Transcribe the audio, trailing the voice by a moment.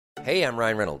Hey, I'm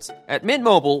Ryan Reynolds. At Mint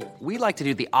Mobile, we like to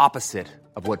do the opposite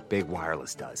of what Big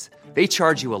Wireless does. They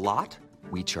charge you a lot,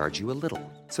 we charge you a little.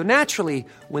 So naturally,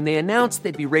 when they announced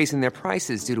they'd be raising their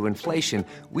prices due to inflation,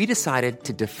 we decided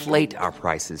to deflate our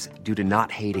prices due to not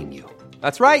hating you.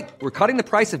 That's right. We're cutting the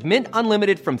price of Mint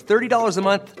Unlimited from $30 a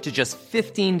month to just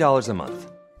 $15 a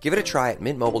month. Give it a try at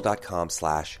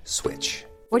mintmobile.com/switch.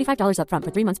 $45 up front for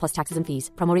 3 months plus taxes and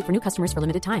fees. Promo rate for new customers for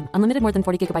limited time. Unlimited more than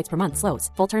 40 gigabytes per month. Slows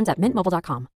full terms at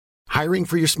mintmobile.com. Hiring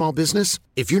for your small business?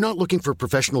 If you're not looking for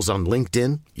professionals on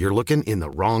LinkedIn, you're looking in the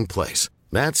wrong place.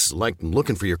 That's like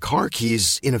looking for your car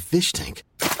keys in a fish tank.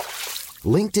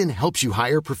 LinkedIn helps you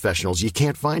hire professionals you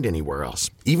can't find anywhere else,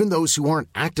 even those who aren't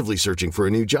actively searching for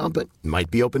a new job but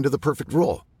might be open to the perfect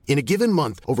role. In a given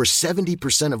month, over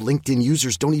 70% of LinkedIn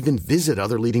users don't even visit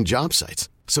other leading job sites.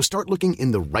 So start looking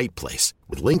in the right place.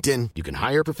 With LinkedIn, you can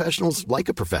hire professionals like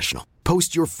a professional.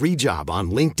 Post your free job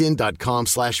on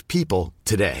linkedin.com/people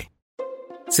today.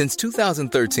 Since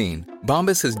 2013,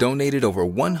 Bombas has donated over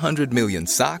 100 million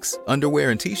socks,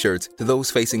 underwear, and T-shirts to those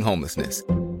facing homelessness.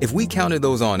 If we counted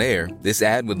those on air, this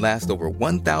ad would last over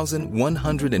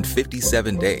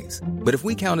 1,157 days. But if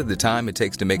we counted the time it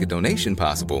takes to make a donation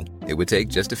possible, it would take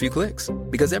just a few clicks.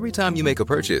 Because every time you make a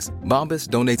purchase, Bombas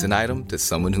donates an item to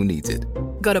someone who needs it.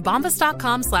 Go to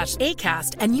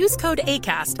bombas.com/ACAST and use code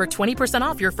ACAST for 20%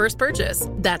 off your first purchase.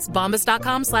 That's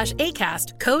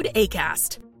bombas.com/ACAST, code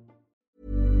ACAST.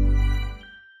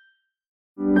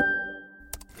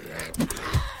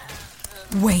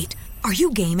 Wait, are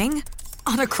you gaming?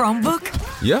 On a Chromebook?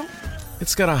 Yep.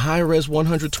 It's got a high-res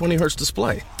 120Hz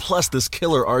display, plus this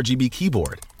killer RGB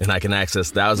keyboard. And I can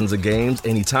access thousands of games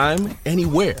anytime,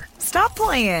 anywhere. Stop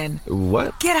playing.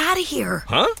 What? Get out of here.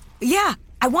 Huh? Yeah,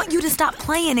 I want you to stop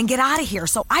playing and get out of here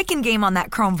so I can game on that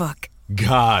Chromebook.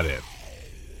 Got it.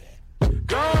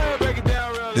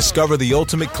 Discover the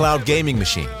ultimate cloud gaming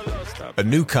machine. A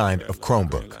new kind of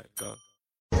Chromebook.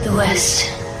 The West.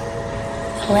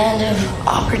 A land of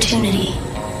opportunity,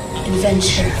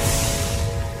 adventure.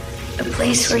 A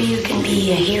place where you can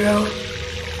be a hero,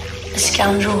 a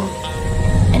scoundrel,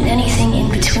 and anything in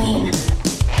between.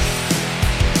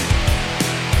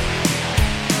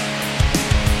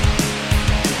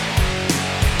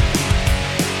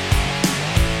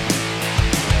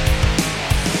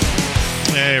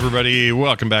 Hey, everybody.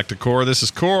 Welcome back to Core. This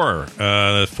is Core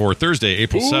for Thursday,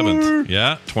 April 7th.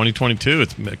 Yeah, 2022.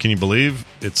 Can you believe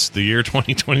it's the year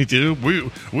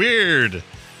 2022? Weird.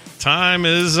 Time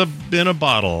is in a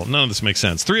bottle. None of this makes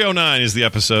sense. 309 is the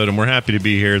episode, and we're happy to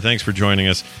be here. Thanks for joining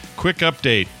us. Quick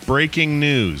update. Breaking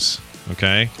news.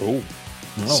 Okay? Oh.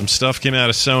 No. Some stuff came out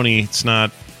of Sony. It's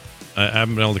not... I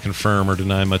haven't been able to confirm or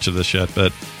deny much of this yet,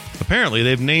 but apparently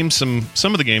they've named some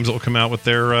of the games that will come out with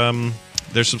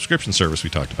their subscription service we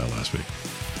talked about last week.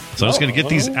 So I'm just going to get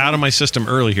these out of my system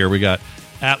early here. We got,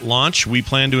 at launch, we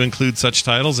plan to include such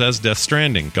titles as Death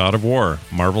Stranding, God of War,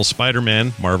 Marvel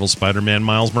Spider-Man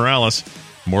Miles Morales,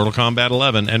 Mortal Kombat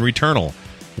 11, and Returnal.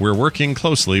 We're working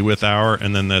closely with our...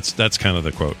 And then that's kind of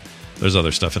the quote. There's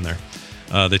other stuff in there.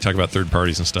 They talk about third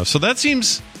parties and stuff. So that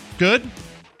seems good.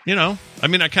 You know, I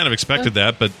mean, I kind of expected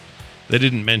that, but they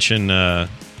didn't mention the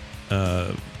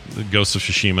Ghost of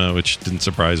Tsushima, which didn't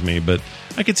surprise me. But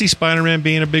I could see Spider-Man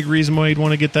being a big reason why you'd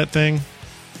want to get that thing.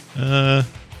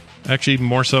 Actually,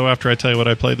 more so after I tell you what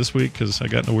I played this week, because I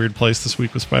got in a weird place this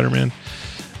week with Spider-Man.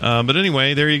 But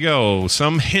anyway, there you go.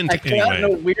 Some hint. I got in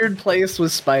a weird place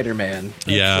with Spider-Man.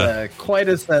 That's, quite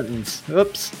a sentence.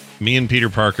 Oops. Me and Peter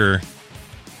Parker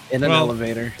in an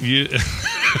elevator.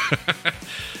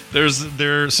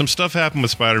 There's some stuff happened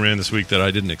with Spider-Man this week that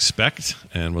I didn't expect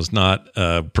and was not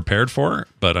prepared for,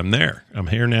 but I'm there. I'm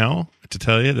here now to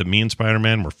tell you that me and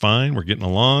Spider-Man were fine. We're getting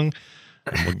along.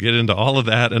 And we'll get into all of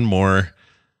that and more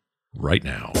right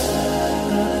now.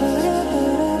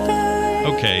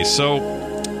 Okay,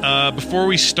 so before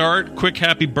we start, quick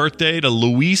happy birthday to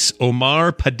Luis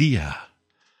Omar Padilla.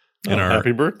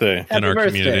 Happy birthday. In our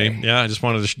community. Yeah, I just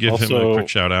wanted to give him a quick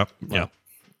shout out. Yeah.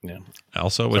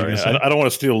 Also, what did you say? I don't want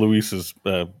to steal Luis's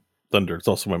thunder. It's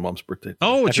also my mom's birthday.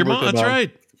 Oh, it's your mom. That's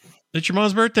right. It's your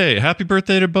mom's birthday. Happy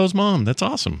birthday to Bo's mom. That's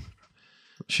awesome.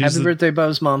 Happy birthday,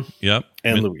 Bo's mom. Yep.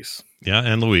 And Luis. Yeah,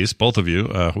 and Luis, both of you.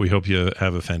 We hope you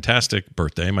have a fantastic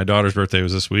birthday. My daughter's birthday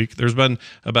was this week. There's been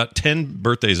about 10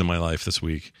 birthdays in my life this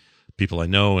week. People I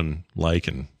know and like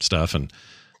and stuff, and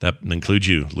that includes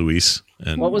you, Luis.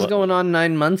 And what was going on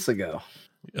 9 months ago?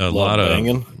 A lot of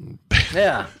banging.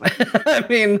 Yeah. I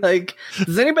mean, like,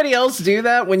 does anybody else do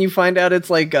that when you find out it's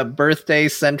like a birthday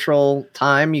central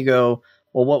time? You go,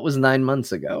 well, what was 9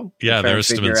 months ago? Yeah, there's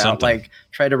been something. Like,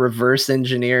 try to reverse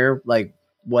engineer, like,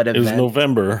 what It event?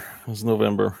 was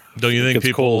November. Don't you think It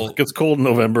people gets cold in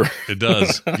November? It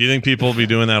does. Do you think people will be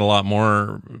doing that a lot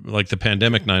more? Like the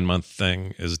pandemic 9-month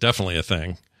thing is definitely a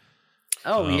thing.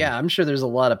 Oh yeah, I'm sure there's a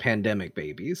lot of pandemic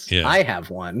babies. Yeah. I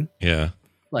have one. Yeah.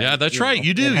 Like, yeah, that's you right. know,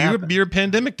 You it do. happened. You're a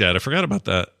pandemic dad. I forgot about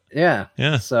that. Yeah.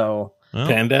 Yeah. So Well,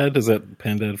 Pandad? Is that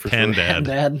Pandad for Pandad. sure?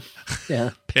 Dad. Yeah.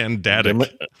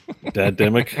 Pandemic.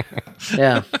 Daddemic.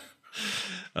 Yeah.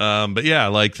 But yeah,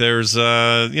 like there's,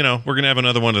 we're going to have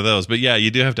another one of those. But yeah, you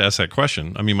do have to ask that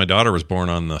question. I mean, my daughter was born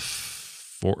on the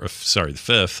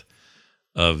 5th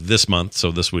of this month.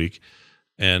 So this week.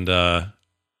 And,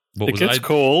 It gets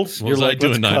cold. You're like,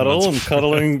 let's cuddle, and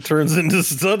cuddling turns into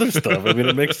this other stuff. I mean,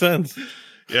 it makes sense.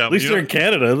 Yeah, at least you're in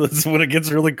Canada. That's when it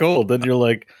gets really cold. Then you're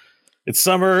like, it's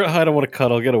summer. I don't want to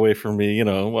cuddle. Get away from me.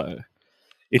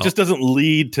 It just doesn't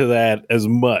lead to that as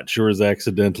much or as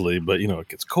accidentally. But it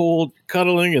gets cold,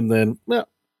 cuddling, and then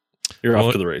you're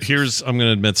off to the races. I'm going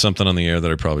to admit something on the air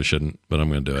that I probably shouldn't, but I'm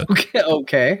going to do it.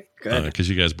 Okay. Good. Because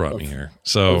you guys brought me here.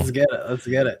 So Let's get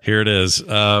it. Here it is.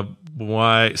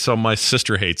 Why? So my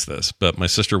sister hates this, but my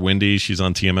sister Wendy, she's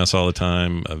on TMS all the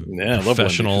time. I love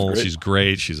Professional. Wendy. She's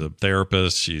great. She's a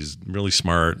therapist. She's really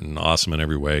smart and awesome in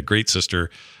every way. Great sister.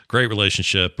 Great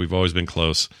relationship. We've always been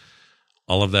close.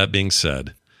 All of that being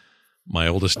said, my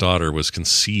oldest daughter was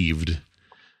conceived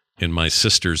in my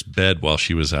sister's bed while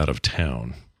she was out of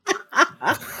town.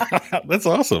 That's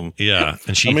awesome. Yeah,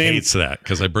 and she hates that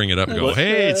because I bring it up and go,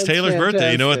 "Hey, it's Taylor's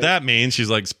birthday. You know what that means?" She's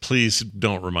like, "Please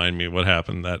don't remind me what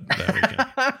happened that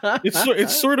weekend."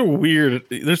 It's sort of weird.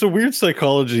 There's a weird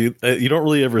psychology that you don't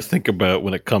really ever think about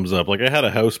when it comes up. Like I had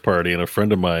a house party and a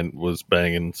friend of mine was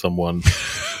banging someone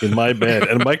in my bed,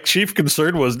 and my chief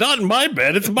concern was not in my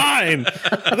bed, it's mine.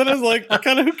 And then I was like,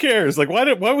 kind of who cares? Like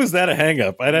why was that a hang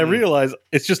up? And I realized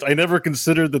it's just I never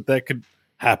considered that could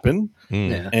happen.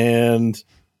 Yeah. And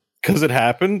because it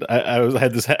happened, I was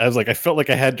like, I felt like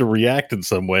I had to react in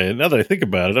some way. And now that I think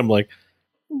about it, I'm like,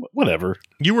 whatever.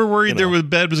 You were worried the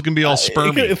bed was going to be all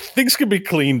spermy. Things could be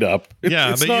cleaned up.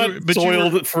 It's not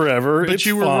soiled forever. But it's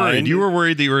you were fine. worried. You were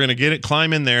worried that you were going to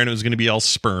climb in there, and it was going to be all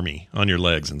spermy on your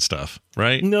legs and stuff,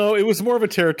 right? No, it was more of a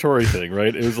territory thing,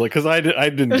 right? It was like because I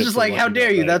didn't. It was just like, how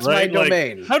dare you? That's my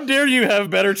domain. Like, how dare you have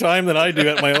better time than I do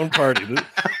at my own party?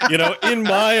 In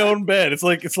my own bed. It's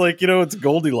like it's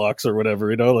Goldilocks or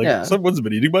whatever. Someone's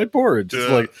been eating my porridge. It's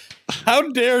like, how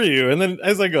dare you? And then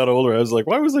as I got older, I was like,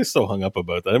 why was I so hung up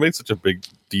about that? I made such a big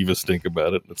diva stink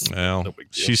about it. It's no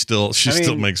big deal. She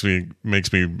still makes me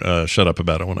shut up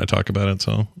about it when I talk about it.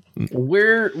 So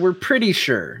we're pretty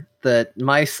sure that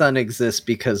my son exists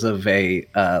because of a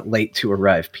late to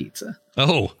arrive pizza.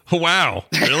 Oh wow,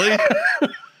 really?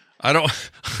 I don't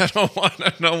want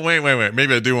to know. Wait.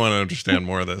 Maybe I do want to understand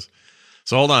more of this.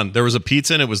 So hold on. There was a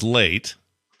pizza and it was late.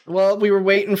 Well, we were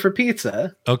waiting for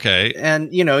pizza. Okay.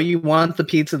 And you want the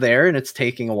pizza there and it's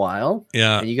taking a while.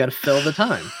 Yeah. And you got to fill the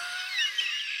time.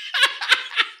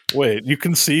 Wait, you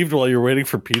conceived while you're waiting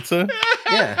for pizza?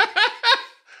 Yeah.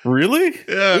 Really?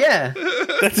 Yeah.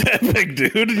 That's epic,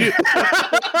 dude.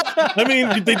 I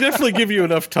mean, they definitely give you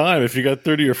enough time. If you got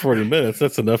 30 or 40 minutes,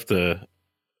 that's enough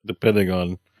depending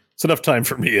on. It's enough time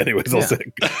for me anyways, I'll say.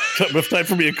 Enough time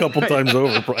for me a couple times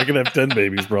over. I can have 10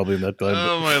 babies probably in that time.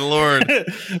 Oh, my Lord.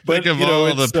 Think of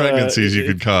all the pregnancies you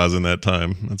could cause in that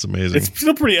time. That's amazing. It's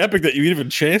still pretty epic that you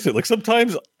even chance it. Like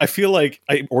sometimes I feel like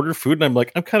I order food and I'm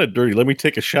like, I'm kind of dirty. Let me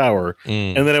take a shower.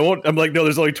 And then I'm like, no,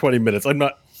 there's only 20 minutes. I'm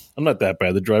not that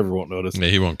bad. The driver won't notice. Yeah,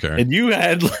 he won't care. And you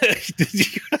had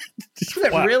It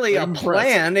wasn't really a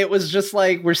plan. It was just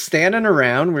like we're standing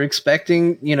around. We're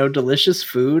expecting, delicious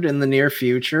food in the near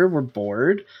future. We're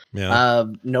bored. Yeah.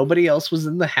 Nobody else was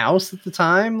in the house at the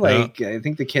time. I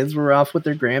think the kids were off with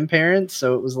their grandparents.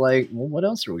 So it was like, well, what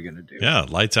else are we going to do? Yeah.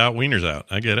 Lights out, wieners out.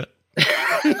 I get it.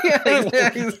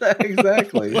 Yeah,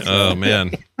 exactly. Oh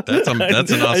man, that's an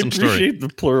awesome story. I appreciate the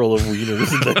plural of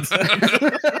wieners.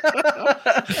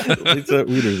 Lights out,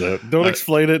 wieners out. Don't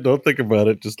explain it. Don't think about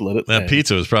it. Just let it. That hang.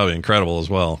 pizza was probably incredible as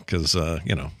well because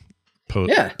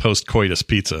post coitus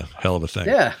pizza, hell of a thing.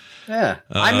 Yeah.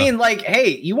 I mean, like,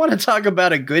 hey, you want to talk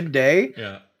about a good day?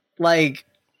 Yeah. Like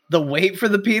the wait for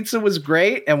the pizza was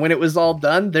great, and when it was all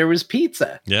done, there was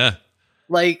pizza. Yeah.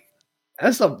 Like.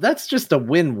 That's just a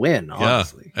win-win,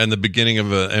 honestly. Yeah. And the beginning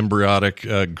of an embryonic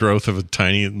growth of a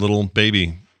tiny little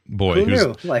baby boy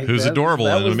who's adorable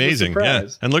and amazing. Yeah.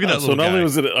 And look at that little not guy. only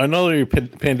was it not only your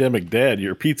pandemic dad,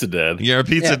 you're a pizza dad. Yeah,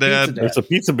 pizza dad. It's a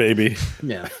pizza baby.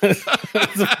 Yeah. I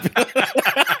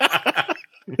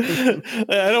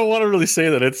don't want to really say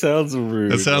that. It sounds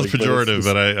rude. It sounds pejorative,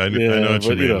 but I know what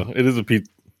you mean. It is a pizza.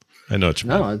 I know what you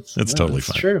mean. No, it's totally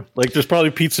fine. True. Like there's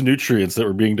probably pizza nutrients that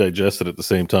were being digested at the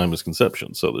same time as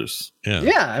conception. So there's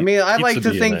I mean, I like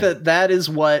to think that is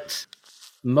what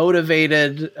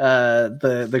motivated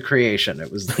the creation.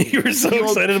 It was you were so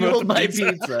excited about the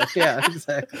pizza. Yeah,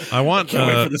 exactly. I want can't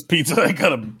wait for this pizza.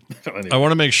 I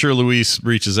want to make sure Luis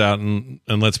reaches out and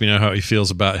lets me know how he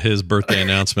feels about his birthday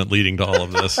announcement leading to all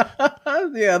of this.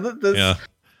 Yeah.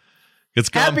 It's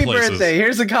gone happy places. birthday.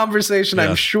 Here's a conversation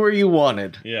I'm sure you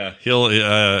wanted. Yeah,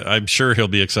 I'm sure he'll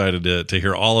be excited to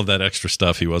hear all of that extra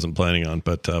stuff he wasn't planning on,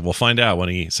 but we'll find out when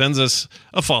he sends us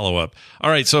a follow-up. All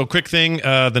right, so quick thing.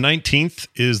 The 19th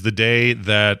is the day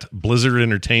that Blizzard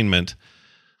Entertainment,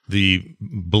 the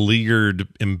beleaguered,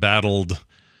 embattled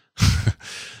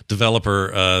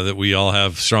developer that we all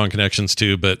have strong connections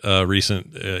to, but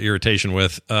recent irritation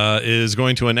with, is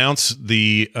going to announce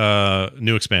the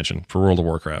new expansion for World of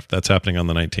Warcraft. That's happening on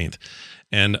the 19th.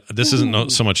 And this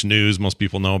isn't so much news. Most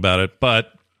people know about it.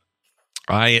 But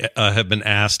I have been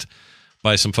asked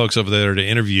by some folks over there to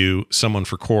interview someone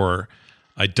for Core.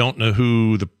 I don't know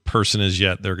who the person is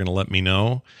yet. They're going to let me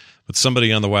know. But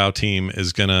somebody on the WoW team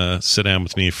is going to sit down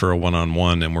with me for a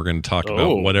one-on-one, and we're going to talk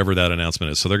about whatever that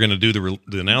announcement is. So they're going to do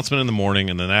the announcement in the morning,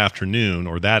 and then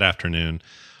that afternoon,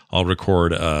 I'll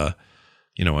record a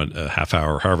half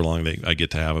hour, however long I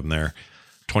get to have them there.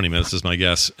 20 minutes is my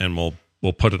guess, and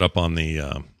we'll put it up on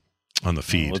the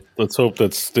feed. Let's hope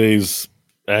that stays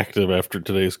active after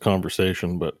today's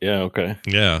conversation, but okay.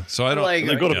 Yeah, so I don't like.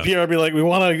 They go to PR, be like, we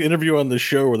want to interview on the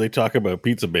show where they talk about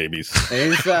pizza babies.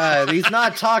 He's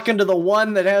not talking to the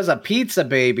one that has a pizza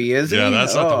baby, is he? Yeah,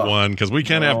 that's not the one, because we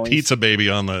can't have pizza baby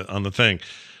on the thing.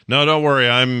 No, don't worry.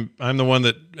 I'm the one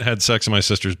that had sex in my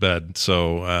sister's bed,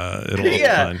 so it'll be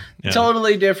fine. Yeah,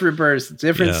 totally different person,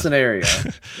 different scenario.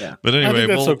 Yeah, but anyway, I think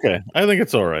that's okay. I think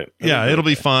it's all right. It'll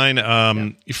be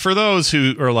fine. For those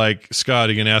who are like, Scott,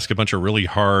 you can ask a bunch of really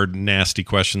hard, nasty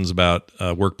questions about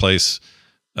workplace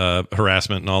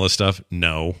harassment and all this stuff.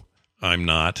 No, I'm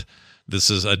not. This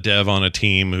is a dev on a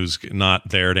team who's not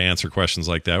there to answer questions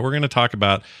like that. We're going to talk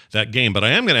about that game, but I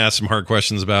am going to ask some hard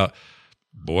questions about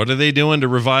what are they doing to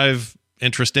revive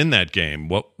interest in that game?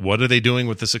 What are they doing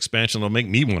with this expansion that'll make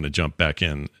me want to jump back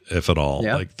in, if at all?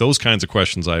 Yeah. Like those kinds of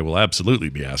questions I will absolutely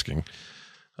be asking.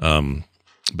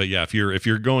 But yeah, if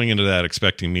you're going into that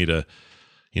expecting me to,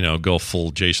 go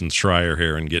full Jason Schreier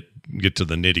here and get to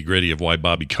the nitty gritty of why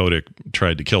Bobby Kotick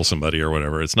tried to kill somebody or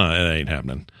whatever, it ain't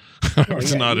happening.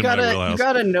 It's not in my wheelhouse. You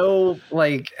gotta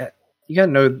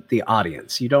know, the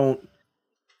audience. You don't.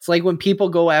 It's like when people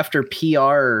go after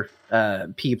PR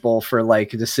people for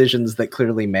decisions that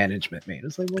clearly management made.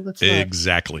 It's like, well, that's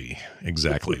exactly. That's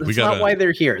not why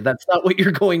they're here. That's not what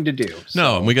you're going to do. So.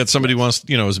 No, and we got somebody who wants,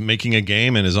 is making a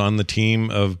game and is on the team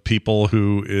of people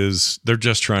they're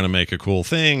just trying to make a cool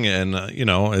thing, and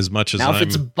as much as now, if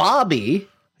it's Bobby,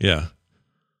 yeah.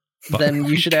 Then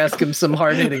you should ask him some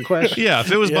hard-hitting questions. Yeah,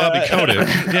 if it was Bobby Kotick,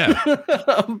 yeah.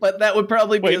 But that would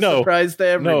probably be a surprise to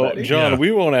everybody. No, John,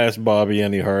 we won't ask Bobby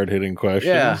any hard-hitting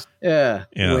questions. Yeah.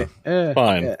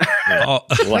 Fine. Yeah.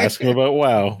 We'll ask him about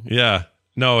WoW. Yeah.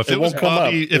 No, if it was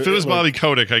Bobby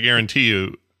Kotick, I guarantee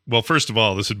you. Well, first of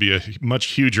all, this would be a much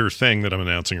huger thing that I'm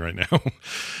announcing right now.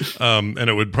 And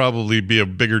it would probably be a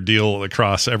bigger deal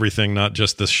across everything, not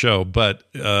just this show. But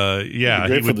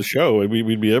great for the show.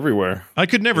 We'd be everywhere. I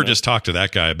could never just talk to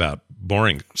that guy about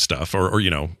boring stuff or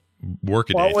work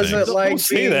a day What was things. it like? Don't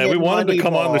say that. We wanted to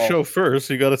come on the show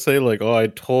first. You got to say I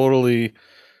totally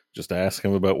just ask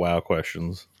him about WoW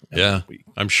questions. Yeah,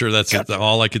 I'm sure that's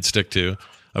all I could stick to.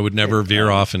 I would never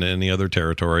veer off into any other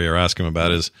territory or ask him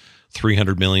about his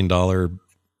 $300 million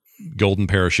golden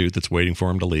parachute that's waiting for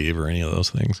him to leave or any of those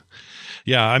things.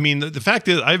 Yeah, I mean, the fact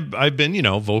is I've been,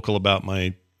 vocal about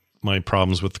my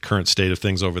problems with the current state of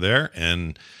things over there,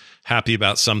 and happy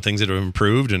about some things that have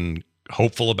improved, and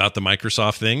hopeful about the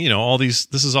Microsoft thing. All this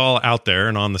is all out there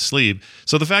and on the sleeve.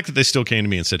 So the fact that they still came to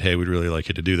me and said, "Hey, we'd really like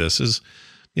you to do this," is,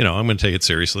 I'm going to take it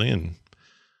seriously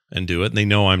and do it. And they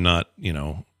know I'm not,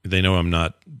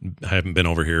 I haven't been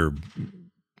over here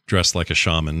dressed like a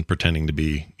shaman pretending to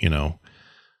be,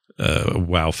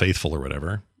 WoW faithful or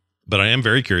whatever. But I am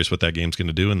very curious what that game's going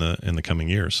to do in the coming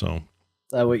years. So is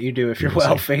that what you do if you're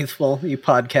WoW faithful? You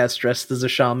podcast dressed as a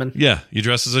shaman? Yeah, you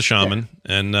dress as a shaman,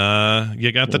 and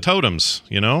you got the totems,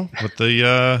 with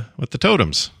the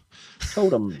totems.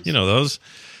 Totems. Those.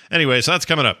 Anyway, so that's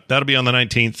coming up. That'll be on the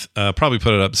 19th. Probably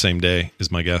put it up the same day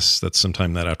is my guess. That's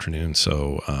sometime that afternoon.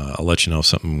 So I'll let you know if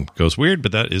something goes weird,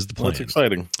 but that is the plan. That's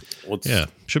exciting.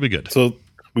 Should be good. So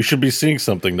we should be seeing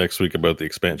something next week about the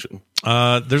expansion.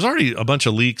 There's already a bunch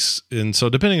of leaks. And so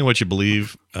depending on what you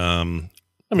believe,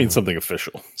 I mean, something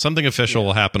official. Something official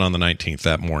will happen on the 19th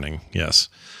that morning. Yes.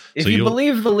 If you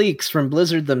believe the leaks from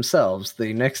Blizzard themselves,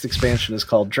 the next expansion is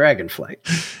called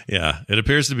Dragonflight. Yeah, it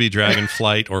appears to be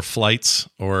Dragonflight or Flights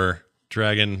or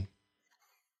Dragon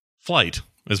Flight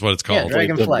is what it's called. Yeah,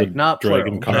 Dragonflight, not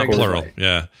Dragon plural. Not plural.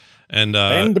 Yeah.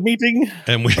 And meeting.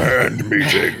 And we Band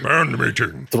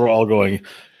meeting. They're all going,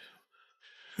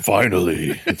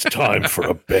 finally, it's time for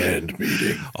a band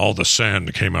meeting. All the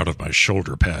sand came out of my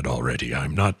shoulder pad already.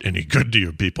 I'm not any good to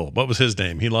you people. What was his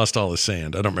name? He lost all his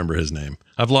sand. I don't remember his name.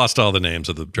 I've lost all the names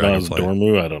of the Dragonflight.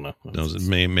 Dormu? I don't know. No, it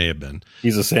may have been.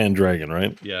 He's a sand dragon,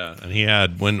 right? Yeah, and he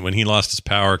had when he lost his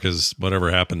power because whatever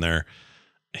happened there,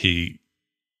 he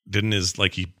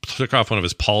took off one of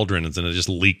his pauldrons and it just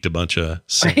leaked a bunch of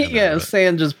sand. Yeah,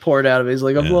 sand just poured out of it. He's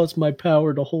like, I've lost my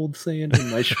power to hold sand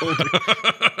in my shoulder.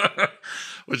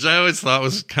 Which I always thought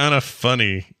was kind of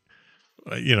funny,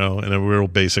 in a real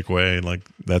basic way. Like,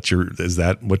 is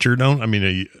that what you're doing? I mean,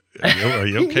 are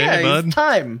you okay, yeah, bud? It's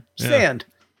time. Sand.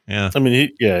 Yeah. I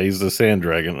mean, he's a sand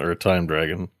dragon or a time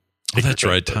dragon. Oh, that's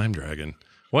right. Time dragon.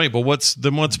 Wait, but what's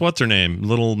her name?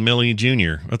 Little Millie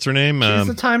Jr. What's her name? She's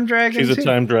a time dragon. She's a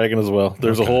time dragon as well.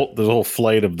 There's a whole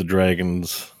flight of the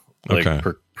dragons,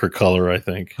 per color. I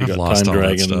think you I've got lost time all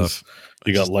dragons. That stuff.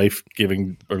 You got life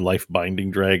giving or life binding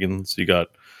dragons. You got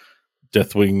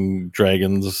Deathwing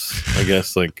dragons. I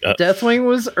guess Deathwing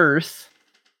was Earth.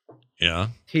 Yeah,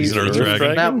 he's an Earth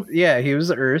dragon. He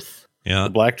was Earth. Yeah, the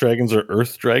black dragons are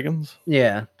Earth dragons.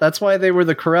 Yeah, that's why they were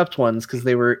the corrupt ones, because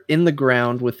they were in the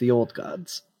ground with the old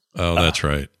gods. Oh, that's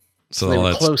right. So they were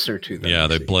that's closer to them. Yeah,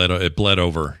 it bled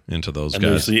over into those and guys.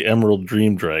 There's the Emerald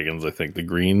Dream dragons. I think the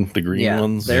green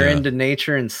ones. They're into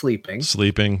nature and sleeping,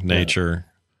 nature,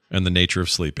 and the nature of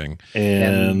sleeping,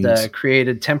 and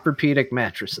created Tempur-Pedic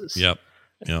mattresses. Yep.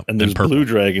 And there's blue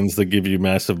dragons that give you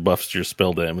massive buffs to your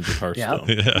spell damage in Hearthstone.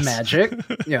 Yep. Yes. Magic.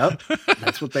 Yep.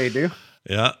 That's what they do.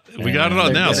 Yeah. We got it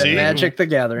on now. See? Magic the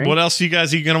Gathering. What else are you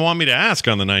guys going to want me to ask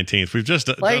on the 19th? We've just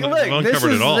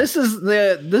uncovered it all. This is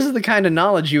the kind of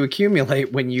knowledge you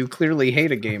accumulate when you clearly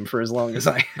hate a game for as long as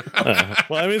I have.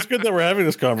 Well, I mean, it's good that we're having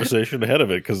this conversation ahead of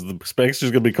it, because the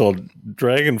Spankster's going to be called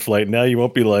Dragonflight. Now you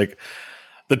won't be like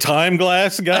the time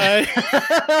glass guy.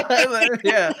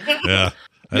 Yeah. Yeah.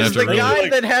 He's the guy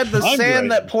that had the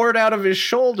sand that poured out of his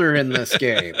shoulder in this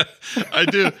game. I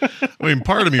do. I mean,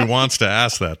 part of me wants to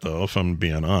ask that, though, if I'm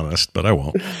being honest, but I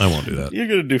won't do that. You're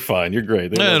going to do fine. You're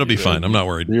great. It'll be fine. I'm not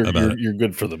worried about it. You're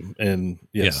good for them. And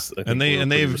yes, yeah.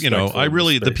 they've, I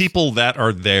really, the people that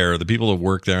are there, the people that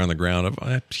work there on the ground,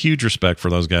 I have huge respect for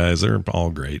those guys. They're all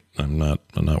great. I'm not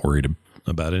worried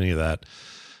about any of that.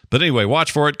 But anyway,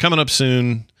 watch for it. Coming up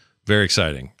soon. Very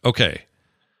exciting. Okay.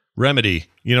 Remedy.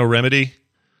 Remedy?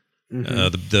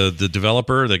 Mm-hmm. The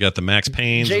developer, they got the Max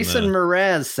Payne. Jason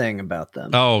Mraz sang about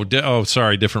them.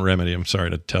 Sorry, different Remedy. I'm sorry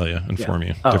to tell you, inform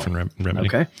you. Different Remedy.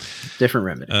 Okay, different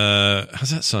Remedy. How's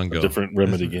that song go? Different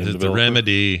Remedy game. The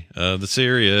Remedy of the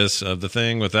serious of the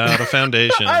thing without a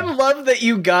foundation. I love that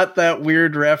you got that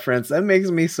weird reference. That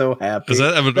makes me so happy.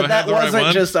 But that wasn't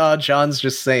right just John's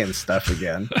just saying stuff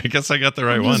again. I guess I got the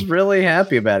right I'm one. Just really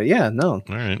happy about it. Yeah, no.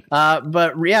 All right.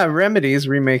 But yeah, Remedy's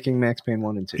remaking Max Payne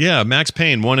 1 and 2. Yeah, Max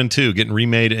Payne 1 and 2 getting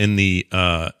remade in the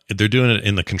they're doing it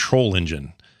in the Control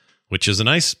engine, which is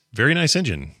a very nice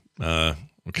engine.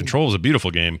 Control is a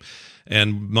beautiful game,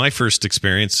 and my first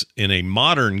experience in a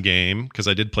modern game, because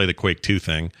I did play the Quake 2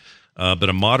 thing, but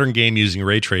a modern game using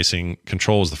ray tracing,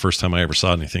 Control was the first time I ever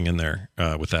saw anything in there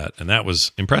with that, and that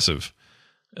was impressive.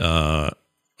 I've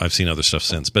seen other stuff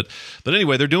since, but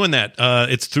anyway, they're doing that.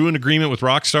 It's through an agreement with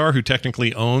Rockstar, who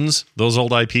technically owns those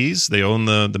old IPs. They own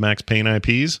the Max Payne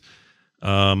IPs.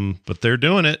 But they're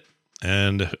doing it,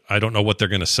 and I don't know what they're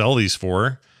going to sell these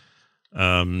for.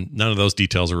 None of those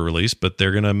details are released, but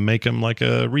they're going to make them like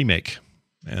a remake.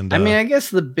 And I mean, I guess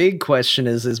the big question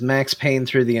is Max Payne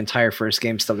through the entire first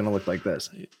game still going to look like this?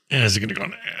 Is it going to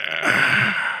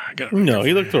go? No,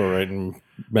 he looked all right in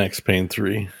Max Payne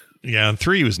 3. Yeah, in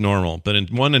 3 he was normal, but in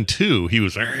 1 and 2 he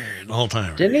was the whole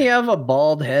time. Didn't he have a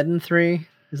bald head in 3?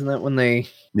 Isn't that when they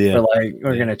were like,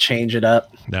 we're going to change it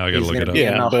up? Now I got to look it up.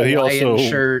 Yeah, but he also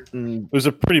shirt and there's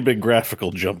a pretty big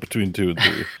graphical jump between 2 and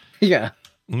 3. Yeah.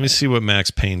 Let me see what Max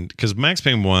Payne, because Max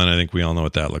Payne 1, I think we all know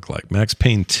what that looked like. Max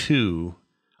Payne 2,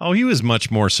 he was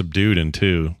much more subdued in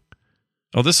 2.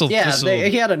 Oh,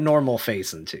 he had a normal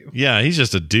face in 2. Yeah, he's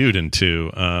just a dude in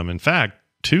 2. In fact,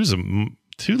 2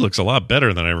 looks a lot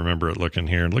better than I remember it looking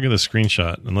here. Look at the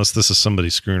screenshot, unless this is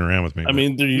somebody screwing around with me. I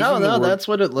mean, they're using no, that's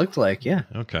what it looked like. Yeah.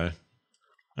 Okay.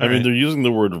 I mean, they're using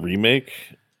the word remake,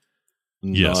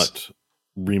 not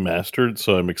remastered,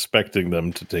 so I'm expecting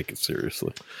them to take it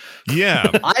seriously.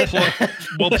 Yeah.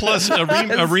 Plus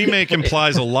a remake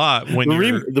implies a lot when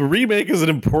the remake is an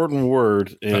important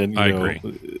word, and I agree.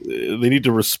 They need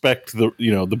to respect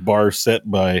the bar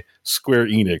set by Square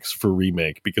Enix for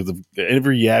remake, because if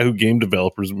every Yahoo game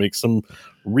developers make some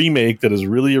remake that is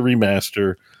really a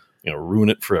remaster, ruin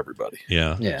it for everybody.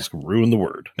 Yeah. Just ruin the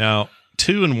word. Now,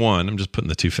 2 and 1, I'm just putting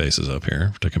the two faces up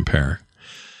here to compare.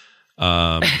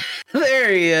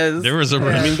 There he is. There was I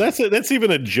mean, that's even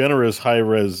a generous high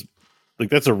res. Like,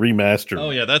 that's a remaster.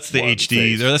 Oh yeah, that's the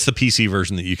HD. That's the PC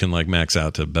version that you can like max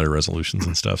out to better resolutions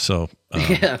and stuff. So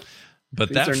yeah, but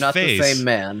these that are not face, the same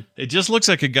man. It just looks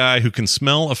like a guy who can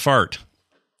smell a fart.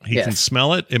 He can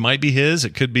smell it. It might be his.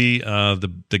 It could be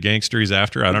the gangster he's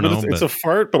after. I don't know. It's a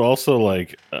fart, but also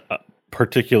like a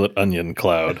particulate onion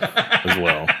cloud as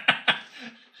well.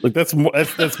 Like that's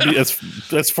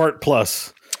fart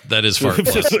plus. That is fart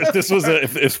plus.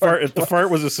 If the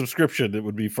fart was a subscription, it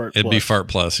would be fart. It'd plus. be fart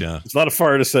plus. Yeah, it's not a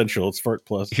fart essential. It's fart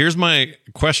plus. Here's my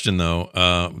question though.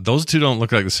 Those two don't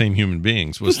look like the same human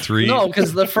beings. Was 3? No,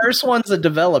 because the first one's a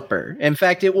developer. In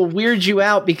fact, it will weird you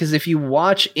out because if you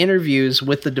watch interviews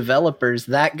with the developers,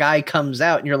 that guy comes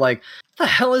out and you're like, "The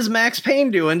hell is Max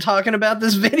Payne doing talking about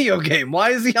this video game?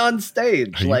 Why is he on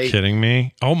stage?" Are you kidding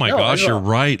me? Oh my gosh, you're no.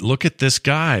 right. Look at this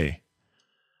guy.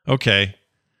 Okay.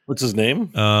 What's his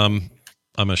name? I'm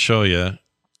gonna show you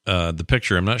the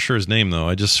picture. I'm not sure his name though.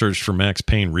 I just searched for Max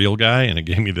Payne real guy and it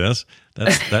gave me this.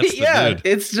 That's the yeah, dude.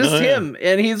 it's just him,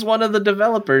 and he's one of the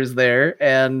developers there.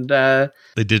 And they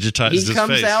digitized his he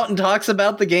comes face. out and talks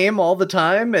about the game all the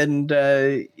time, and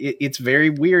it's very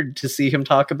weird to see him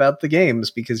talk about the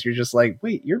games because you're just like,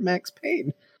 wait, you're Max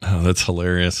Payne. Oh, that's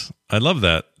hilarious. I love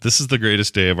that. This is the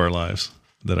greatest day of our lives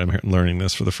that I'm learning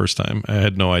this for the first time. I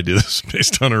had no idea this was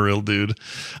based on a real dude.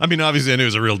 I mean, obviously I knew it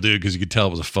was a real dude because you could tell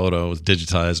it was a photo, it was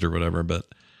digitized or whatever, but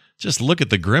just look at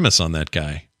the grimace on that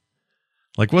guy.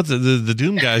 Like what the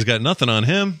Doom guy's got nothing on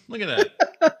him. Look at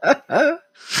that.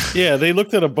 Yeah, they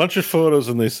looked at a bunch of photos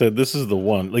and they said, this is the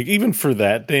one. Like even for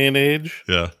that day and age.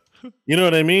 Yeah. You know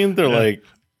what I mean? They're like,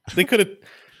 they could have,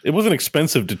 it wasn't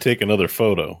expensive to take another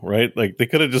photo, right? Like they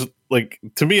could have just like,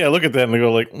 to me, I look at that and I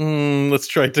go like, let's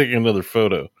try taking another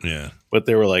photo. Yeah. But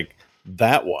they were like,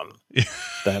 that one.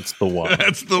 That's the one.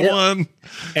 That's the one.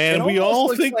 And we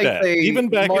all think like that. Even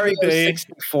back Mario in the day.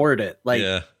 64'd it. Like,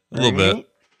 yeah. A little bit.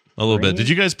 A little bit. Did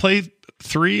you guys play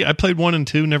 3? I played 1 and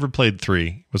 2, never played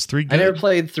 3. Was 3 good? I never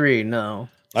played 3, no.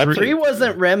 3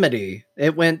 wasn't Remedy.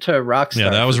 It went to Rockstar. Yeah,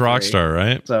 that was Rockstar,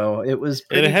 right? So it was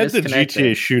pretty and it had the disconnected.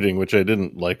 GTA shooting, which I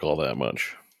didn't like all that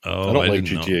much. Oh, I don't like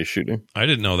didn't GTA know. shooting. I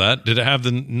didn't know that. Did it have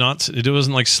the not? It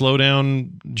wasn't like slow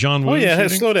down John Woo. Oh yeah, it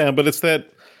has shooting? slow down, but it's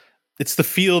the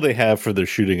feel they have for their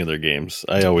shooting in their games.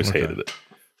 I always hated it.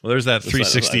 Well, there's that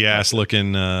 360 ass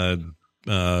looking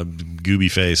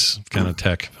gooby face kind of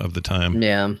tech of the time.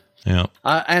 Yeah. Yeah.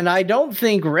 And I don't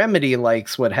think Remedy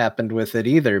likes what happened with it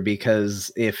either,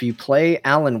 because if you play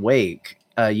Alan Wake,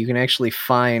 you can actually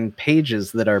find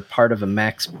pages that are part of a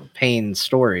Max Payne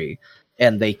story,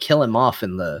 and they kill him off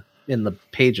in the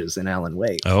pages in Alan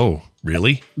Wake. Oh,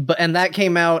 really? And that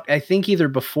came out, I think, either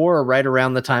before or right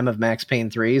around the time of Max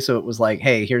Payne 3. So it was like,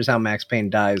 hey, here's how Max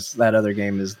Payne dies. That other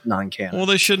game is non-canon. Well,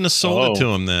 they shouldn't have sold it to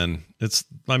him then.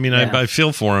 I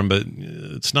feel for him, but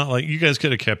it's not like you guys could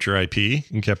have kept your IP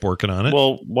and kept working on it.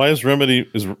 Well, why is Remedy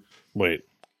wait?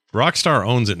 Rockstar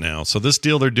owns it now. So this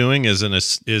deal they're doing is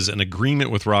an agreement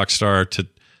with Rockstar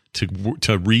to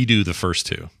redo the first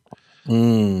 2.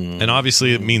 And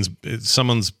obviously it means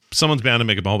someone's bound to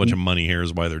make a whole bunch of money here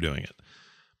is why they're doing it.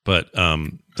 But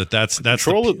that's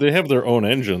Control. They have their own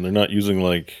engine. They're not using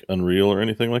like Unreal or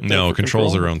anything like that. No,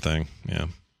 Control's their own thing. Yeah.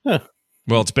 Huh.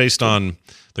 Well, it's based on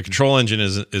the Control engine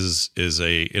is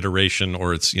a iteration,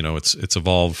 or it's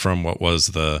evolved from what was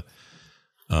the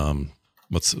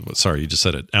sorry, you just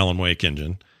said it, Alan Wake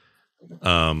engine.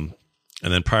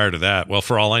 And then prior to that, well,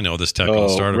 for all I know, this tech all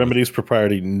started Remedy's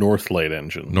proprietary Northlight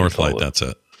engine. Northlight, that's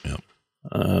it. Yeah,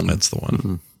 that's the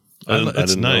one.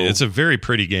 It's nice. It's a very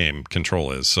pretty game.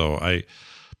 Control is. So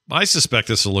I suspect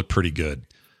this will look pretty good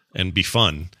and be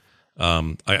fun.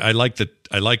 I like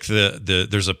the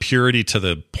there's a purity to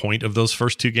the point of those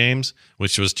first 2 games,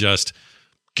 which was just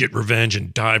get revenge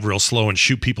and dive real slow and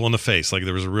shoot people in the face. Like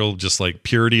there was a real just like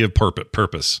purity of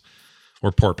purpose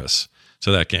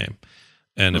to that game.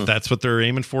 And if that's what they're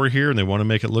aiming for here and they want to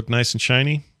make it look nice and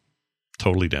shiny,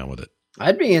 totally down with it.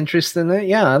 I'd be interested in it.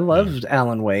 Yeah, I loved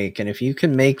Alan Wake. And if you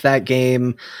can make that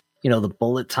game, the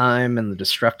bullet time and the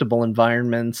destructible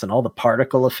environments and all the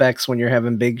particle effects when you're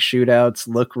having big shootouts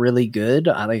look really good,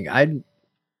 I think I'm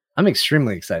I'm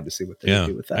extremely excited to see what they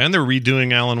do with that. And they're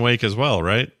redoing Alan Wake as well,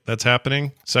 right? That's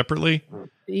happening separately?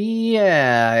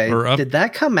 Yeah. Did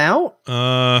that come out?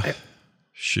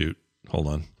 Shoot. Hold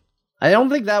on. I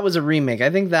don't think that was a remake. I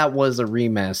think that was a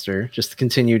remaster, just to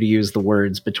continue to use the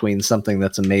words between something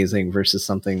that's amazing versus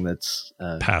something that's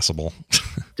passable,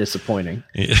 disappointing.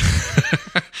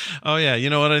 Oh yeah, you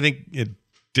know what? I think it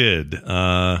did.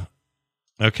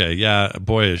 Okay, yeah,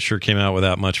 boy, it sure came out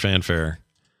without much fanfare.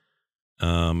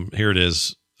 Here it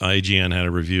is. IGN had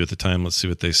a review at the time. Let's see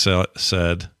what they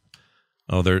said.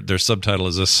 Oh, their subtitle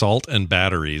is Assault and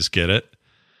Batteries. Get it?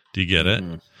 Do you get it?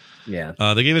 Yeah.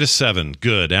 They gave it a 7.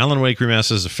 Good. Alan Wake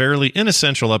Remastered is a fairly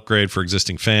inessential upgrade for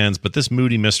existing fans, but this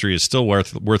moody mystery is still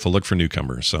worth a look for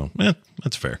newcomers. So,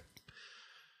 that's fair.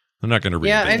 I'm not going to read.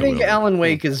 Yeah, I think Alan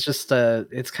Wake is just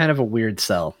it's kind of a weird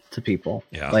sell to people.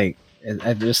 Yeah. Like,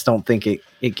 I just don't think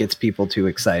it gets people too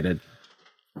excited.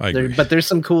 I agree. But there's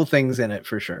some cool things in it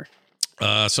for sure.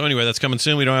 So anyway, that's coming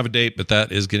soon. We don't have a date, but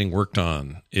that is getting worked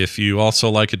on. If you also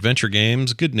like adventure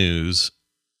games, good news.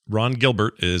 Ron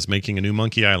Gilbert is making a new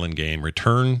Monkey Island game,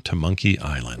 Return to Monkey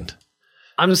Island.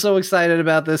 I'm so excited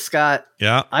about this, Scott.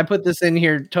 Yeah. I put this in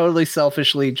here totally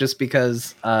selfishly just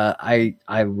because I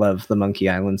love the Monkey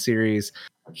Island series.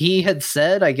 He had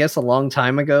said, I guess, a long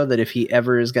time ago that if he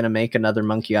ever is going to make another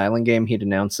Monkey Island game, he'd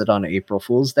announce it on April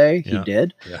Fool's Day. He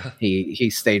did. Yeah. He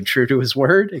stayed true to his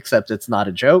word, except it's not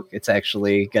a joke. It's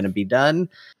actually going to be done.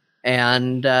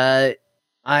 And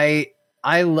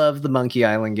I love the Monkey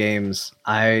Island games.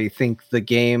 I think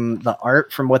the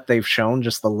art from what they've shown,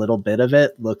 just a little bit of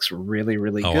it, looks really,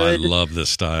 really good. I love this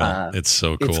style. It's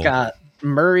so cool. It's got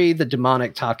Murray, the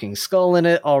demonic talking skull, in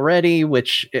it already,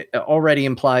 which it already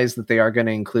implies that they are going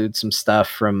to include some stuff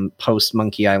from post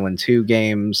Monkey Island 2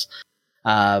 games.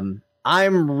 I'm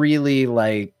really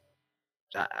like,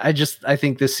 I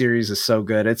think this series is so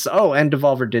good. And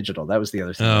Devolver Digital. That was the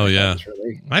other thing. Oh yeah.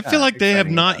 Really, I feel like they have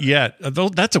not yet, though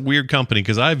that's a weird company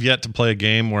because I've yet to play a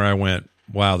game where I went,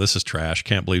 wow, this is trash.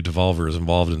 Can't believe Devolver is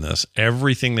involved in this.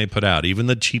 Everything they put out, even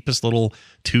the cheapest little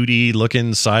 2D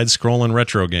looking side scrolling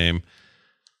retro game,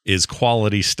 is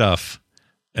quality stuff.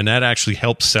 And that actually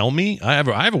helps sell me. I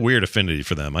have a weird affinity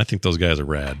for them. I think those guys are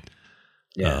rad.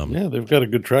 Yeah, they've got a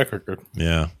good track record.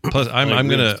 Yeah. Plus, I'm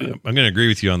gonna agree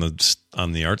with you on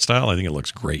the art style. I think it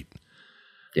looks great.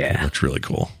 Yeah, it looks really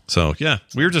cool. So yeah,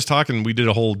 we were just talking. We did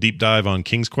a whole deep dive on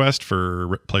King's Quest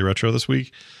for Play Retro this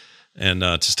week, and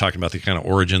just talking about the kind of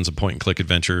origins of point and click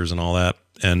adventures and all that.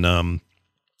 And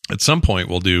at some point,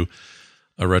 we'll do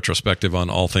a retrospective on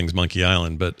all things Monkey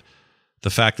Island. But the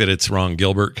fact that it's Ron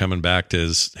Gilbert coming back to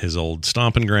his old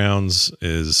stomping grounds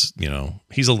is,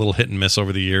 he's a little hit and miss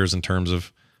over the years in terms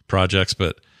of projects,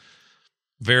 but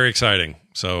very exciting.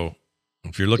 So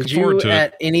if you're looking forward to it.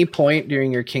 At any point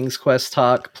during your King's Quest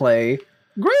talk play,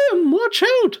 Graham, watch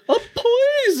out, a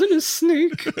poisonous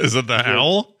snake. Is it the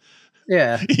owl?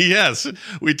 Yeah. Yes.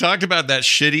 We talked about that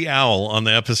shitty owl on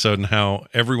the episode and how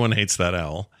everyone hates that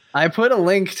owl. I put a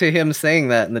link to him saying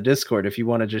that in the Discord if you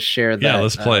want to just share that. Yeah,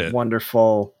 let's play it.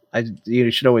 Wonderful.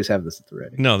 You should always have this at the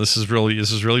ready. No, this is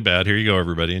really bad. Here you go,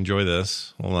 everybody. Enjoy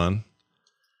this. Hold on.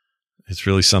 It's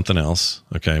really something else.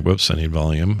 Okay, whoops, I need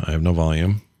volume. I have no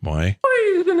volume. Why?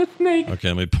 Poison snake.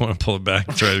 Okay, let me pull it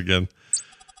back. Try it again.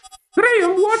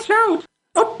 Graham, watch out!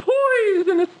 A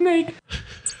poison snake.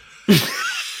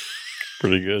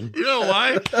 Pretty good. You know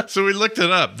why? So we looked it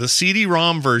up. The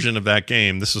CD-ROM version of that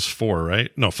game, this is 4,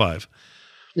 right? No, 5.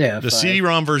 Yeah, the 5.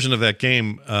 CD-ROM version of that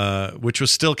game, which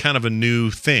was still kind of a new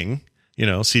thing.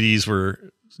 CDs were,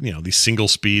 these single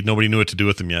speed. Nobody knew what to do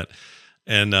with them yet.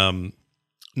 And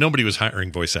nobody was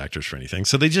hiring voice actors for anything.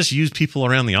 So they just used people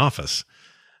around the office.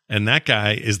 And that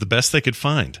guy is the best they could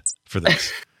find for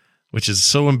this, which is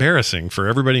so embarrassing for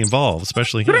everybody involved,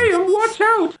 especially him. Graham, watch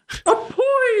out! A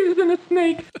poison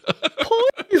snake.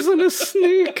 Poisonous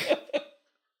snake.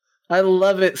 I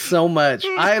love it so much.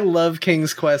 I love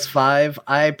King's Quest 5.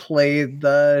 I played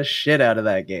the shit out of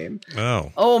that game.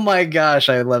 Oh my gosh,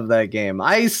 I love that game.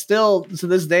 I still, to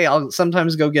this day, I'll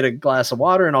sometimes go get a glass of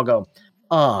water and I'll go,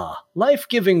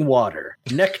 life-giving water,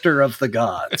 nectar of the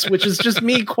gods, which is just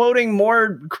me quoting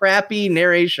more crappy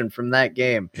narration from that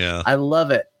game. Yeah. I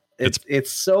love it.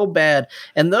 It's so bad.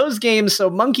 And those games, so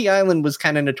Monkey Island was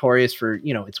kind of notorious for,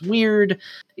 it's weird.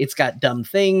 It's got dumb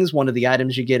things. One of the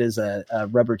items you get is a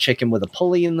rubber chicken with a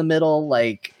pulley in the middle.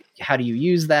 Like, how do you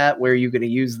use that? Where are you going to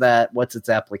use that? What's its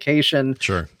application?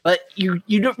 Sure. But you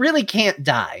really can't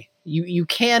die. You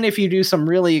can if you do some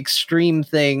really extreme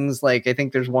things. Like, I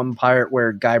think there's one part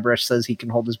where Guybrush says he can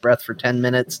hold his breath for 10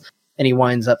 minutes. and he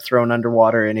winds up thrown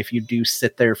underwater. And if you do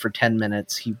sit there for 10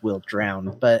 minutes, he will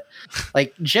drown. But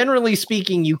like generally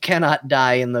speaking, you cannot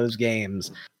die in those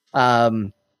games.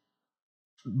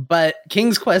 But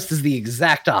King's Quest is the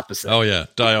exact opposite. Oh yeah,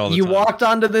 die all the you time. walked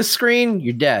onto this screen,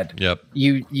 you're dead. Yep.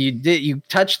 You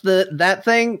touch that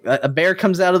thing, a bear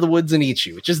comes out of the woods and eats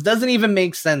you. It just doesn't even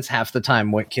make sense half the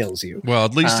time what kills you. Well,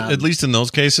 at least in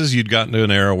those cases, you'd gotten to an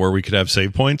era where we could have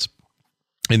save points.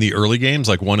 In the early games,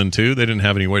 like 1 and 2, they didn't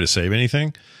have any way to save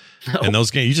anything. No. In those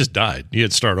games, you just died. You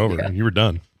had to start over. Yeah. You were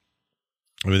done.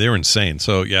 I mean, they were insane.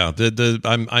 So yeah,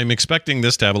 I'm expecting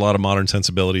this to have a lot of modern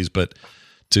sensibilities, but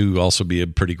to also be a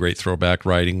pretty great throwback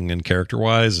writing and character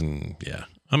wise. And yeah,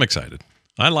 I'm excited.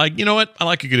 You know what? I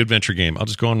like a good adventure game. I'll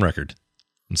just go on record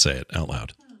and say it out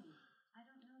loud.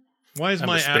 Why is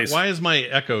my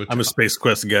echo? I'm a Space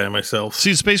Quest guy myself.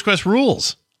 See, Space Quest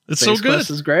rules. It's Space so good. Quest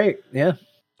is great. Yeah.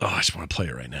 Oh, I just want to play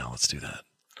it right now. Let's do that.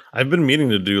 I've been meaning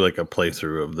to do like a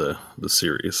playthrough of the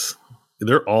series.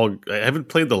 They're all. I haven't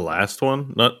played the last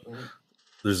one.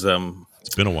 There's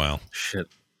It's been a while. Shit.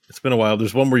 It's been a while.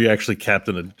 There's one where you actually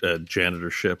captain a janitor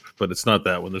ship, but it's not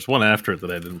that one. There's one after it that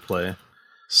I didn't play.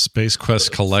 Space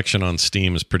Quest Collection on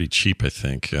Steam is pretty cheap, I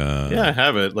think. Yeah, I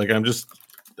have it. Like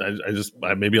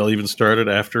maybe I'll even start it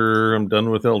after I'm done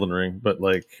with Elden Ring. But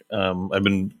like, I've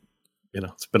been,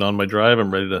 it's been on my drive.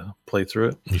 I'm ready to play through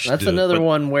it. That's another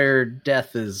one where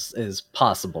death is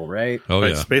possible, right? Oh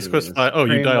yeah, Space Quest. You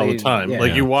die all the time. Yeah.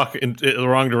 Like you walk in the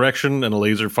wrong direction and a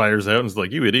laser fires out and it's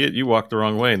like, you idiot, you walked the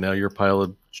wrong way. Now you're a pile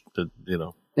of,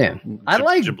 Yeah, I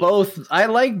like both. I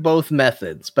like both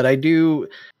methods, but I do.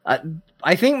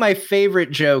 I think my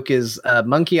favorite joke is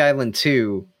Monkey Island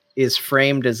 2 is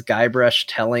framed as Guybrush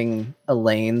telling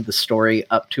Elaine the story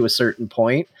up to a certain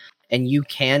point, and you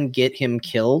can get him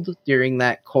killed during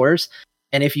that course.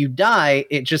 And if you die,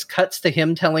 it just cuts to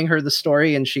him telling her the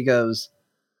story, and she goes,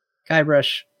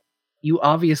 "Guybrush, you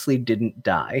obviously didn't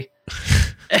die."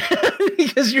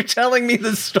 Because you're telling me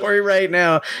this story right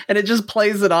now, and it just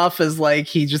plays it off as like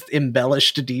he just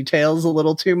embellished details a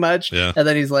little too much. Yeah. And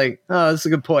then he's like, "Oh, that's a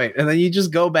good point." And then you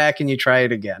just go back and you try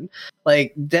it again.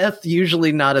 Like, death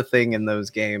usually not a thing in those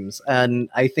games, and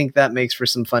I think that makes for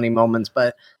some funny moments.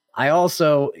 But I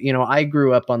also, I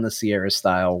grew up on the Sierra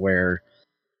style where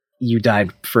you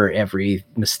died for every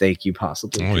mistake you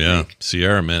possibly could make.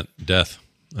 Sierra meant death.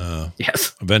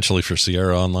 Yes. Eventually for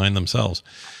Sierra Online themselves.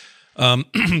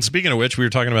 Speaking of which, we were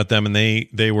talking about them, and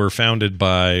they were founded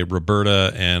by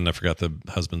Roberta and I forgot the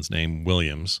husband's name,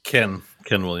 Williams. Ken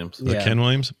Williams. Ken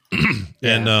Williams.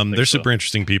 And they're super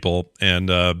interesting people.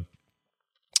 And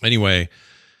anyway,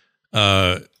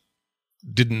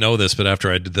 didn't know this, but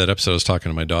after I did that episode, I was talking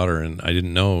to my daughter, and I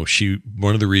didn't know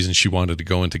one of the reasons she wanted to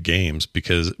go into games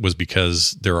because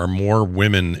there are more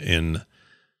women in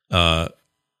a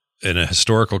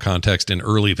historical context in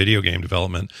early video game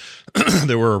development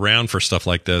that were around for stuff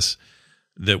like this,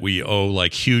 that we owe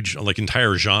like huge, like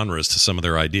entire genres to some of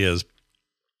their ideas.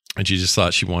 And she just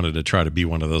thought she wanted to try to be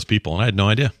one of those people. And I had no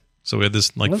idea. So we had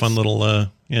this like fun little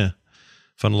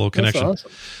connection.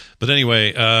 Awesome. But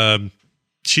anyway,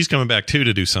 she's coming back too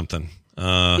to do something.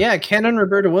 Ken and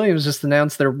Roberta Williams just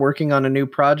announced they're working on a new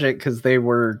project because they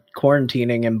were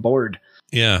quarantining and bored.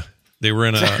 Yeah. They were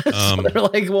in a, so they're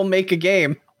like, we'll make a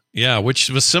game. Yeah, which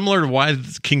was similar to why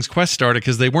King's Quest started,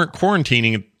 because they weren't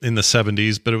quarantining in the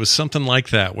 70s, but it was something like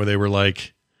that where they were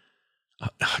like,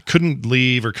 couldn't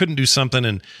leave or couldn't do something,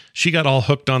 and she got all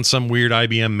hooked on some weird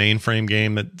IBM mainframe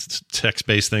game, that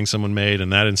text-based thing someone made,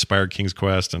 and that inspired King's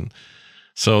Quest. And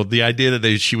so the idea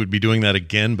that she would be doing that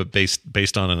again, but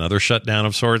based on another shutdown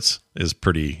of sorts, that's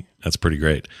pretty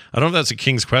great. I don't know if that's a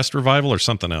King's Quest revival or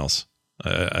something else.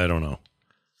 I don't know.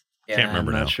 Can't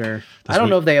remember I'm not now. Sure. I don't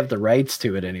know if they have the rights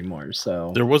to it anymore.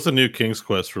 So there was a new King's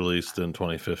Quest released in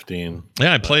 2015.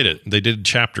 Yeah, I played it. They did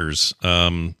chapters.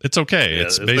 It's okay. Yeah,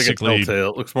 it's basically like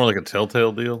it looks more like a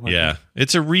Telltale deal. Yeah,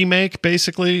 it's a remake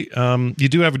basically. You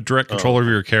do have a direct control over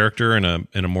your character in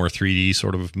a more 3D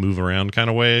sort of move around kind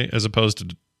of way, as opposed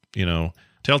to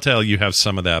Telltale. You have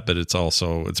some of that, but it's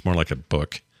more like a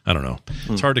book. I don't know.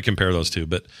 It's hard to compare those two,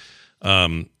 but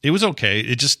it was okay.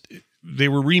 It just. They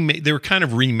were kind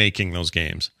of remaking those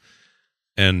games,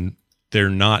 and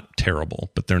they're not terrible,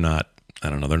 but they're not.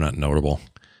 I don't know. They're not notable.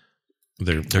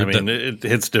 It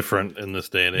hits different in this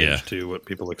day and age to what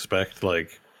people expect.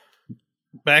 Like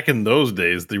back in those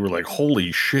days, they were like,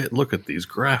 "Holy shit! Look at these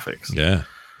graphics." Yeah.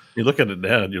 You look at it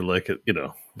now, and you're like,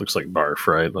 looks like barf,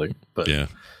 right? Like, but yeah.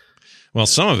 Well,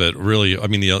 some of it really, I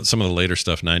mean, some of the later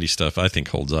stuff, 90s stuff, I think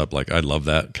holds up. Like, I love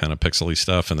that kind of pixely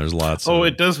stuff, and there's lots of... Oh,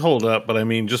 it does hold up, but I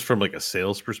mean, just from like a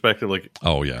sales perspective, like...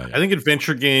 Oh, yeah. I think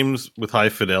adventure games with high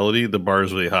fidelity, the bar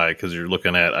is really high because you're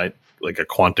looking at like a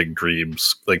Quantic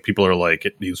Dreams. Like, people are like,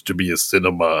 it needs to be a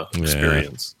cinema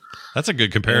experience. That's a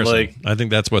good comparison. Like, I think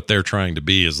that's what they're trying to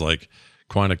be, is like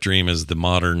Quantic Dream is the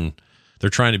modern... They're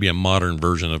trying to be a modern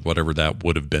version of whatever that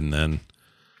would have been then.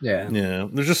 Yeah.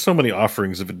 There's just so many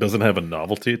offerings. If it doesn't have a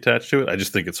novelty attached to it, I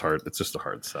just think it's hard. It's just a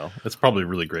hard sell. It's probably a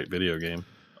really great video game.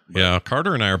 But. Yeah,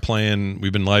 Carter and I are playing.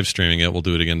 We've been live streaming it. We'll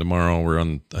do it again tomorrow.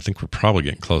 I think we're probably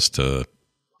getting close to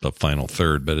the final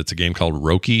third, but it's a game called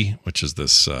Roki, which is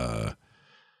this.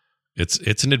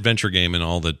 It's an adventure game in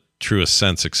all the truest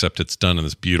sense, except it's done in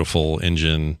this beautiful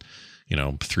engine.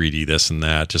 3D this and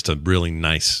that. Just a really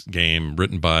nice game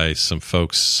written by some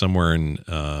folks somewhere in.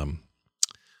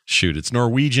 It's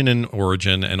Norwegian in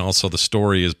origin, and also the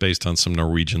story is based on some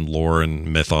Norwegian lore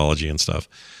and mythology and stuff.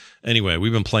 Anyway,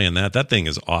 we've been playing that. That thing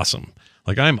is awesome.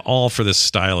 Like, I'm all for this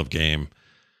style of game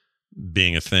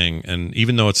being a thing, and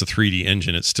even though it's a 3D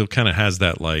engine, it still kind of has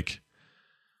that, like,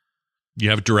 you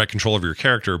have direct control of your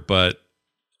character, but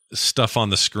stuff on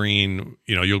the screen,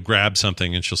 you'll grab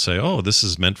something and she'll say, oh, this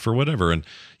is meant for whatever, and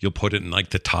you'll put it in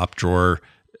like the top drawer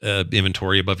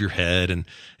inventory above your head, and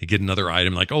you get another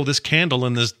item like, oh, this candle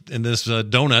and this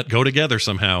donut go together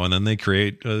somehow, and then they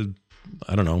create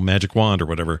I don't know, magic wand or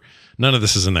whatever. None of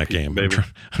this is in that game.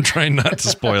 I'm trying not to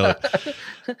spoil it.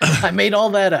 I made all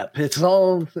that up. It's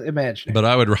all imaginary. But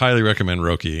I would highly recommend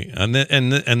Roki,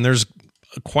 and there's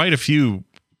quite a few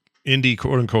indie,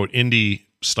 quote unquote, indie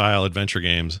style adventure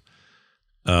games.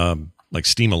 Like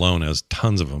Steam alone has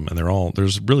tons of them, and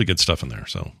there's really good stuff in there.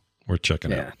 So we're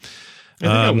checking out. I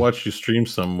think I watched you stream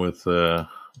some with.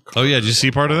 Oh yeah, did you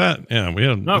see part of that? Yeah, we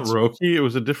had not Roki. It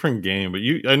was a different game, but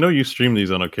I know you stream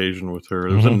these on occasion with her.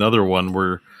 There was another one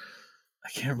where I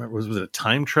can't remember. Was it a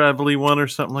time travel-y one or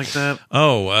something like that?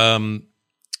 Oh,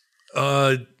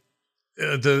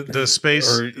 the space,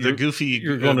 the goofy.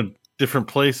 You're going to different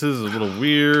places. A little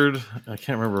weird. I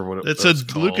can't remember what it was. It's a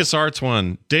LucasArts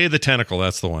one. Day of the Tentacle.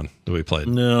 That's the one that we played.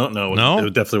 No.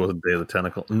 It definitely wasn't Day of the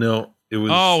Tentacle. No. It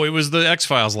was the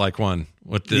X-Files like one.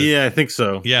 I think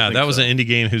so. Yeah, that was an indie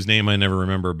game whose name I never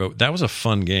remember, but that was a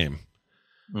fun game.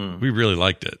 We really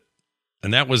liked it.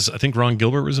 And that was, I think Ron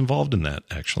Gilbert was involved in that,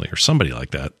 actually, or somebody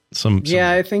like that.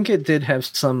 Yeah, I think it did have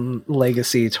some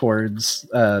legacy towards,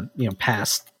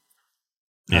 past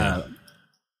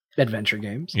adventure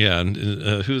games. Yeah, and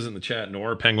who's in the chat?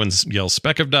 Nora Penguins yells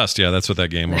Speck of Dust. Yeah, that's what that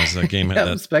game was. That game had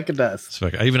that Speck of Dust.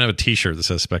 I even have a t-shirt that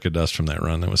says Speck of Dust from that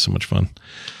run. That was so much fun.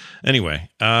 Anyway,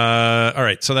 all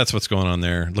right, so that's what's going on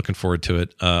there. Looking forward to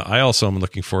it. I also am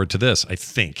looking forward to this, I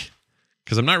think,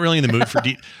 because I'm not really in the mood for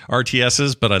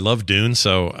RTSs, but I love Dune,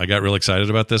 so I got real excited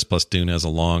about this. Plus, Dune has a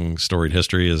long storied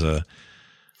history as a.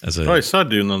 Oh, I saw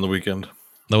Dune on the weekend.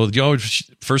 No,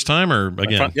 first time or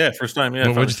again? First time. Yeah.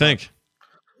 What'd you think?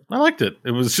 I liked it.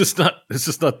 It's just not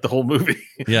the whole movie.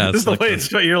 Yeah. It's the way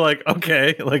it's you're like,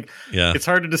 okay, like, yeah. It's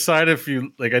hard to decide if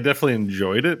you like, I definitely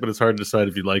enjoyed it, but it's hard to decide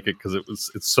if you like it. Cause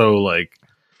it's so like,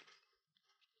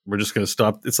 we're just going to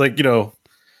stop. It's like,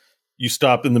 you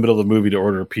stop in the middle of the movie to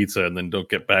order a pizza and then don't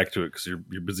get back to it because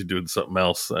you're busy doing something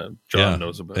else. John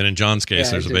knows about. And in John's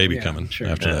case, there's a baby coming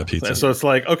after that pizza. So it's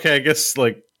like, okay, I guess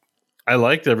like I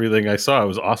liked everything I saw. It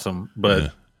was awesome,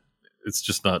 but it's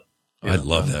just not. I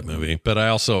love that movie, but I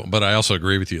also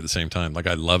agree with you at the same time. Like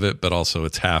I love it, but also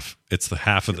it's the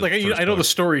half of the. Like I know the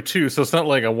story too, so it's not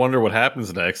like I wonder what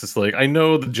happens next. It's like I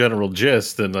know the general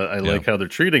gist and I like how they're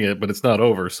treating it, but it's not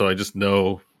over. So I just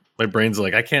know my brain's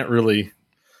like I can't really.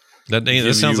 That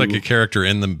sounds like a character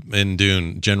in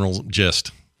Dune. General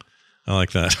Gist. I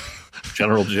like that.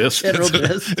 General Gist. General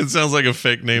Gist. It sounds like a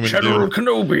fake name in General Dune.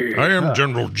 Kenobi. I am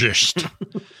General Gist.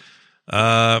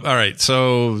 All right.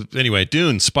 So anyway,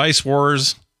 Dune Spice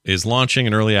Wars is launching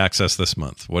in early access this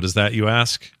month. What is that, you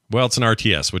ask? Well, it's an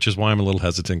RTS, which is why I'm a little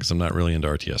hesitant because I'm not really into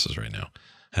RTSs right now.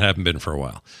 I haven't been for a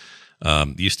while.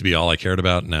 Used to be all I cared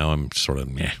about. Now I'm sort of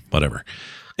whatever.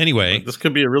 Anyway, this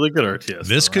could be a really good RTS.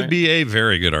 This could be a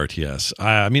very good RTS.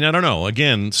 I mean, I don't know.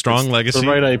 Again, strong legacy. The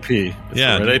right IP. It's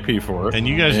the right IP for it. And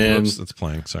you guys, that's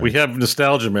playing. Sorry. We have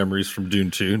nostalgia memories from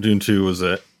Dune 2. Dune 2 was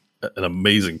an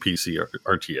amazing PC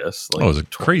RTS. Like it was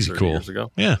crazy cool. Years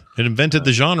ago. Yeah, it invented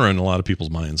the genre in a lot of people's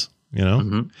minds.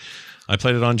 I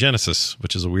played it on Genesis,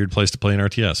 which is a weird place to play an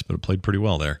RTS, but it played pretty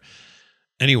well there.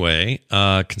 Anyway,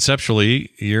 conceptually,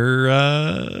 you're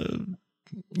on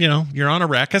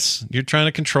Arrakis. You're trying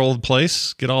to control the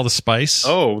place, get all the spice.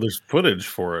 Oh, there's footage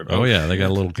for it. Oh yeah, they got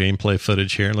a little gameplay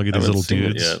footage here. Look at these little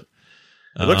dudes. It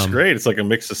looks great. It's like a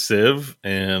mix of Civ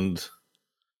and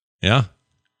Yeah.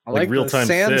 I like the real-time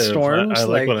sandstorms. Civ.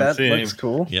 I like what I'm that seeing. looks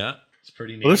cool. Yeah. It's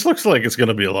pretty neat. Well, this looks like it's going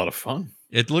to be a lot of fun.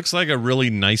 It looks like a really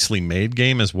nicely made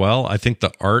game as well. I think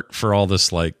the art for all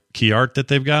this like key art that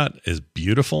they've got is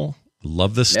beautiful.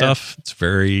 Love this stuff. It's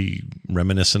very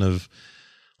reminiscent of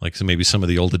like maybe some of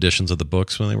the old editions of the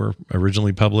books when they were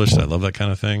originally published. I love that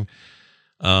kind of thing.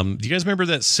 Do you guys remember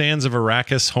that Sands of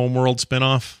Arrakis Homeworld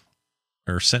spinoff?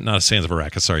 Or not Sands of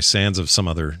Arrakis, sorry, Sands of some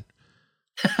other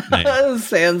name.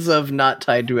 Sands of not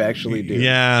tied to actually Dune.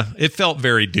 Yeah, it felt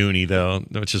very Dune-y though,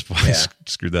 which is why I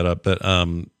screwed that up. But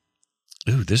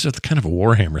there's a kind of a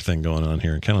Warhammer thing going on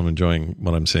here, and kind of enjoying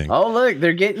what I'm seeing. Oh, look,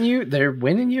 they're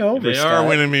winning you over. They Scott. are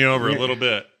winning me over a little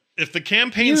bit. If the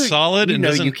campaign's solid you and know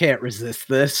doesn't, you can't resist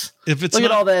this. If it's look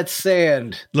at all that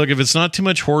sand. Look, if it's not too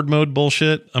much horde mode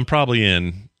bullshit, I'm probably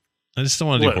in. I just don't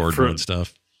want to do horde mode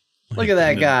stuff. Look at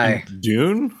that guy.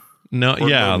 Dune? No, Horde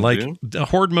yeah, mode like Dune? the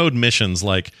horde mode missions,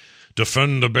 like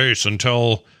defend the base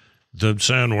until the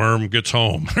sandworm gets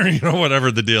home, or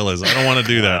whatever the deal is. I don't want to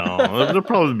do that. There'll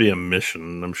probably be a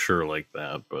mission, I'm sure, like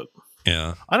that. But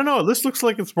yeah, I don't know. This looks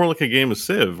like it's more like a game of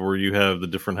Civ, where you have the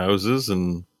different houses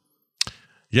and.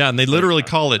 Yeah, and they literally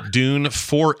call it Dune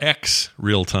 4X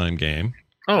real-time game.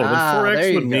 Oh, then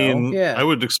 4X would mean Yeah. I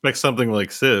would expect something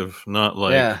like Civ, not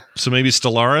like So maybe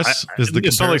Stellaris is the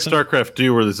it's not like comparison? StarCraft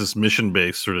 2 where there's this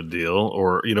mission-based sort of deal,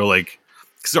 or like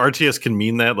because RTS can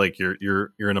mean that like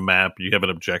you're in a map, you have an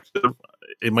objective.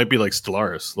 It might be like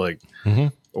Stellaris, like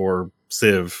or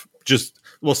Civ.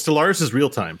 Stellaris is real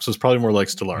time, so it's probably more like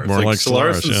Stellaris. More like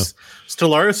Stellaris,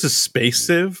 Stellaris is space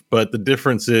Civ, but the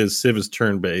difference is Civ is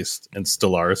turn based, and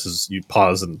Stellaris is you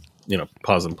pause and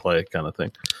play kind of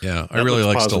thing. Yeah, I really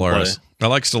like Stellaris. I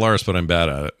like Stellaris, but I'm bad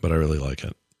at it. But I really like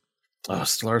it. Oh,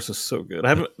 Stellaris is so good.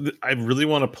 I really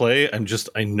want to play.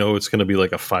 I know it's going to be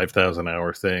like a 5,000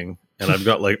 hour thing, and I've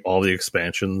got like all the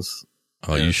expansions.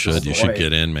 Oh, you should. You should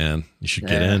get in, man. You should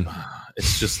get in.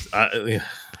 It's just.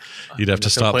 You'd have to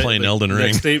stop playing Elden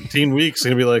Ring. Next 18 weeks, I'm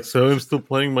going to be like, so I'm still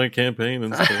playing my campaign.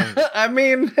 And stuff. I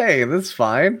mean, hey, that's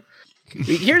fine.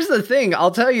 Here's the thing.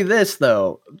 I'll tell you this,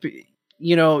 though.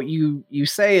 You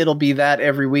say it'll be that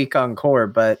every week on Core,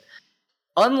 but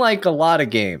unlike a lot of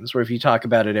games where if you talk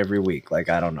about it every week, like,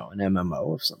 I don't know, an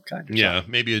MMO of some kind. Yeah,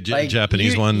 maybe a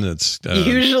Japanese one that's...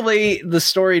 usually the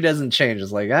story doesn't change.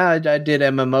 It's like, I did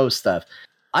MMO stuff.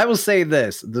 I will say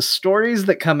this, the stories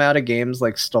that come out of games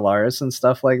like Stellaris and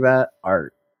stuff like that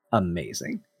are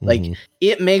amazing. Like,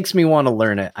 it makes me want to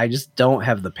learn it. I just don't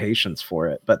have the patience for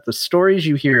it. But the stories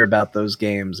you hear about those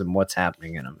games and what's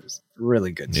happening in them is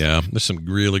really good stuff. Yeah, there's some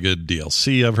really good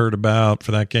DLC I've heard about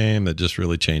for that game that just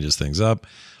really changes things up.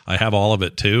 I have all of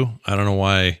it too. I don't know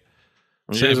why.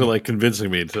 You guys are like convincing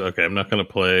me to, okay, I'm not going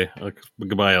to play.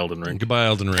 Goodbye, Elden Ring. Goodbye,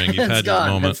 Elden Ring. You've had your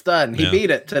moment. It's done. He beat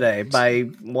it today by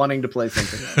wanting to play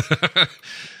something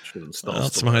else.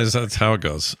 That's how it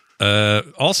goes.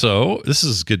 Also, this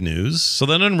is good news. So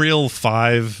then Unreal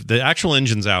 5, the actual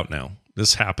engine's out now.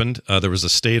 This happened. There was a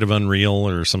State of Unreal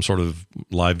or some sort of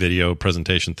live video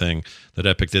presentation thing that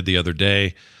Epic did the other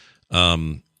day.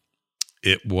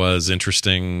 It was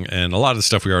interesting, and a lot of the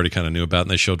stuff we already kind of knew about,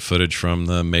 and they showed footage from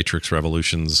the Matrix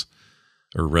Resolutions,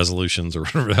 or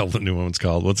whatever the hell the new one's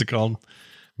called. What's it called?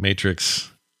 Matrix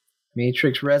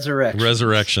Resurrection.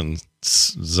 Resurrections.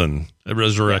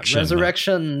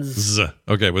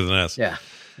 Okay, with an S. Yeah.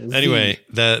 Anyway,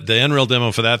 the Unreal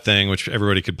demo for that thing, which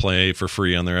everybody could play for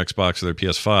free on their Xbox or their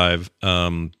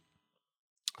PS5,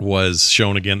 was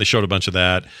shown again. They showed a bunch of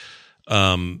that.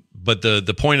 But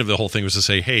the point of the whole thing was to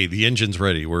say, hey, the engine's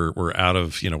ready. We're out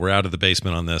of the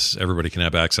basement on this. Everybody can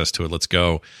have access to it. Let's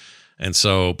go. And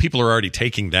so people are already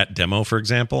taking that demo, for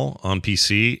example, on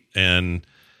PC and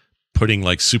putting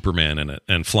like Superman in it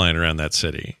and flying around that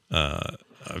city.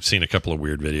 I've seen a couple of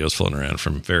weird videos floating around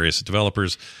from various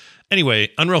developers.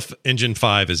 Anyway, Unreal Engine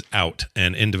 5 is out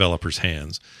and in developers'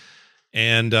 hands.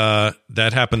 And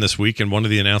that happened this week. And one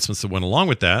of the announcements that went along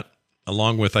with that,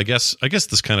 along with, I guess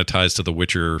this kind of ties to the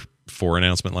Witcher 4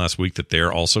 announcement last week that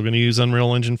they're also going to use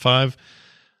Unreal Engine 5.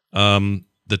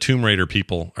 The Tomb Raider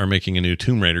people are making a new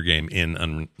Tomb Raider game in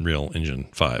Unreal Engine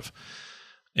 5.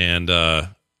 And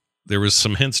there was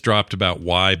some hints dropped about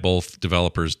why both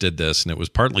developers did this, and it was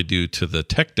partly due to the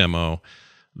tech demo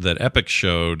that Epic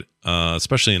showed,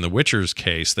 especially in the Witcher's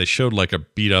case. They showed like a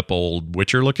beat-up old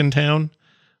Witcher-looking town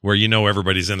where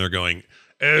everybody's in there going,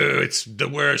 oh, it's the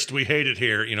worst. We hate it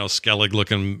here.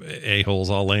 Skellig-looking a-holes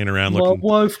all laying around. My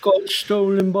wife got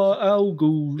stolen by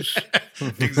Algos.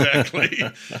 Exactly.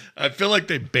 I feel like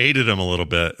they baited him a little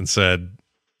bit and said,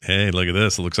 hey, look at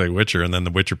this. It looks like Witcher. And then the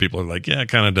Witcher people are like, yeah, it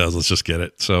kind of does. Let's just get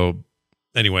it. So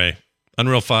anyway,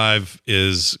 Unreal 5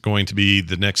 is going to be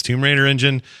the next Tomb Raider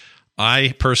engine.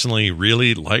 I personally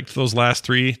really liked those last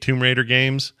 3 Tomb Raider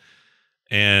games,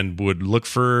 and would look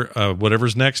for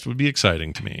whatever's next would be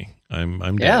exciting to me.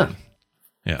 I'm down.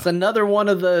 Yeah. It's another one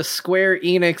of the Square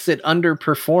Enix that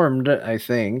underperformed, I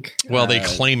think. Well, they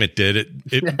claim it did.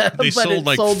 They sold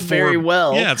like very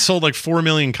well. Yeah, it sold like 4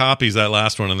 million copies, that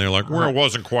last one, and they're like, well, it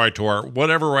wasn't quite to our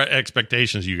whatever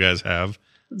expectations you guys have.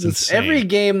 It's insane. Every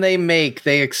game they make,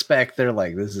 they expect, they're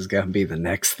like, this is going to be the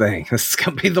next thing. This is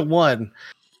going to be the one.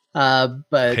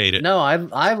 But hate it. No,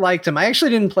 I liked them. I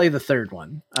actually didn't play the third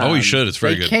one. Oh, you should. It's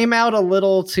very good. They came out a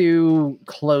little too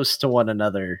close to one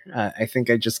another. I think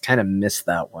I just kind of missed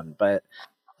that one. But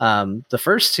the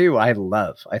first 2 I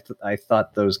love. I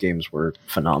thought those games were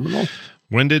phenomenal.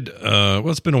 When did well,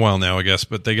 it's been a while now, I guess,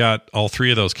 but they got all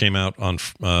 3 of those came out on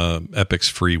Epic's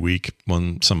free week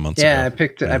some months ago. Yeah, I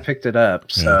picked it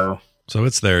up. So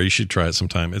it's there. You should try it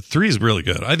sometime. 3 is really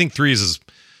good. I think 3 is.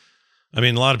 I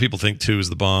mean, a lot of people think 2 is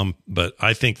the bomb, but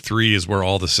I think 3 is where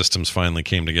all the systems finally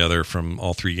came together from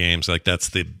all 3 games. Like, that's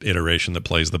the iteration that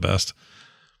plays the best.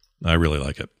 I really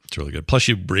like it. It's really good. Plus,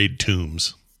 you raid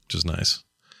tombs, which is nice.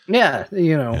 Yeah,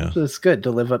 it's good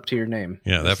to live up to your name.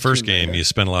 Yeah, that first game, you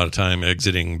spent a lot of time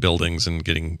exiting buildings and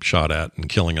getting shot at and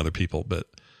killing other people,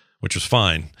 which was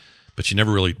fine. But you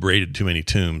never really raided too many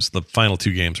tombs. The final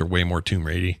 2 games are way more Tomb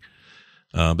Raidy.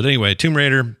 But anyway, Tomb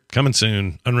Raider coming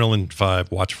soon. Unreal Engine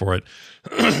 5, watch for it.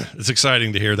 It's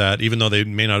exciting to hear that, even though they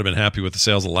may not have been happy with the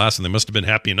sales of the last one. They must have been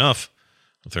happy enough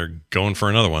if they're going for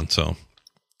another one. So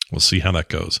we'll see how that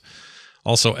goes.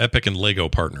 Also, Epic and Lego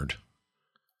partnered.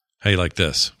 How you like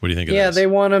this? What do you think of this? Yeah, they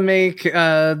want to make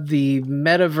the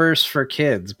metaverse for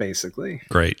kids, basically.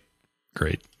 Great.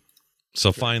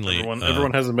 So finally,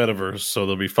 everyone has a metaverse, so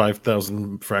there'll be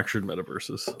 5,000 fractured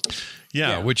metaverses.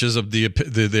 Yeah, which is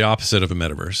the opposite of a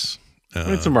metaverse.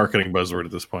 It's a marketing buzzword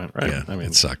at this point, right? Yeah, I mean,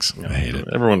 it sucks. I hate it.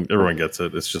 Everyone gets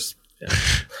it. It's just,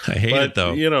 I hate it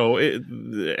though.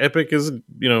 Epic is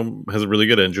has a really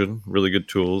good engine, really good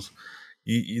tools.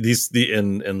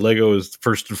 And Lego is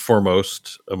first and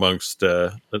foremost amongst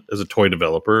as a toy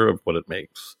developer of what it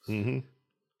makes. Mm-hmm.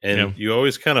 And you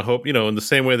always kind of hope, in the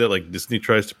same way that like Disney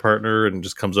tries to partner and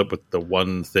just comes up with the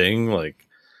one thing, like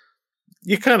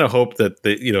you kind of hope that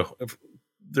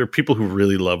there are people who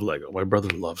really love Lego. My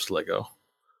brother loves Lego.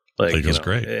 Like, Lego's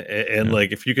great. And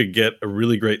like if you could get a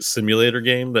really great simulator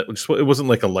game that it wasn't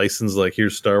like a license, like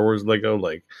here's Star Wars Lego,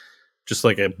 like just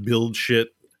like a build shit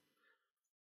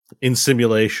in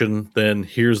simulation, then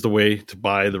here's the way to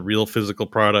buy the real physical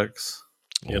products.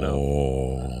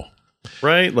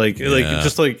 Right? Like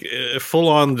just like full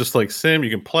on, just like sim, you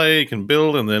can play, you can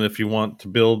build, and then if you want to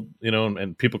build,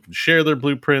 and people can share their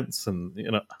blueprints, and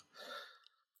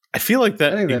I feel like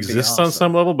that exists on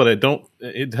some level, but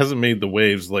it hasn't made the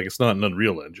waves. Like it's not an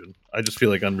Unreal Engine. I just feel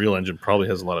like Unreal Engine probably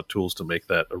has a lot of tools to make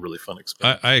that a really fun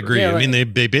experience. I agree. I mean,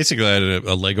 they basically had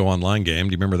a Lego Online game.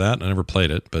 Do you remember that? I never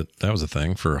played it, but that was a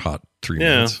thing for a hot 3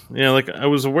 minutes. Yeah. Like I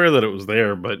was aware that it was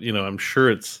there, but I'm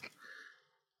sure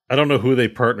I don't know who they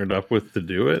partnered up with to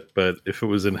do it, but if it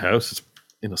was in-house,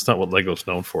 it's not what Lego's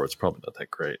known for. It's probably not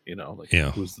that great,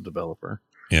 who's the developer?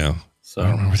 Yeah. So I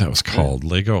don't remember what that was called.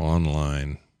 Lego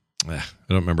Online. I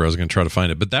don't remember. I was going to try to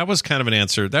find it, but that was kind of an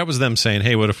answer. That was them saying,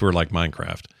 hey, what if we were like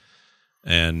Minecraft?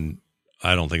 And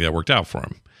I don't think that worked out for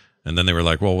them. And then they were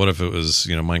like, well, what if it was,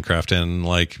 Minecraft and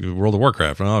like World of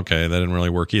Warcraft? Well, okay, that didn't really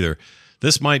work either.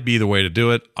 This might be the way to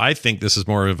do it. I think this is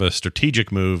more of a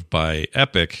strategic move by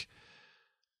Epic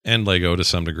and Lego to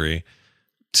some degree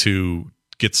to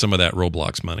get some of that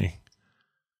Roblox money.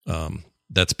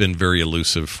 That's been very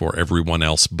elusive for everyone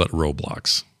else but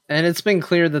Roblox. And it's been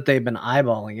clear that they've been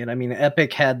eyeballing it. I mean,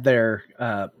 Epic had their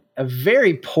a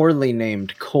very poorly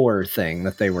named Core thing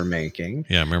that they were making.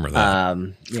 Yeah, I remember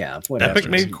that. Epic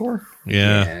made Core?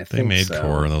 Yeah, they made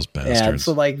Core, those bastards. Yeah,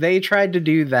 so like they tried to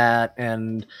do that,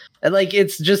 and like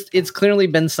it's clearly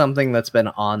been something that's been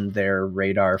on their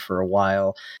radar for a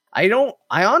while. I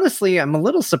honestly, I'm a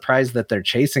little surprised that they're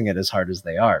chasing it as hard as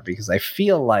they are, because I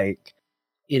feel like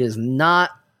it is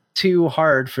not too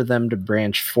hard for them to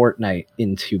branch Fortnite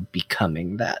into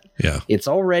becoming that. Yeah. It's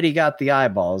already got the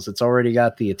eyeballs. It's already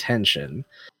got the attention.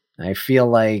 I feel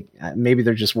like maybe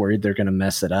they're just worried they're going to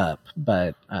mess it up.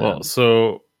 But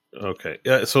okay.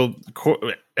 Yeah, so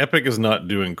Epic is not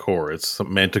doing Core. It's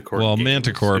Manticore. Well, games.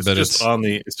 Manticore, it's but just on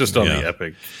the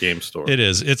Epic Game Store. It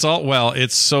is. It's all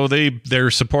it's so they're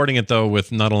supporting it though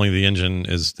with not only the engine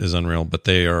is Unreal, but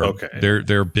they are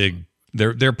they're big.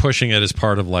 They're pushing it as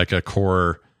part of like a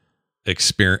core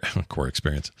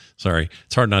experience. Sorry,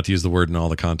 it's hard not to use the word in all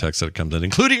the contexts that it comes in,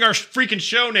 including our freaking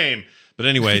show name. But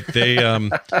anyway,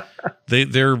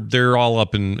 they're all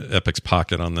up in Epic's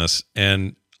pocket on this,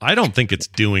 and I don't think it's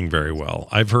doing very well.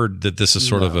 I've heard that this is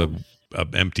sort of a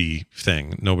empty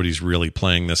thing. Nobody's really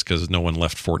playing this because no one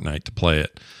left Fortnite to play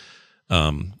it.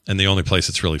 And the only place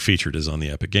it's really featured is on the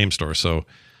Epic Game Store. So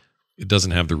it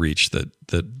doesn't have the reach that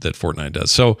Fortnite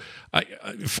does. So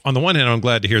on the one hand, I'm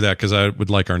glad to hear that because I would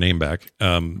like our name back.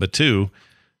 But two,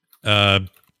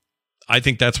 I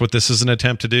think that's what this is an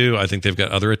attempt to do. I think they've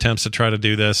got other attempts to try to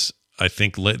do this. I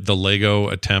think the Lego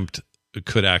attempt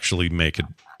could actually make it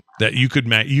that you could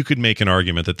make an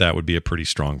argument that would be a pretty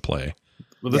strong play.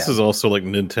 But this is also like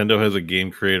Nintendo has a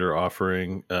game creator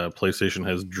offering. PlayStation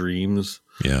has Dreams.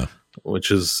 Yeah.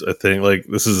 Which is a thing. Like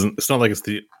it's not like it's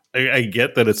I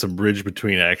get that it's a bridge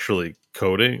between actually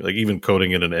coding, like even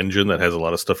coding in an engine that has a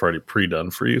lot of stuff already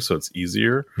pre-done for you. So it's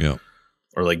easier. Yeah.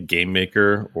 Or like Game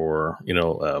Maker or,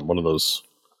 one of those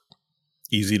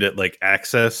easy to like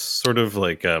access sort of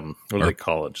like, what do they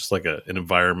call it? Just like an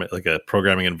environment, like a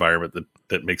programming environment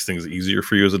that makes things easier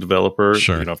for you as a developer.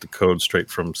 Sure. You don't have to code straight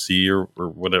from C or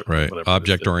whatever. Right.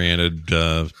 Object-oriented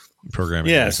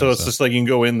programming. Yeah. So it's just like you can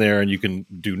go in there and you can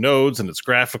do nodes and it's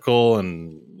graphical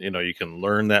and, you can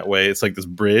learn that way. It's like this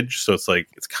bridge. So it's like,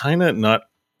 it's kind of not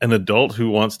an adult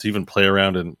who wants to even play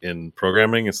around in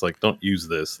programming. It's like, don't use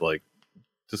this. Like,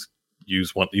 just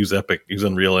use Epic, use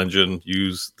Unreal Engine,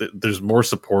 there's more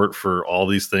support for all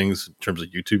these things in terms of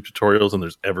YouTube tutorials than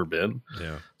there's ever been.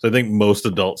 Yeah. So I think most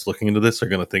adults looking into this are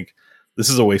going to think this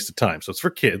is a waste of time. So it's for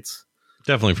kids.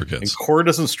 Definitely for kids. And Core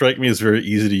doesn't strike me as very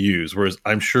easy to use, whereas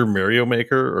I'm sure Mario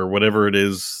Maker or whatever it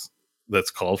is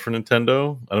that's called for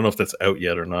Nintendo, I don't know if that's out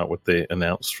yet or not, what they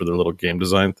announced for their little game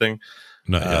design thing.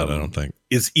 Not yet, I don't think.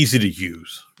 It's easy to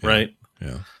use, right?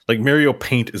 Yeah. Like Mario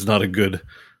Paint is not a good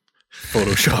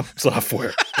Photoshop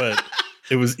software, but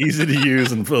it was easy to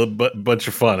use and a bunch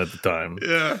of fun at the time.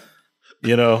 Yeah.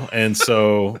 And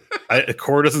so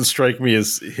Core doesn't strike me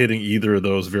as hitting either of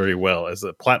those very well. As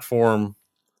a platform,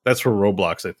 that's where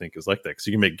Roblox, I think, is like that. Because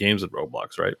you can make games at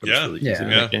Roblox, right? But yeah. It's really easy to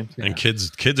make games. And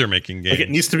kids are making games. Like, it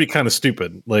needs to be kind of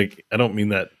stupid. Like, I don't mean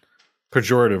that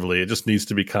pejoratively. It just needs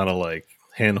to be kind of like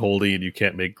hand-holdy, and you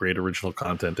can't make great original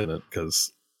content in it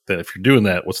because then if you're doing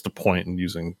that, what's the point in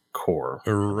using Core?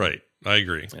 Right. I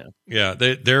agree. Yeah.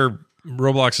 They're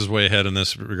Roblox is way ahead in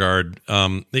this regard.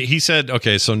 He said,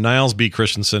 okay, so Niles B.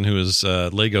 Christensen, who is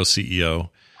Lego CEO,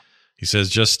 he says,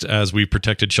 just as we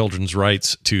protected children's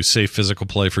rights to safe physical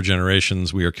play for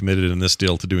generations, we are committed in this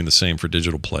deal to doing the same for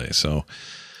digital play. So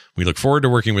we look forward to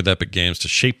working with Epic Games to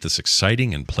shape this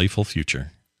exciting and playful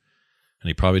future. And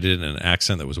he probably did it in an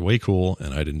accent that was way cool,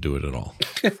 and I didn't do it at all.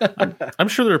 I'm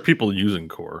sure there are people using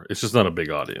Core. It's just not a big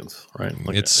audience, right?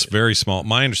 Like, it's very small.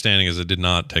 My understanding is it did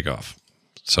not take off.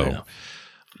 So,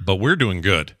 but we're doing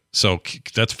good. So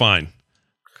that's fine.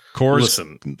 Core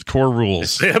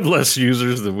rules. If they have less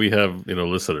users than we have,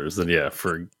 listeners, then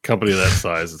for a company that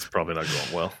size, it's probably not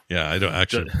going well. Yeah, I don't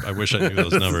actually. I wish I knew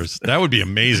those numbers. That would be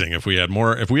amazing if we had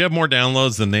more. If we have more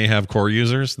downloads than they have Core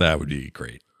users, that would be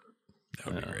great.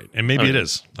 That would be great. And maybe it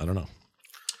is. I don't know.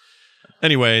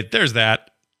 Anyway, there's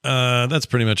that. That's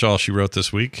pretty much all she wrote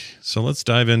this week. So let's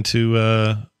dive into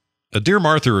a Dear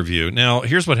Martha review. Now,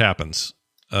 here's what happens.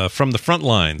 From the front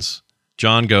lines,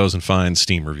 John goes and finds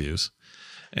Steam reviews.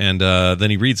 And then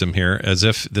he reads them here as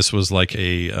if this was like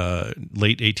a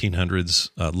late 1800s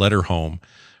letter home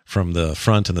from the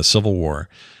front in the Civil War.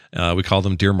 We call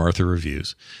them Dear Martha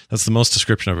reviews. That's the most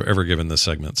description I've ever given this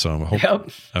segment. So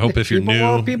I hope if you're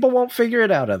new, people won't figure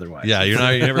it out otherwise. Yeah, you're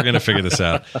never going to figure this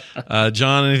out.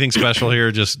 John, anything special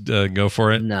here? Just go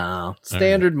for it. No,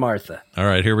 standard Martha. All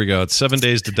right, here we go. It's 7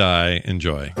 Days to Die.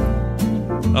 Enjoy.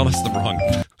 Oh, that's the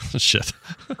wrong shit.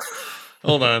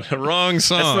 Hold on, wrong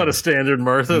song. That's not a standard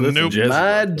Martha. That's nope.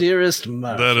 My dearest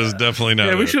Martha. That is definitely not.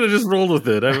 Yeah, we should have just rolled with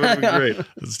it. That would be great.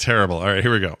 It's terrible. All right,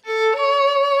 here we go.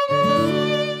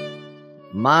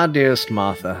 My dearest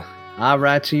Martha, I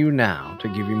write to you now to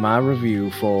give you my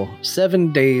review for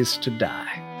 7 Days to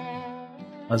Die,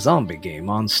 a zombie game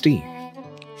on Steam.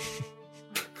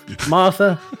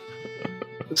 Martha,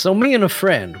 so me and a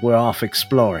friend were off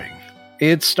exploring.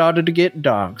 It started to get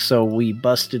dark, so we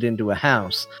busted into a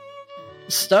house,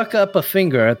 stuck up a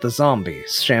finger at the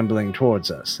zombies shambling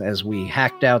towards us as we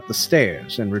hacked out the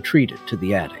stairs and retreated to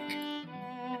the attic.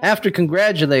 After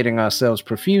congratulating ourselves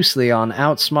profusely on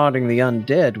outsmarting the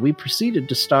undead, we proceeded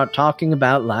to start talking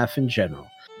about life in general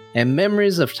and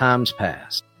memories of times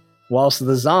past, whilst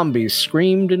the zombies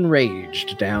screamed and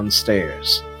raged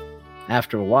downstairs.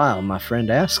 After a while, my friend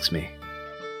asks me,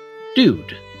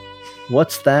 "Dude,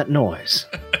 what's that noise?"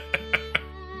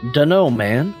 "Dunno,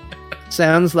 man.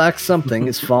 Sounds like something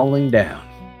is falling down."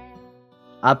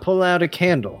 I pull out a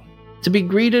candle to be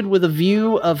greeted with a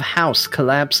view of house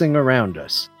collapsing around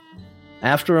us.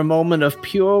 After a moment of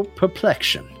pure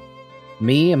perplexion,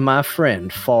 me and my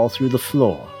friend fall through the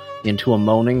floor into a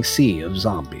moaning sea of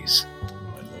zombies.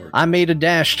 I made a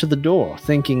dash to the door,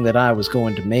 thinking that I was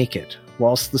going to make it,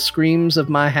 whilst the screams of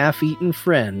my half-eaten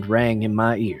friend rang in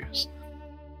my ears.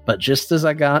 But just as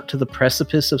I got to the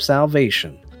precipice of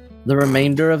salvation, the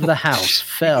remainder of the house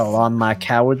fell on my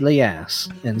cowardly ass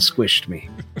and squished me.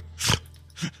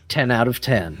 10 out of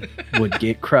 10 would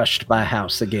get crushed by a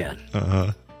house again.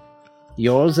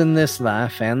 Yours in this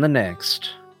life and the next,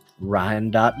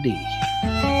 Ryan.D.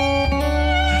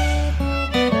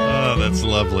 Oh, that's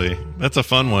lovely. That's a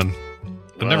fun one.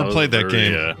 I've never played that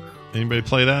game. Anybody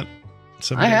play that?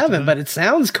 I haven't, but it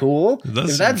sounds cool.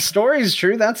 If that story's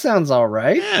true, that sounds all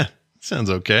right. Yeah,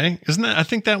 sounds okay. Isn't that? I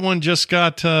think that one just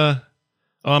got.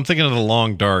 I'm thinking of The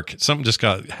Long Dark. Something just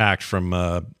got hacked from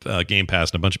Game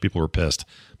Pass, and a bunch of people were pissed.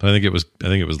 But I think it was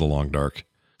The Long Dark.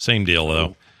 Same deal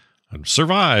though.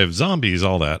 Survive, zombies,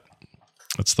 all that.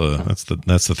 That's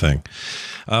the thing.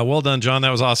 Well done, John.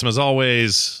 That was awesome as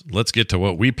always. Let's get to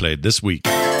what we played this week.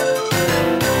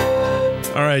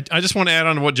 All right, I just want to add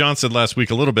on to what John said last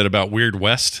week a little bit about Weird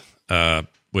West,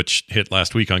 which hit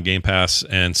last week on Game Pass,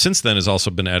 and since then has also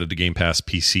been added to Game Pass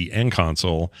PC and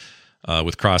console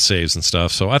with cross saves and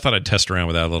stuff. So I thought I'd test around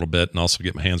with that a little bit and also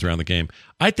get my hands around the game.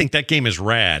 I think that game is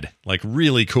rad, like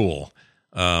really cool.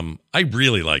 I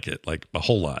really like it, like a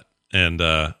whole lot, and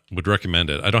would recommend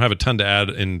it. I don't have a ton to add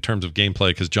in terms of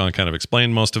gameplay because John kind of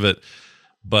explained most of it,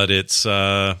 but it's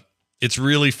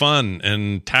really fun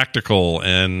and tactical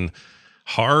and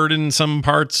hard in some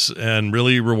parts and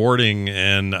really rewarding.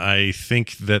 And I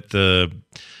think that the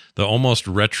almost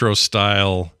retro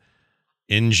style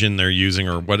engine they're using,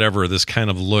 or whatever, this kind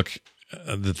of look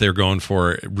that they're going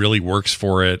for, it really works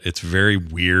for it. It's very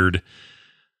weird,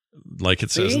 like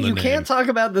it says in the name. You can't talk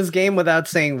about this game without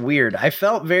saying weird. I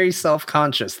felt very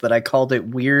self-conscious that I called it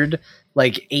weird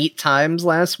like 8 times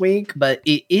last week, but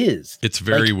it is. It's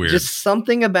very weird. Just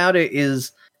something about it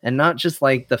is. And not just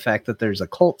like the fact that there's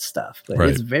occult stuff, but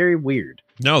it's very weird.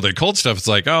 No, the occult stuff, it's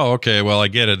like, oh, okay, well, I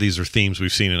get it. These are themes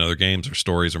we've seen in other games or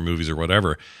stories or movies or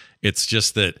whatever. It's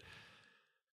just that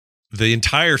the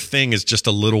entire thing is just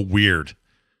a little weird,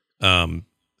 and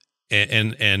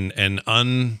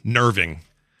unnerving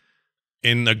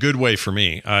in a good way for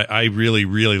me. I really,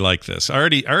 really like this. I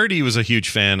already was a huge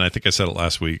fan. I think I said it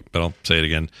last week, but I'll say it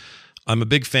again. I'm a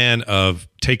big fan of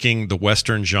taking the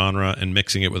Western genre and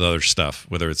mixing it with other stuff,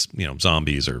 whether it's,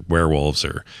 zombies or werewolves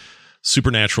or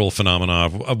supernatural phenomena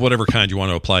of whatever kind you want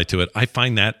to apply to it. I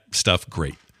find that stuff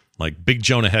great. Like, big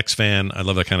Jonah Hex fan. I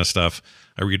love that kind of stuff.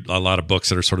 I read a lot of books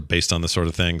that are sort of based on this sort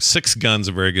of thing. Six Gun's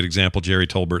a very good example. Jerry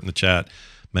Tolbert in the chat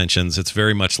mentions it's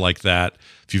very much like that.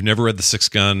 If you've never read the Six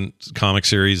Gun comic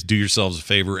series, do yourselves a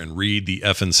favor and read the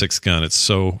effing Six Gun. It's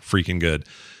so freaking good.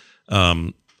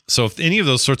 So if any of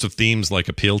those sorts of themes like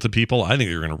appeal to people, I think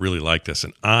you're going to really like this.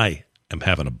 And I am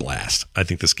having a blast. I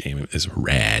think this game is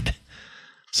rad.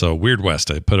 So Weird West,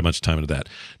 I put a bunch of time into that.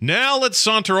 Now let's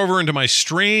saunter over into my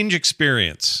strange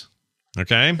experience.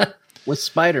 Okay? With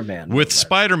Spider-Man. With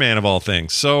Spider-Man of all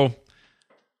things. So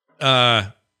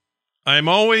I'm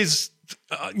always,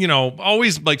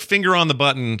 always like finger on the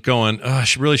button going, I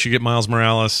really should get Miles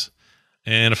Morales.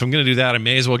 And if I'm going to do that, I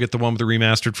may as well get the one with the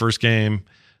remastered first game.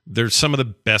 They're some of the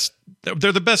best.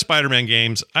 They're the best Spider-Man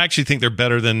games. I actually think they're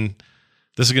better than.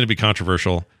 This is going to be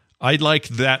controversial. I like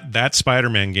that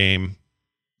Spider-Man game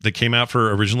that came out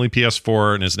for originally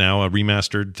PS4 and is now a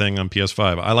remastered thing on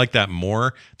PS5. I like that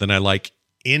more than I like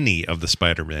any of the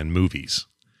Spider-Man movies.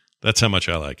 That's how much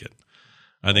I like it.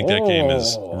 I think that game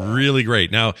is really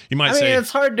great. Now, you might say it's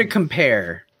hard to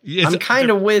compare. I'm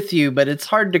kind of with you, but it's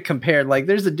hard to compare. Like,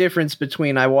 there's a difference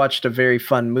between I watched a very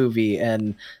fun movie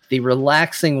and the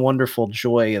relaxing, wonderful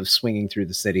joy of swinging through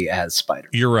the city as Spider-Man.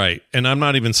 You're right. And I'm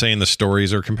not even saying the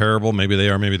stories are comparable. Maybe they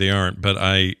are, maybe they aren't. But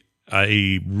I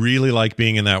really like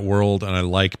being in that world, and I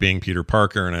like being Peter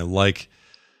Parker, and I like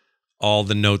all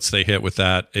the notes they hit with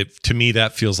that. To me,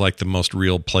 that feels like the most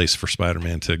real place for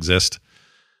Spider-Man to exist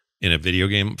in a video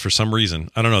game for some reason.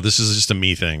 I don't know. This is just a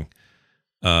me thing.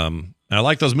 I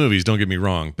like those movies, don't get me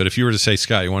wrong. But if you were to say,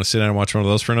 Scott, you want to sit down and watch one of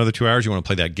those for another 2 hours? You want to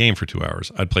play that game for 2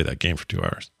 hours? I'd play that game for 2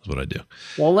 hours. That's what I do.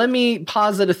 Well, let me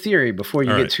posit a theory before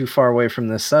you get too far away from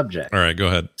this subject. All right, go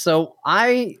ahead. So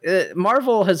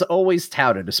Marvel has always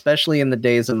touted, especially in the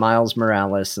days of Miles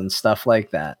Morales and stuff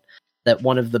like that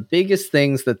one of the biggest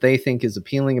things that they think is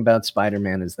appealing about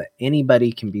Spider-Man is that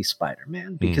anybody can be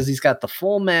Spider-Man because he's got the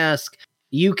full mask.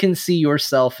 you can see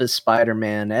yourself as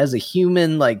Spider-Man, as a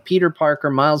human, like Peter Parker,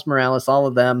 Miles Morales, all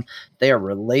of them. They are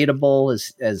relatable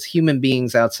as human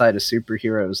beings outside of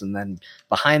superheroes. And then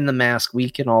behind the mask, we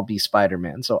can all be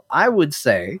Spider-Man. So I would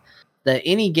say that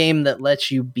any game that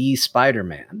lets you be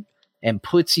Spider-Man and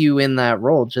puts you in that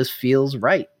role just feels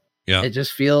right. Yeah. It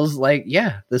just feels like,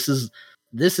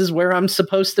 this is where I'm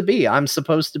supposed to be. I'm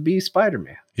supposed to be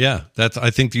Spider-Man. Yeah, I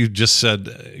think you said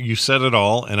it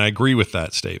all, and I agree with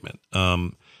that statement.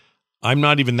 I'm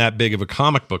not even that big of a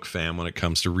comic book fan when it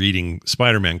comes to reading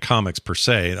Spider-Man comics per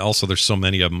se. Also, there's so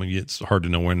many of them, it's hard to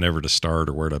know whenever to start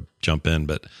or where to jump in.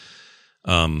 But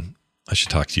I should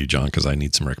talk to you, John, because I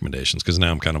need some recommendations, because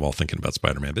now I'm kind of all thinking about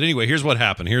Spider-Man. But anyway, here's what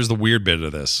happened. Here's the weird bit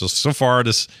of this. So far,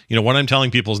 this, what I'm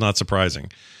telling people is not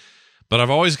surprising. But I've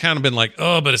always kind of been like,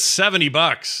 oh, but it's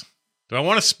 $70. Do I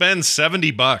want to spend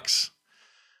 $70?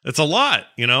 It's a lot,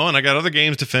 and I got other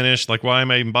games to finish. Like, why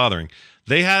am I even bothering?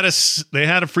 They had a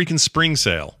freaking spring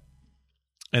sale,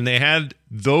 and they had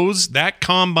that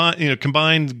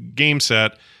combined game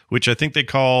set, which I think they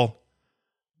call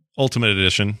Ultimate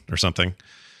Edition or something.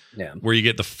 Yeah. Where you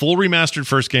get the full remastered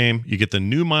first game, you get the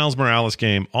new Miles Morales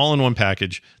game all in one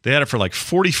package. They had it for like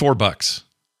 $44.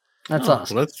 That's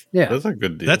awesome. That's a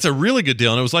good deal. That's a really good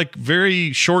deal. And it was like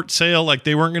very short sale. Like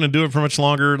they weren't going to do it for much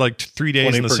longer, like 3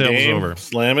 days and the sale was over.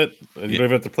 Slam it. And you don't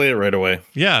even have to play it right away.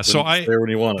 Yeah. So it's there when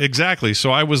you want it. Exactly.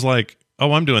 So I was like,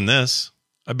 oh, I'm doing this.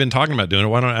 I've been talking about doing it.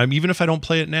 Why don't even if I don't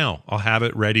play it now, I'll have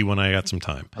it ready when I got some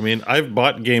time. I mean, I've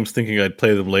bought games thinking I'd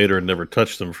play them later and never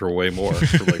touched them for way more,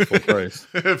 for like full price.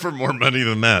 For more money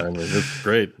than that. I mean, it's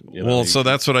great. So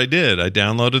that's what I did. I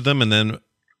downloaded them, and then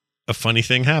a funny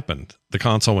thing happened. The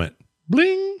console went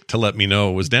bling to let me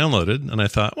know it was downloaded, and I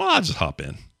thought, well, I'll just hop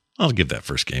in. I'll give that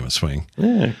first game a swing.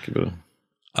 Yeah, give it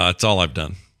it's all I've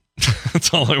done.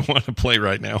 That's all I want to play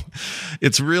right now.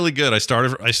 It's really good. I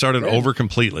started over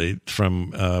completely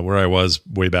from where I was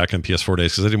way back in PS4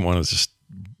 days, because I didn't want to just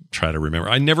try to remember.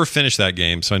 I never finished that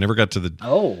game, so I never got to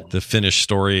the finished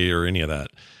story or any of that.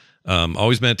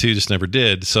 Always meant to, just never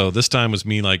did. So this time was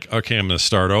me like, okay, I'm going to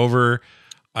start over.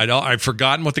 I've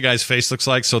forgotten what the guy's face looks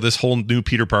like, so this whole new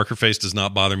Peter Parker face does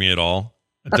not bother me at all.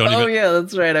 Yeah,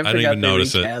 that's right. I don't even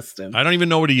notice it. Him. I don't even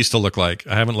know what he used to look like.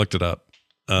 I haven't looked it up.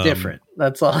 Different.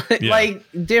 That's all. Yeah. Like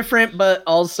different, but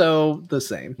also the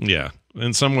same. Yeah,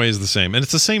 in some ways the same, and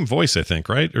it's the same voice, I think,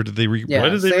 right? Or did they? Why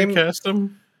did they recast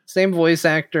him? Same voice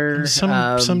actor.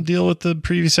 Some deal with the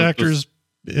previous actors'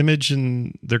 image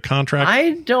and their contract.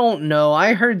 I don't know.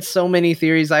 I heard so many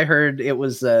theories. I heard it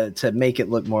was to make it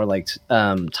look more like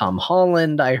Tom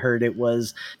Holland. I heard it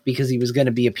was because he was going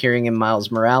to be appearing in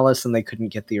Miles Morales and they couldn't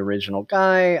get the original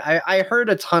guy. I heard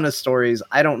a ton of stories.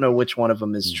 I don't know which one of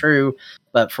them is true,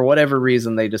 but for whatever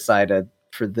reason, they decided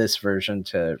for this version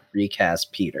to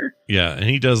recast Peter. Yeah, and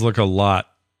he does look a lot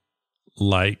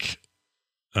like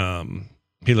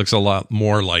he looks a lot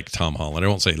more like Tom Holland. I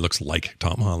won't say he looks like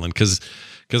Tom Holland because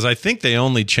I think they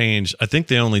only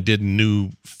did new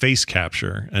face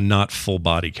capture and not full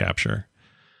body capture.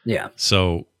 Yeah.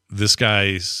 So this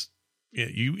guy's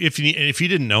if you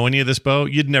didn't know any of this, Bo,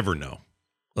 you'd never know.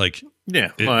 Like, yeah,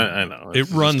 I know it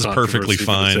runs perfectly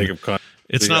fine.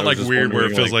 It's not like weird where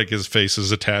it feels like his face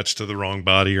is attached to the wrong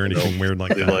body or anything weird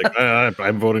like that. Like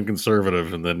I'm voting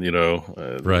conservative, and then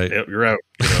right, you're out.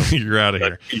 You're out of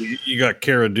here. You got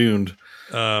Cara Dune.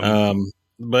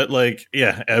 But like,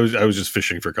 yeah, I was just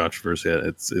fishing for controversy. Yeah,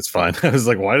 it's fine. I was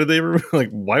like, why did they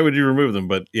why would you remove them?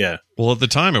 But yeah, well, at the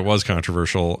time it was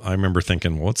controversial. I remember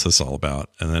thinking, what's this all about?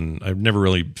 And then I've never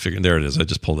really figured. There it is. I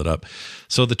just pulled it up.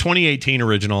 So the 2018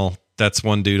 original. That's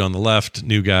one dude on the left,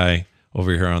 new guy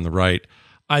over here on the right.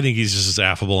 I think he's just as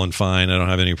affable and fine. I don't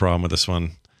have any problem with this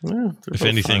one. Yeah, if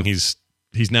anything, fine.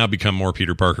 He's now become more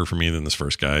Peter Parker for me than this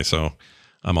first guy. So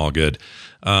I'm all good.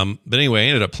 But anyway, I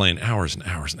ended up playing hours and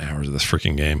hours and hours of this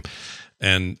freaking game.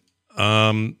 And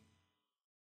I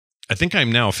think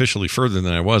I'm now officially further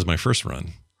than I was my first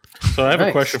run. So I have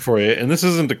a question for you, and this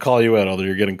isn't to call you out, although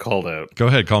you're getting called out. Go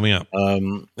ahead, call me up.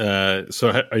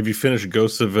 So have you finished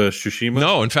Ghosts of Tsushima?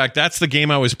 No, in fact, that's the game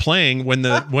I was playing when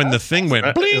the thing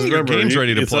went bling. Your game's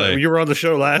ready to play. You were on the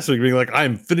show last week being like,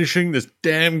 I'm finishing this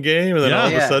damn game, and then all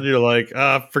of a sudden you're like,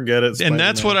 forget it. And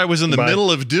that's what I was in the middle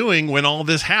of doing when all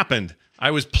this happened. I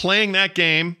was playing that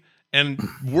game and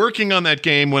working on that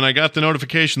game when I got the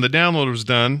notification the download was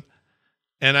done.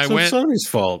 And I went. It's Sony's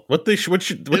fault. They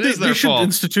should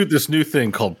institute this new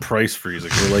thing called price freezing.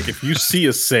 Where like if you see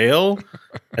a sale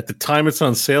at the time it's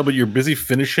on sale, but you're busy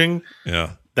finishing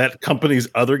that company's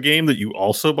other game that you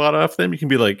also bought off them, you can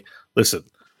be like, listen,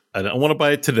 I don't want to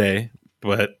buy it today,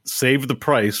 but save the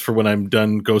price for when I'm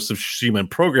done Ghost of Tsushima and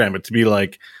program it to be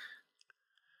like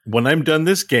when I'm done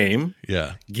this game,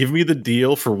 give me the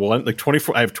deal for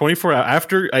 24. I have 24 hours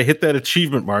after I hit that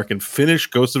achievement mark and finish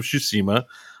Ghost of Tsushima.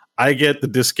 I get the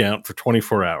discount for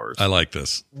 24 hours. I like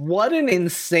this. What an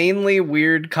insanely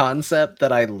weird concept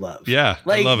that I love. Yeah,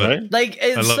 I love it. Like,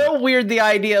 it's so weird, the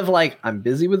idea of like, I'm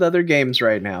busy with other games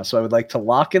right now, so I would like to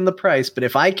lock in the price. But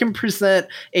if I can present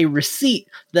a receipt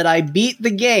that I beat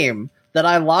the game that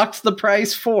I locked the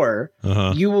price for,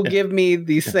 you will give me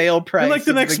the sale price in like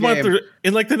the next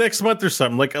month or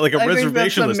something, like a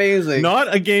reservation list. Amazing.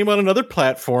 Not a game on another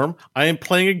platform. I am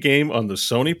playing a game on the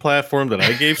Sony platform that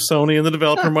I gave Sony and the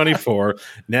developer money for.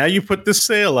 Now you put this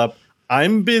sale up.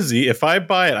 I'm busy. If I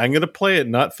buy it, I'm going to play it,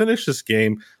 not finish this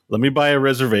game. Let me buy a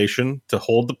reservation to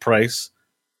hold the price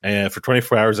for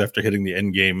 24 hours after hitting the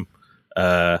end game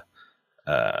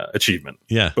achievement.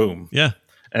 Yeah. Boom. Yeah.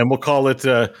 And we'll call it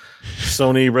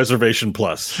Sony Reservation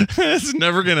Plus. It's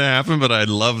never going to happen, but I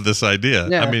love this idea.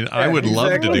 Yeah, I mean, I would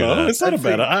love to do that. It's not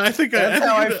about it. I think that's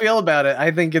how I feel about it. I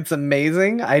think it's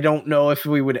amazing. I don't know if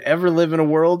we would ever live in a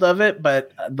world of it,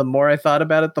 but the more I thought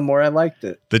about it, the more I liked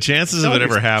it. The chances of it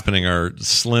ever happening are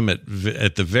slim at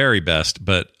the very best,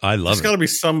 but I love it.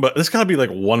 There's got to be like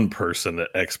one person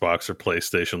at Xbox or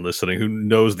PlayStation listening who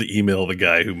knows the email of the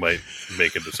guy who might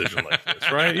make a decision like this,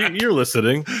 right? You're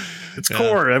listening. It's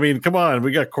core. I mean, come on.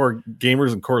 We got core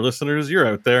gamers and core listeners. You're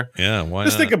out there. Yeah, why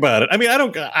Just not? think about it. I mean, I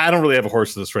don't really have a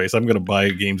horse in this race. I'm going to buy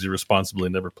games irresponsibly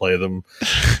and never play them.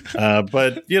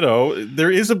 But,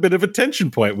 there is a bit of a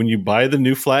tension point when you buy the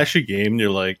new flashy game and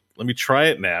you're like, let me try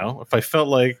it now. If I felt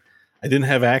like I didn't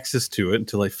have access to it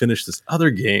until I finished this other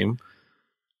game,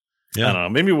 I don't know.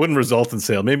 Maybe it wouldn't result in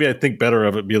sale. Maybe I'd think better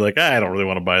of it. Be like, I don't really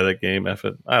want to buy that game. F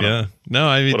it. I don't know. No,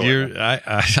 I mean,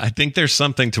 I think there's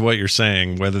something to what you're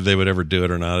saying. Whether they would ever do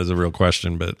it or not is a real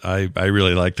question. But I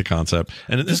really like the concept.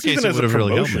 And in this case, it would have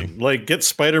really helped me. Like, get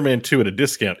Spider-Man 2 at a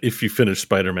discount if you finish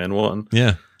Spider-Man 1.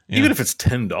 Yeah. Even if it's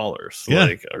 $10,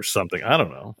 or something. I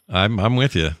don't know. I'm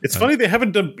with you. It's funny they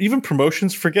haven't done even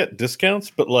promotions. Forget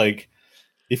discounts, but like,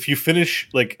 if you finish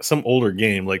like some older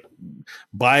game, like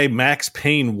buy Max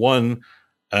Payne 1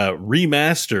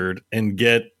 remastered and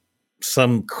get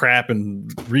some crap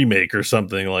and remake or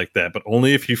something like that, but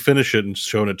only if you finish it and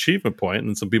show an achievement point.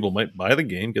 And some people might buy the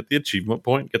game, get the achievement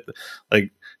point, get the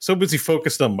so busy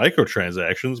focused on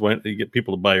microtransactions. Why don't you get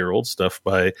people to buy your old stuff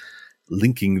by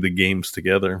linking the games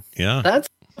together? Yeah, that's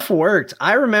worked.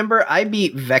 I remember I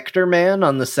beat Vector Man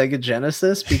on the Sega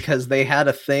Genesis because they had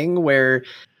a thing where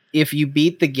if you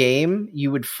beat the game,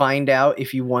 you would find out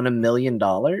if you won $1 million.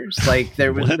 Like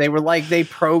they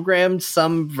programmed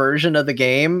some version of the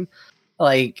game,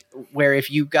 like where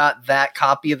if you got that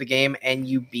copy of the game and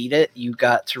you beat it, you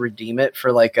got to redeem it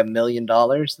for like $1 million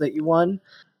that you won.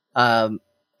 I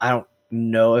don't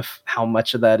know how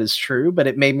much of that is true, but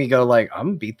it made me go like, I'm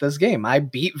gonna beat this game. I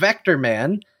beat Vector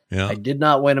Man. Yeah. I did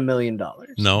not win $1 million.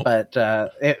 No, but I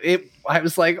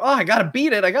was like, oh, I gotta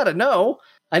beat it. I gotta know.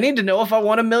 I need to know if I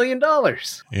won $1 million.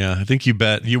 Yeah, I think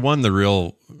you won the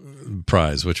real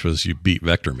prize, which was you beat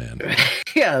Vector Man.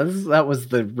 Yeah, that was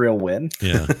the real win.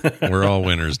 Yeah, we're all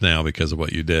winners now because of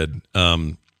what you did.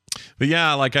 But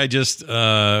yeah, like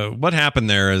what happened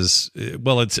there is,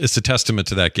 well, it's a testament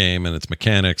to that game and its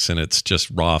mechanics and its just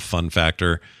raw fun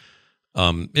factor.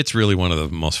 It's really one of the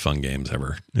most fun games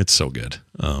ever. It's so good,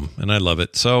 and I love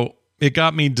it. So it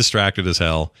got me distracted as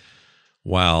hell.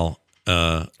 While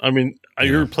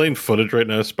you're playing footage right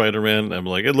now, Spider-Man. I'm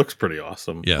like, it looks pretty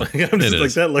awesome. Yeah, like, I'm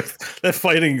just like that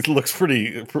fighting looks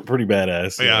pretty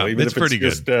badass. Yeah, even it's if pretty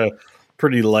it's good. Just,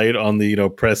 pretty light on the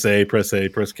press A, press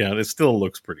count. It still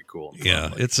looks pretty cool.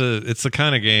 Yeah, it's the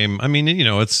kind of game. I mean,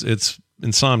 it's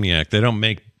Insomniac. They don't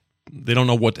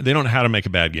know how to make a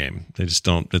bad game. They just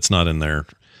don't. It's not in their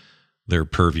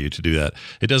purview to do that.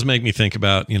 It does make me think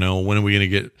about when are we going to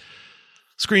get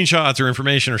screenshots or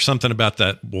information or something about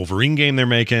that Wolverine game they're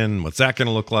making. What's that going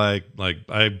to look like? Like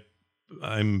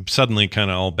I'm suddenly kind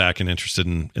of all back and interested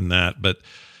in that. But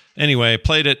anyway,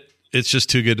 played it. It's just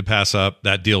too good to pass up.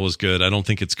 That deal was good. I don't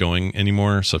think it's going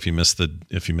anymore. So if you missed the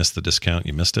discount,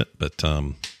 you missed it. But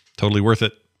totally worth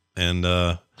it. And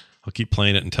I'll keep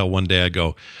playing it until one day I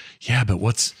go, yeah, but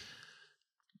what's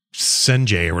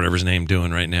Senjay or whatever his name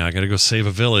doing right now? I got to go save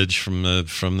a village from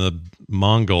the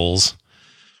Mongols.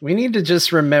 We need to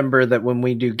just remember that when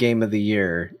we do Game of the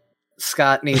Year,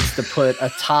 Scott needs to put a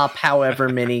top however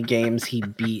many games he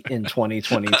beat in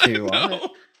 2022 on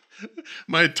it.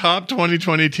 My top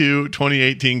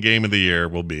 2022-2018 Game of the Year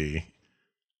will be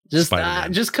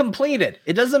Just complete it.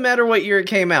 It doesn't matter what year it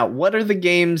came out. What are the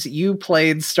games you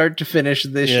played start to finish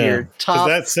this year? Top.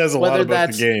 That says a lot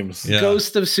about the games.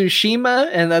 Ghost of Tsushima,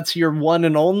 and that's your one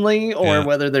and only, or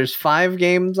whether there's 5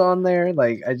 games on there.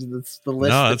 That's the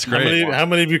list. No, that's great. How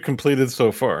many have you completed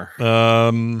so far?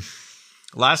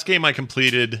 Last game I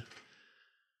completed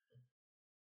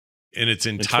in its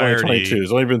entirety. 2022.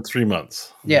 It's only been 3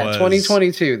 months. Yeah,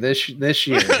 2022. This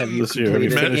year. Have you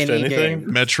completed finished any anything?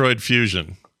 game? Metroid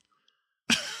Fusion.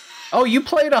 Oh, you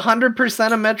played 100%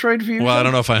 of Metroid Fusion? Well, I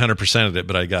don't know if I 100%ed it,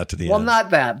 but I got to the end. Well, not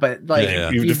that, but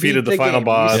you defeated the final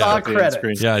boss. You saw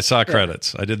credits. Yeah, I saw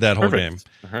credits. I did that whole game.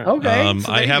 Okay,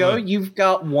 so there you go. You've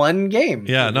got one game.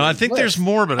 Yeah, no, I think there's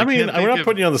more, but we're not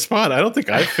putting you on the spot. I don't think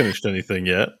I've finished anything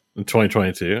yet in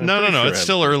 2022. No. It's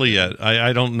still early yet.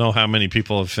 I don't know how many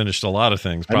people have finished a lot of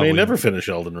things. Probably. I may never finish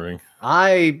Elden Ring.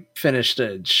 I finished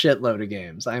a shitload of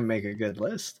games. I make a good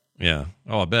list. Yeah.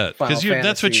 Oh, I bet. Because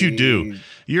that's what you do.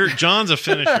 John's a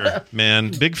finisher, man.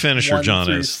 Big finisher, 1 John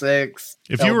through is. 6.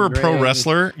 If you were a pro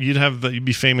wrestler, you'd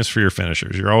be famous for your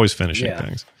finishers. You're always finishing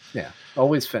things. Yeah.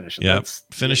 Always finishing. Yeah.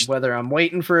 Finish. Whether I'm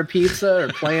waiting for a pizza or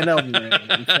playing Elden Ring,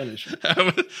 I'm finishing.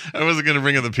 I wasn't going to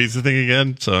bring up the pizza thing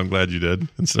again, so I'm glad you did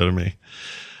instead of me.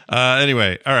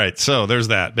 Anyway, all right. So there's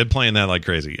that. Been playing that like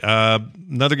crazy.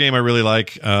 Another game I really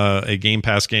like, a Game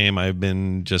Pass game I've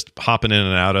been just hopping in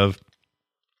and out of,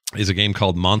 is a game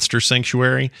called Monster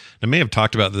Sanctuary. I may have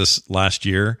talked about this last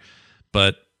year,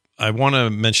 but I want to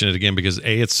mention it again because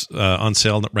it's on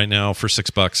sale right now for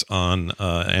 $6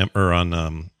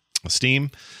 on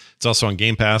Steam. It's also on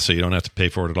Game Pass, so you don't have to pay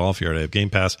for it at all if you already have Game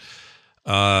Pass.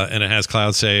 And it has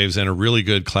cloud saves and a really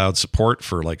good cloud support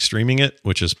for streaming it,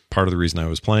 which is part of the reason I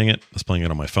was playing it. I was playing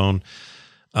it on my phone.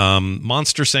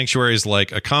 Monster Sanctuary is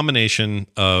like a combination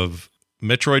of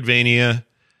Metroidvania,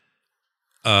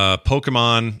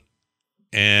 Pokemon,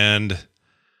 and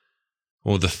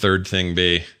what would the third thing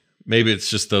be? Maybe it's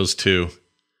just those two,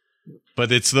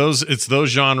 but it's those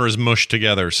genres mushed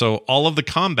together. So all of the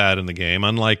combat in the game,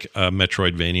 unlike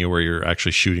Metroidvania where you're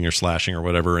actually shooting or slashing or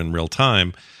whatever in real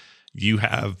time, you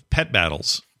have pet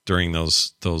battles during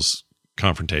those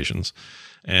confrontations,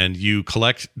 and you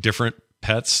collect different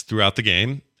pets throughout the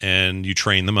game, and you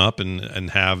train them up and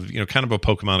have kind of a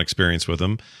Pokemon experience with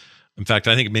them. In fact,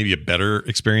 I think it may be a better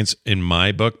experience in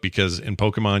my book because in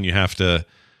Pokemon you have to,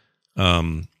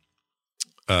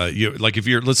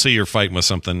 if let's say you're fighting with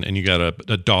something and you got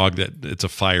a dog it's a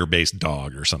fire-based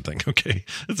dog or something. Okay,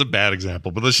 that's a bad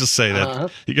example, but let's just say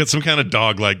that you got some kind of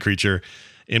dog-like creature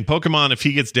in Pokemon. If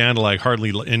he gets down to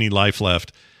hardly any life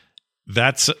left,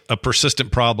 that's a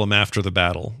persistent problem after the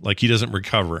battle. He doesn't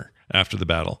recover after the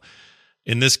battle.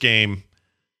 In this game,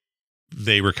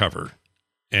 they recover.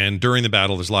 And during the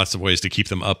battle, there's lots of ways to keep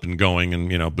them up and going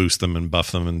and, boost them and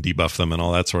buff them and debuff them and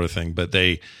all that sort of thing. But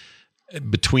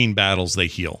between battles, they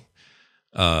heal.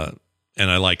 And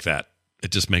I like that.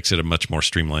 It just makes it a much more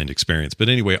streamlined experience. But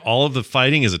anyway, all of the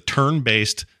fighting is a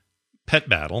turn-based pet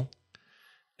battle.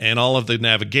 And all of the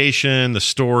navigation, the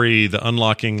story, the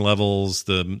unlocking levels,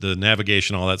 the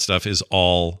navigation, all that stuff is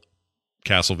all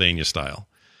Castlevania style.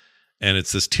 And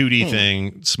it's this 2D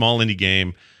thing, small indie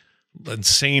game.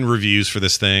 Insane reviews for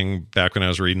this thing back when I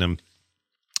was reading them,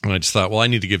 and I just thought, well, I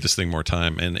need to give this thing more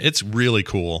time, and it's really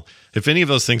cool. If any of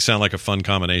those things sound like a fun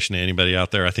combination to anybody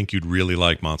out there, I think you'd really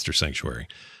like Monster Sanctuary.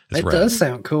 It does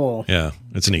sound cool. Yeah,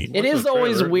 it's neat. It is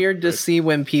always weird to see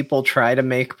when people try to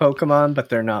make Pokemon, but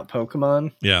they're not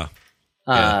Pokemon. Yeah.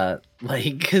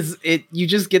 Because you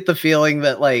just get the feeling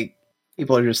that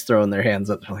people are just throwing their hands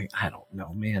up. They're like, I don't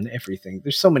know, man, everything.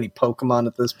 There's so many Pokemon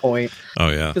at this point. Oh,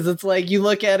 yeah. Because it's you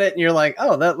look at it and you're like,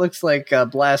 oh, that looks like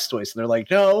Blastoise. And they're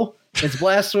like, no, it's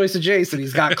Blastoise adjacent.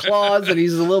 He's got claws and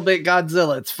he's a little bit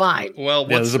Godzilla. It's fine. Well,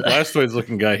 there's a Blastoise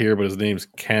looking guy here, but his name's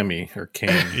Cammy or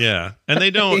Cam. Yeah. And they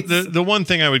don't, the one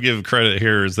thing I would give credit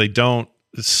here is they don't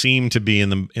seem to be in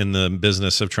the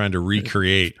business of trying to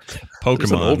recreate Pokemon.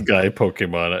 There's an old guy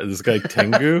Pokemon. This guy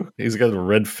Tengu. He's got a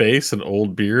red face and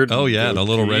old beard. Oh yeah, the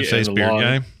little red face beard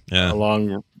guy. Yeah, a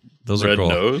long those red are cool.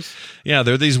 nose. Yeah,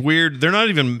 they're these weird. They're not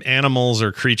even animals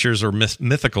or creatures or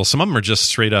mythical. Some of them are just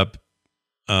straight up.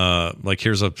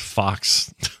 Here's a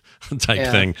fox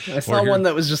type thing. I saw one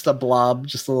that was just a blob,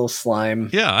 just a little slime.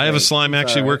 Yeah, I have a slime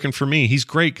actually working for me. He's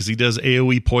great because he does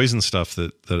AoE poison stuff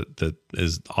that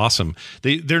is awesome.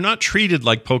 They're not treated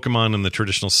like Pokemon in the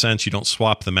traditional sense. You don't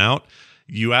swap them out.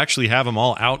 You actually have them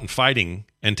all out and fighting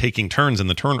and taking turns in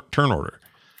the turn order.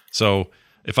 So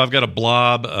if I've got a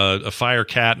blob, a fire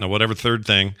cat, and a whatever third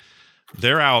thing,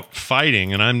 they're out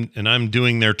fighting, and I'm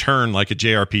doing their turn like a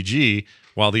JRPG,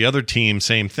 while the other team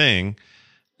same thing,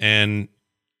 and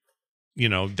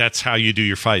that's how you do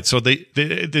your fight. So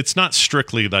it's not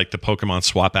strictly like the Pokemon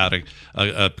swap out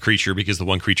a creature because the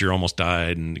one creature almost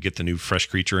died and get the new fresh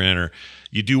creature in, or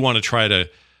you do want to try to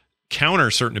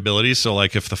counter certain abilities. So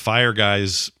like if the fire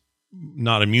guy's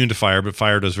not immune to fire, but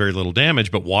fire does very little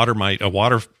damage, but a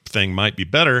water thing might be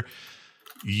better,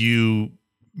 you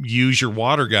use your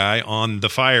water guy on the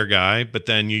fire guy, but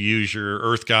then you use your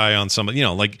earth guy on somebody,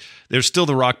 like there's still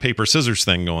the rock, paper, scissors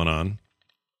thing going on,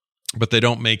 but they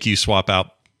don't make you swap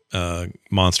out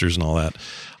monsters and all that.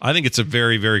 I think it's a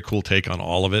very, very cool take on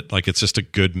all of it. Like it's just a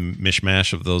good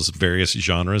mishmash of those various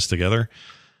genres together.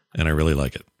 And I really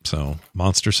like it. So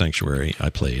Monster Sanctuary, I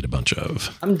played a bunch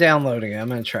of. I'm downloading it. I'm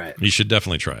going to try it. You should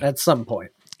definitely try it. At some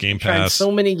point. Game I'm trying Pass.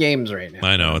 so many games right now.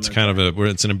 I know. It's kind of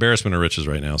it's an embarrassment of riches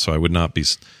right now. So I would not be,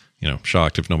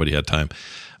 shocked if nobody had time.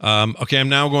 Okay, I'm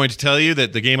now going to tell you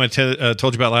that the game I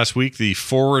told you about last week, the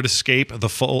Forward Escape the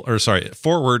Fold.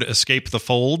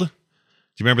 Do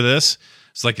you remember this?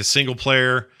 It's like a single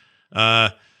player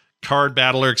card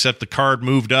battler, except the card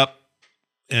moved up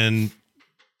and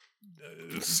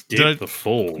Escape the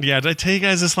Fold. Yeah, did I tell you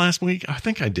guys this last week? I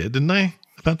think I did, didn't I?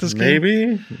 About this game?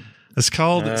 Maybe. It's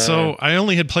called, so I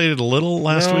only had played it a little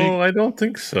last week. No, I don't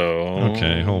think so.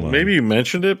 Okay, hold on. Maybe you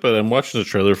mentioned it, but I'm watching the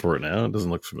trailer for it now. It doesn't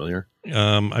look familiar.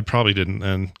 I probably didn't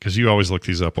then, because you always look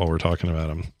these up while we're talking about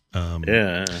them.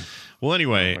 Yeah. Well,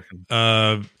 anyway,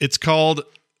 it's called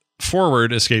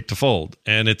Forward Escape the Fold,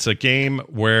 and it's a game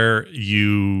where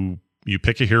you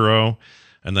pick a hero,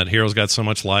 and that hero's got so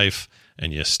much life,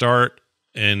 and you start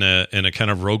in a kind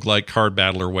of roguelike card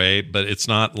battler way, but it's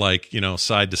not like,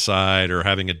 side to side or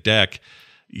having a deck.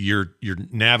 You're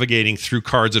navigating through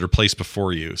cards that are placed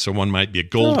before you. So one might be a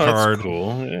gold card,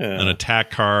 cool. Yeah. an attack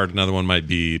card, another one might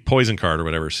be poison card or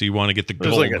whatever. So you want to get the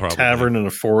There's gold. like a tavern and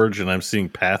a forge, and I'm seeing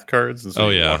path cards. And so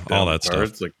all that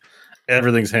stuff. Like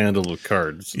everything's handled with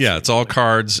cards. Yeah, it's all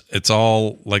cards. It's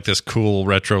all like this cool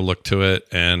retro look to it,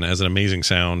 and has an amazing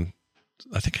sound.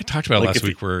 I think I talked about it last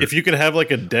week. Where if you could have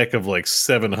like a deck of like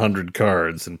 700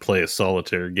 cards and play a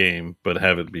solitaire game, but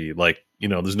have it be like,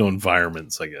 there's no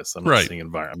environments, I guess. I'm not seeing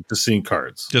environment. I'm just seeing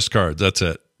cards. Just cards. That's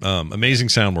it. Amazing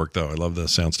sound work, though. I love the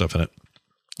sound stuff in it.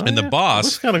 And the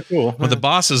boss, kind of cool. When the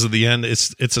boss is at the end,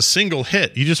 it's a single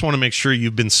hit. You just want to make sure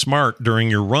you've been smart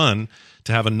during your run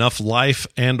to have enough life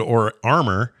and or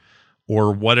armor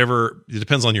or whatever. It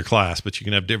depends on your class, but you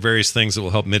can have various things that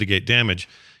will help mitigate damage.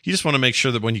 You just want to make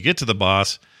sure that when you get to the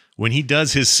boss, when he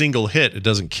does his single hit, it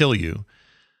doesn't kill you.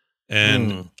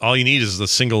 And all you need is the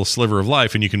single sliver of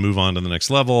life, and you can move on to the next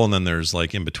level. And then there's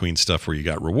like in between stuff where you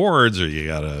got rewards, or you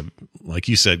got to, like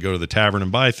you said, go to the tavern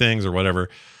and buy things or whatever.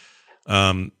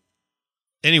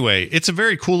 Anyway, it's a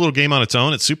very cool little game on its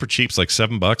own. It's super cheap. It's like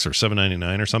 $7 or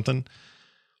 $7.99 or something.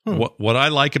 What I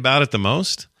like about it the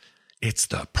most, it's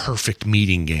the perfect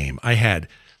meeting game. I had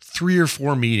 3 or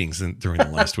 4 meetings during the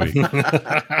last week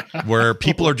where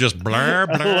people are just blah,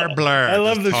 blah, blah. I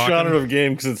love this genre of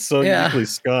game because it's so uniquely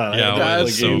Scott. Yeah,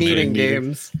 it's so meeting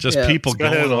games. Just people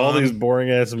Scott going has all on. these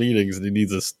boring ass meetings, and he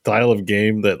needs a style of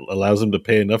game that allows him to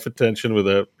pay enough attention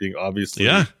without being obviously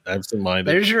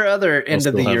absent-minded. There's your other end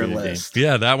of the year list.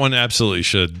 Yeah, that one absolutely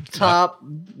should. Top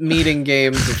meeting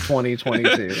games of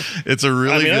 2022. It's a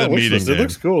really good meeting game. It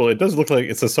looks cool. It does look like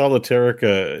it's a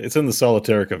Solitarica. It's in the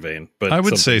Solitarica vein, but I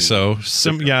would say so.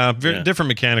 Different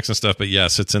mechanics and stuff, but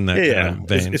yes, it's in that kind of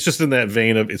vein. It's just in that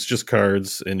vein of it's just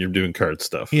cards and you're doing card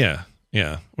stuff. Yeah,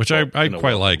 which I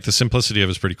quite like. The simplicity of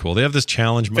it is pretty cool. They have this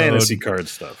challenge mode, fantasy card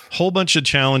stuff, whole bunch of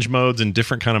challenge modes and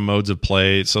different kind of modes of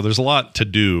play. So there's a lot to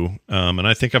do, and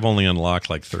I think I've only unlocked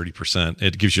like 30%.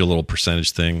 It gives you a little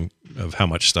percentage thing of how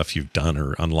much stuff you've done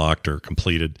or unlocked or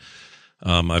completed.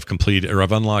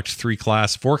 I've unlocked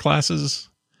 4 classes.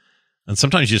 And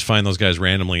sometimes you just find those guys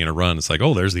randomly in a run. It's like,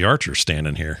 oh, there's the archer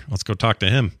standing here. Let's go talk to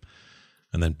him.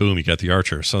 And then boom, you got the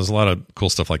archer. So there's a lot of cool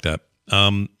stuff like that.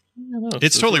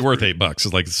 It's totally worth $8.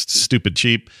 It's like stupid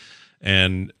cheap.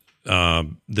 And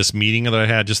this meeting that I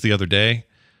had just the other day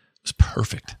was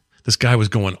perfect. This guy was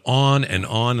going on and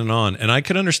on and on. And I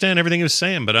could understand everything he was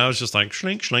saying, but I was just like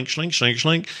shlink, shlink, shlink, shlink,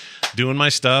 shlink, doing my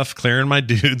stuff, clearing my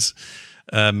dudes,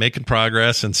 making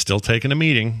progress, and still taking a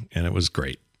meeting. And it was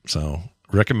great. So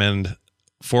recommend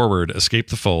Forward Escape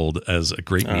the Fold as a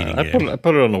great meeting game. I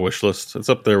put it on the wish list. It's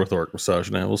up there with Orc Massage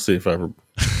now. We'll see if I ever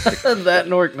that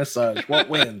and Orc Massage. What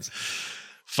wins?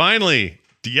 Finally,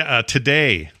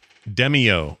 today,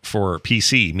 Demio for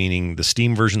PC, meaning the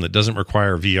Steam version that doesn't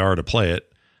require VR to play it,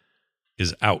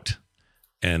 is out.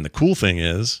 And the cool thing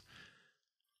is,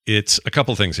 it's a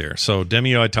couple things here. So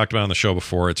Demio, I talked about on the show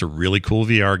before. It's a really cool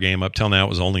VR game. Up till now, it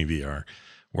was only VR,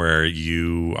 where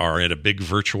you are at a big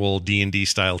virtual D&D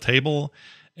style table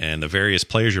and the various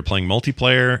players. You're playing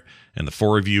multiplayer, and the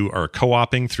 4 of you are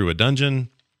co-oping through a dungeon.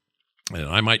 And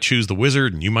I might choose the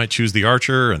wizard, and you might choose the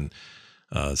archer, and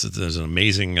so there's an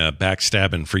amazing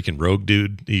backstabbing freaking rogue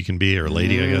dude you can be, or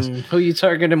lady, I guess. Who you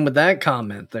targeting with that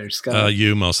comment there, Scott?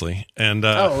 You mostly. And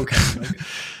okay.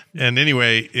 And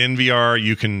anyway, in VR,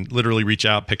 you can literally reach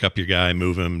out, pick up your guy,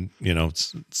 move him. You know,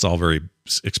 it's all very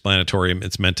explanatory.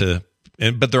 It's meant to,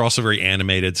 but they're also very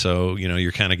animated. So, you know,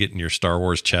 you're kind of getting your Star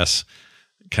Wars chess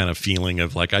kind of feeling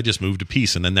of like, I just moved a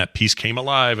piece, and then that piece came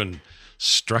alive and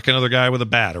struck another guy with a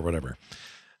bat or whatever.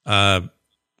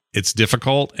 It's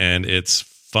difficult, and it's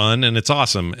fun, and it's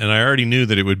awesome. And I already knew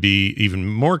that it would be even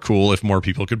more cool if more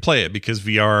people could play it, because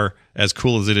VR, as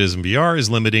cool as it is in VR, is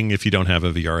limiting if you don't have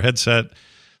a VR headset.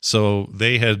 So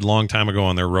they had long time ago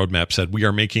on their roadmap said, we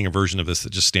are making a version of this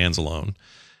that just stands alone.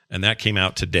 And that came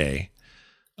out today.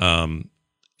 And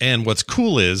what's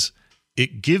cool is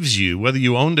it gives you, whether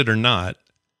you owned it or not,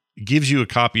 it gives you a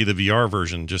copy of the VR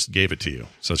version, just gave it to you.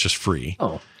 So it's just free.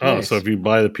 Nice. So if you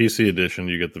buy the PC edition,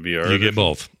 you get the VR edition? Get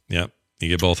both. Yep. You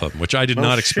get both of them, which I did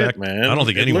not expect. Man. I don't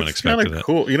think anyone expected it.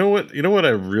 Cool. You know what I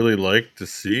really like to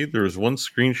see? There was one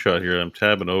screenshot here I'm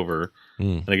tabbing over,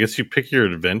 and I guess you pick your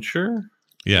adventure.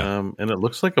 Yeah. And it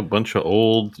looks like a bunch of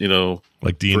old,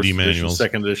 like D&D manuals,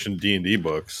 second edition D&D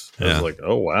books. I Yeah. was like,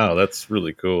 oh wow, that's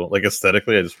really cool. Like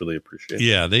aesthetically, I just really appreciate it.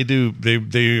 Yeah, they do.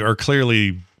 They are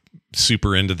clearly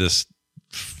super into this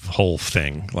whole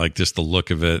thing, like just the look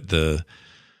of it, the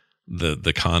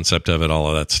concept of it, all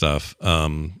of that stuff.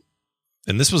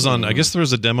 And this was on, I guess there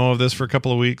was a demo of this for a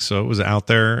couple of weeks, so it was out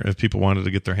there if people wanted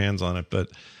to get their hands on it. But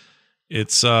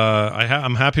it's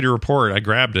I'm happy to report I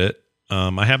grabbed it.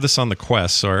 I have this on the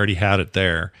Quest, so I already had it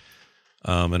there.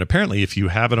 And apparently if you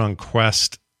have it on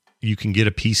Quest, you can get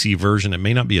a PC version. It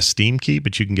may not be a Steam key,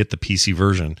 but you can get the PC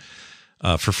version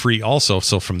for free also.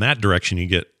 So from that direction, you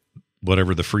get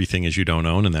whatever the free thing is you don't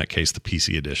own, in that case, the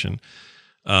PC edition.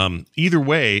 Either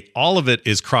way, all of it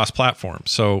is cross-platform.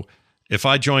 So if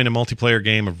I join a multiplayer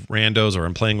game of randos or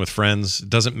I'm playing with friends, it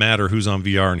doesn't matter who's on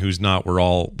VR and who's not.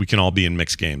 We can all be in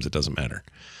mixed games. It doesn't matter.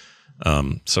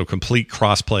 So complete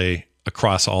cross-play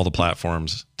across all the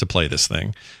platforms to play this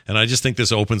thing. And I just think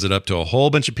this opens it up to a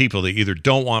whole bunch of people that either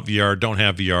don't want VR, don't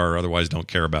have VR, or otherwise don't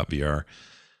care about VR.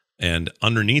 And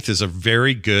underneath is a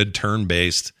very good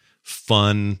turn-based,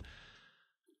 fun,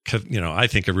 I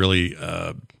think a really,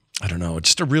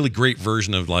 just a really great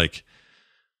version of like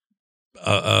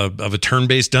of a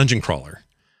turn-based dungeon crawler.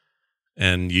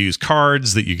 And you use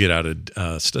cards that you get out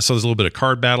of, so there's a little bit of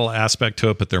card battle aspect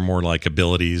to it, but they're more like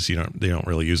abilities. They don't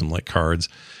really use them like cards.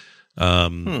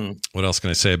 What else can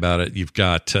I say about it? You've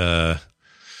got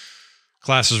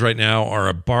classes right now are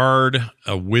a bard,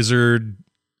 a wizard.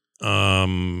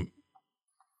 I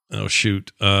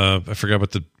forgot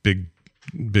what the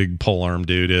big pole arm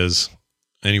dude is.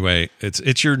 Anyway,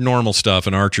 it's your normal stuff,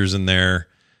 and archers in there.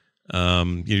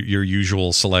 Your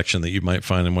usual selection that you might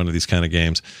find in one of these kind of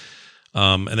games.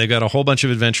 And they've got a whole bunch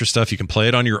of adventure stuff. You can play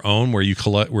it on your own, where you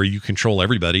control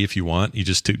everybody if you want. You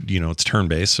just it's turn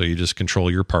based, so you just control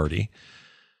your party.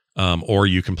 Or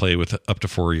you can play with up to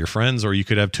 4 of your friends, or you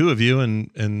could have 2 of you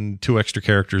and 2 extra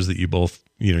characters that you both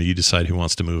you decide who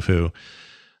wants to move who.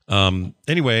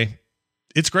 Anyway,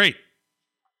 it's great.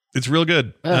 It's real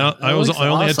good. I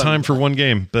only had time for one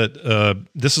game, but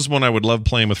this is one I would love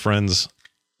playing with friends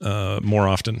more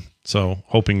often. So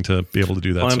hoping to be able to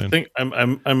do that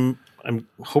soon. I'm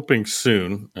hoping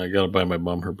soon. I got to buy my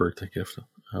mom her birthday gift,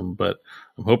 but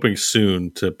I'm hoping soon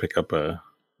to pick up a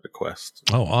Quest.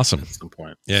 Oh, awesome! At some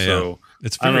point, yeah.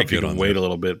 It's very I don't know if good. You can wait a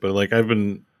little bit, but like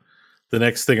the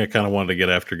next thing I kind of wanted to get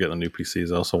after getting a new PC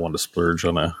is I also wanted to splurge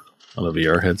on a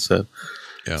VR headset.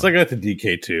 Yeah. So I got the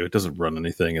DK2. It doesn't run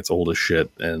anything. It's old as shit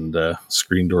and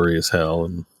screen doory as hell,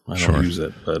 and I don't use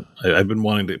it. But I've been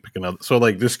wanting to pick another. So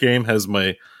like this game has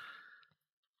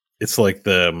it's like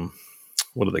the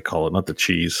what do they call it? Not the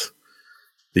cheese,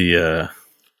 the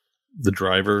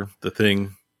driver, the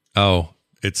thing. Oh,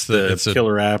 it's a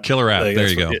killer app. Killer app. Like, there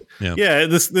you go. Yeah.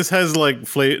 This has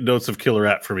like notes of killer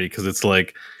app for me because it's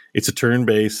like it's a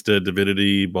turn-based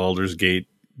Divinity, Baldur's Gate,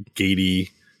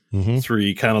 gatey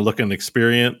 3 kind of looking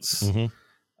experience.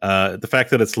 The fact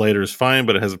that it's lighter is fine,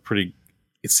 but it has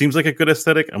it seems like a good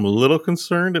aesthetic. I'm a little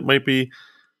concerned it might be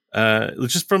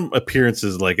just from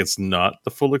appearances, like it's not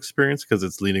the full experience because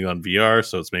it's leaning on VR,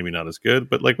 so it's maybe not as good.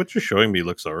 But like what you're showing me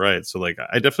looks all right. So like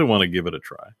I definitely want to give it a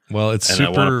try. Well, I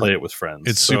want to play it with friends.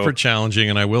 It's super challenging,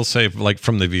 and I will say, like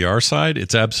from the VR side,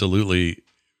 it's absolutely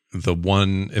the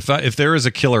one. If there is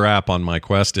a killer app on my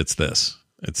Quest, it's this.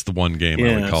 It's the one game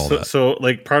I would call that. So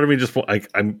like part of me just I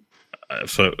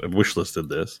wishlisted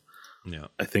this. Yeah.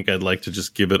 I think I'd like to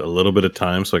just give it a little bit of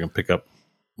time so I can pick up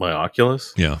my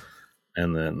Oculus. Yeah.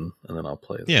 And then I'll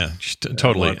play it. Yeah,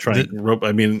 totally.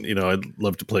 I mean, you know, I'd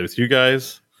love to play with you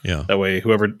guys. Yeah. That way,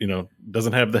 whoever, you know,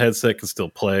 doesn't have the headset can still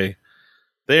play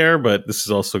there. But this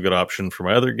is also a good option for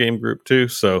my other game group too.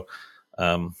 So,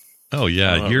 oh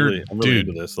yeah, I'm really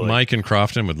into this. Like, Mike and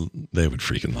Crofton would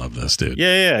freaking love this, dude.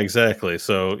 Yeah, exactly.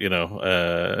 So, you know,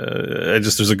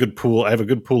 there's a good pool. I have a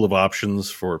good pool of options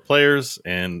for players,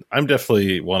 and I'm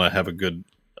definitely want to have a good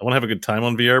time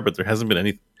on VR. But there hasn't been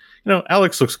any. You know,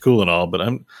 Alex looks cool and all, but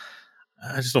I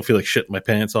just don't feel like shitting my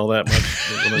pants all that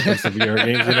much when it comes to VR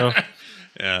games. You know.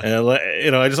 Yeah. And,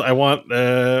 you know, I want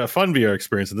a fun VR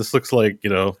experience, and this looks like, you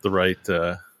know, the right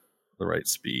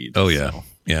speed. Oh yeah. So.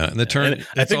 Yeah, and the turn. And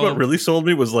I think what really sold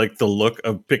me was like the look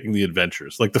of picking the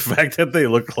adventures, like the fact that they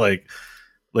look like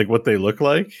what they look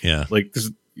like. Yeah, like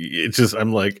this, it's just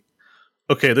I'm like,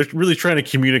 okay, they're really trying to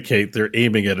communicate. They're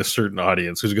aiming at a certain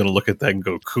audience who's going to look at that and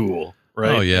go, cool,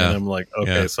 right? Oh yeah, and I'm like,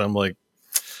 okay, so I'm like,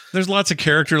 there's lots of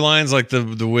character lines. Like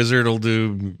the wizard will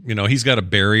do, you know, he's got a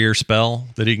barrier spell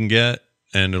that he can get,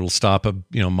 and it'll stop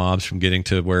mobs from getting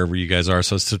to wherever you guys are.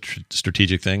 So it's a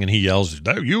strategic thing. And he yells,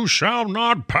 "You shall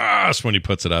not pass," when he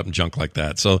puts it up and junk like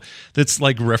that. So it's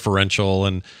like referential.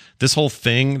 And this whole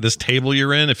thing, this table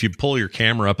you're in, if you pull your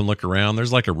camera up and look around,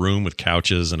 there's like a room with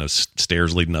couches and a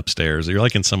stairs leading upstairs. You're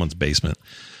like in someone's basement.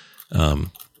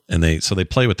 And they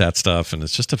play with that stuff, and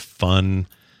it's just a fun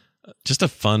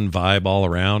vibe all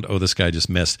around. Oh, this guy just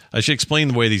missed. I should explain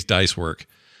the way these dice work.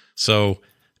 So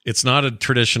it's not a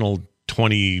traditional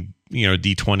 20,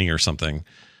 D20 or something,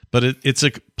 but it's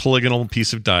a polygonal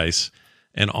piece of dice,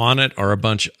 and on it are a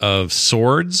bunch of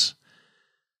swords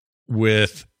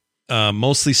with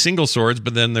mostly single swords,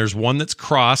 but then there's one that's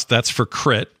crossed. That's for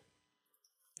crit.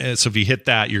 And so if you hit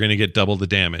that, you're going to get double the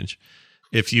damage.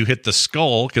 If you hit the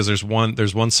skull, because there's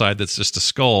one side that's just a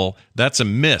skull, that's a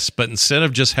miss. But instead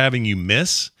of just having you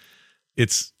miss,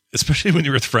 it's, especially when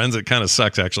you're with friends, it kind of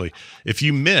sucks actually. If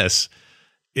you miss,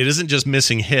 it isn't just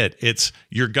missing hit. It's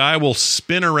your guy will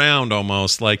spin around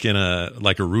almost like in a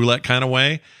roulette kind of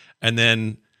way. And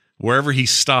then wherever he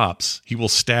stops, he will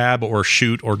stab or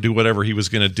shoot or do whatever he was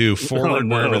going to do forward,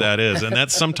 wherever that is. And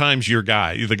that's sometimes your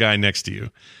guy, the guy next to you,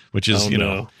 which is,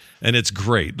 and it's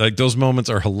great. Like those moments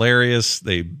are hilarious.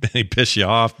 They piss you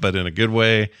off, but in a good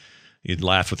way. You'd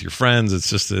laugh with your friends.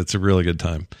 It's a really good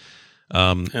time.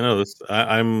 I know this.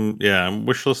 I'm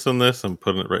wishlisting this. I'm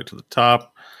putting it right to the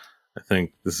top. I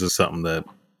think this is something that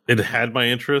it had my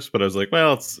interest, but I was like,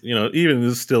 well, it's, even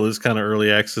this still is kind of early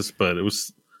access, but it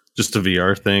was just a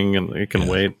VR thing and it can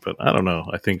wait. But I don't know.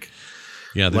 I think,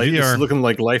 the VR VR is looking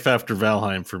like Life After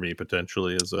Valheim for me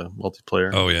potentially as a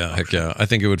multiplayer. Oh yeah, heck yeah! I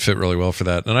think it would fit really well for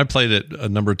that. And I played it a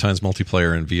number of times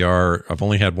multiplayer in VR. I've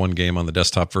only had one game on the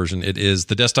desktop version.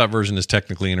 The desktop version is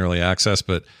technically in early access,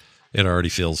 but it already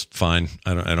feels fine.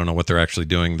 I don't know what they're actually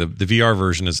doing. The VR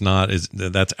version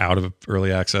that's out of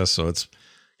early access, so it's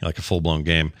like a full blown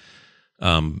game.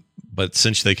 But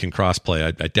since they can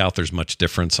crossplay, I doubt there's much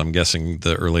difference. I'm guessing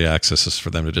the early access is for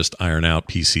them to just iron out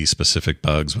PC specific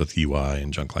bugs with UI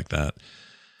and junk like that.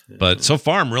 Yeah. But so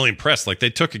far, I'm really impressed. Like they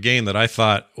took a game that I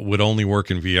thought would only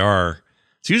work in VR.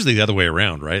 It's usually the other way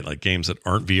around, right? Like games that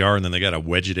aren't VR and then they got to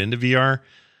wedge it into VR.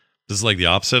 This is like the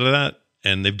opposite of that.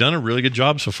 And they've done a really good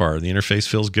job so far. The interface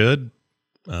feels good.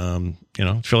 I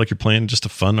feel like you're playing just a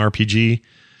fun RPG.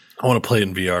 I want to play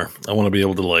in VR. I want to be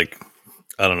able to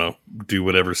do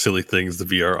whatever silly things the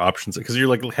VR options, because you're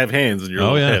like have hands in your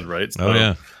little head, right? So,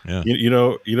 yeah.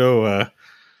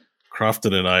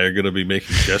 Crofton and I are going to be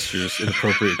making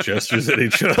inappropriate gestures at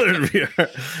each other in VR.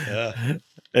 Yeah.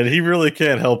 And he really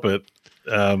can't help it.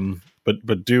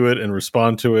 But do it and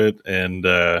respond to it, and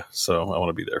so I want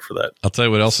to be there for that. I'll tell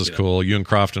you what else is cool. You and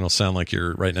Crofton will sound like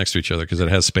you're right next to each other because it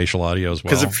has spatial audio as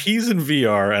well. Because if he's in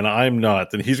VR and I'm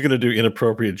not, then he's going to do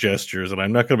inappropriate gestures, and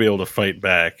I'm not going to be able to fight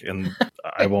back, and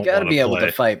I won't. Got to be able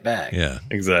to fight back. Yeah,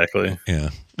 exactly. Yeah.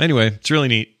 Anyway, it's really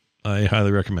neat. I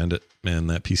highly recommend it, and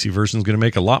that PC version is going to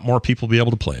make a lot more people be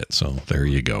able to play it. So there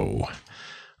you go.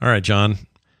 All right, John.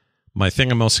 My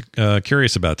thing I'm most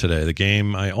curious about today, the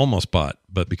game I almost bought,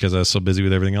 but because I was so busy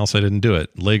with everything else, I didn't do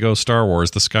it. Lego Star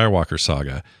Wars: The Skywalker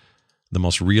Saga. The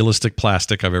most realistic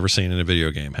plastic I've ever seen in a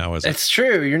video game. How is it? It's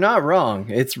true. You're not wrong.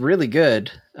 It's really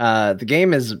good. The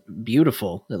game is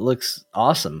beautiful. It looks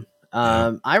awesome.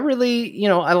 I really,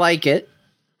 I like it,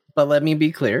 but let me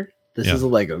be clear. This is a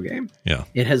Lego game. Yeah.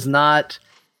 It has not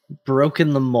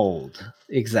broken the mold.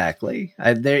 Exactly.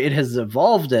 It has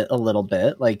evolved it a little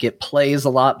bit. Like, it plays a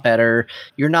lot better.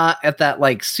 You're not at that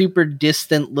like super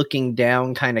distant looking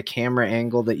down kind of camera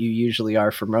angle that you usually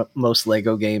are for most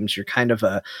Lego games. You're kind of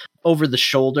a over the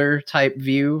shoulder type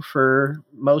view for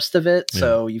most of it.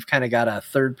 So you've kind of got a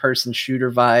third person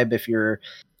shooter vibe if you're,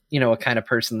 a kind of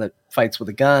person that fights with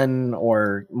a gun,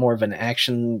 or more of an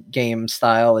action game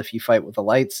style if you fight with a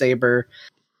lightsaber.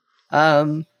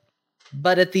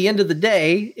 But at the end of the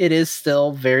day, it is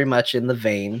still very much in the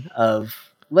vein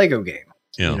of Lego game.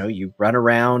 Yeah. You run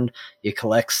around, you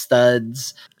collect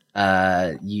studs,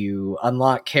 you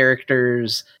unlock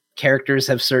characters. Characters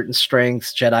have certain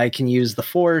strengths. Jedi can use the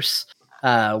Force,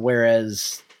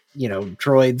 whereas,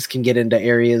 droids can get into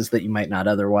areas that you might not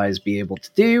otherwise be able to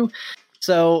do.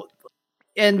 So,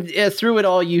 and through it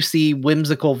all, you see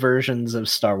whimsical versions of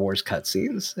Star Wars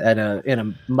cutscenes in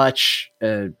a much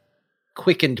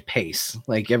quickened pace.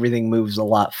 Like, everything moves a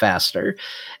lot faster,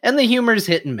 and the humor is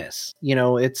hit and miss.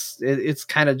 It's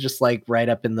kind of just like right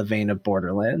up in the vein of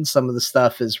Borderlands. Some of the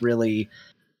stuff is really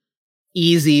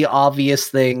easy, obvious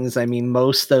things. I mean,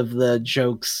 most of the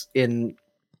jokes in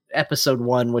episode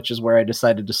 1, which is where I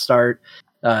decided to start,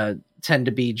 tend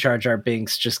to be Jar Jar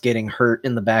Binks just getting hurt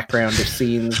in the background of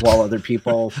scenes while other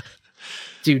people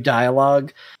do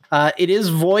dialogue. It is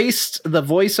voiced. The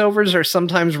voiceovers are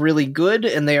sometimes really good,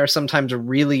 and they are sometimes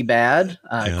really bad.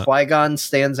 Qui-Gon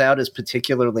stands out as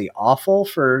particularly awful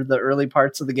for the early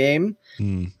parts of the game.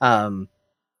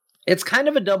 It's kind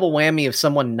of a double whammy of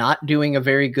someone not doing a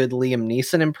very good Liam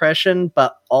Neeson impression,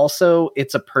 but also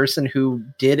it's a person who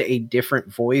did a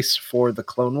different voice for the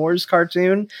Clone Wars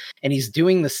cartoon, and he's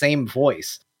doing the same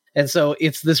voice. And so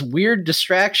it's this weird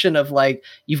distraction of like,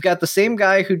 you've got the same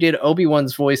guy who did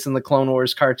Obi-Wan's voice in the Clone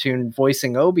Wars cartoon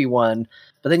voicing Obi-Wan,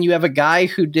 but then you have a guy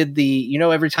who did the,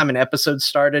 every time an episode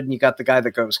started and you got the guy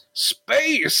that goes,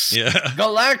 space,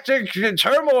 galactic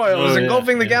turmoil is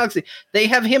engulfing the galaxy. They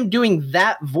have him doing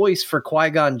that voice for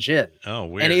Qui-Gon Jinn. Oh,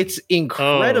 weird. And it's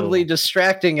incredibly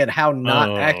distracting at how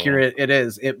not accurate it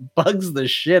is. It bugs the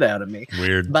shit out of me.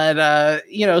 Weird. But,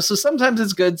 so sometimes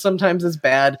it's good, sometimes it's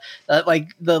bad. Like,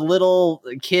 the little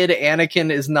kid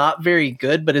Anakin is not very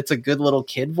good, but it's a good little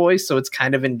kid voice, so it's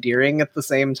kind of endearing at the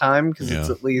same time, because it's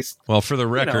at least... Well, for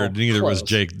the record, neither was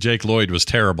Jake. Jake Lloyd was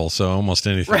terrible, so almost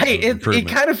anything. Right. It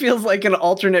kind of feels like an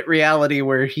alternate reality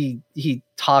where he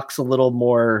talks a little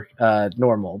more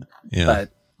normal. Yeah.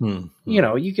 But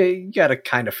you got to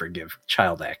kind of forgive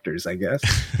child actors, I guess.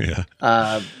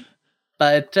 Yeah.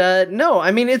 But no,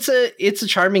 I mean, it's a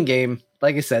charming game.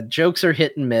 Like I said, jokes are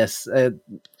hit and miss.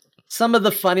 Some of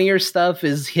the funnier stuff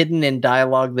is hidden in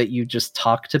dialogue that you just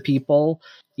talk to people.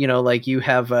 Like you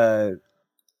have a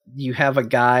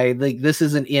guy, like, this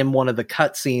isn't in one of the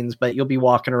cutscenes, but you'll be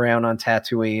walking around on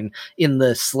Tatooine in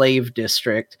the slave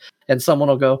district, and someone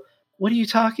will go, "What are you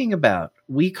talking about?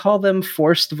 We call them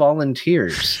forced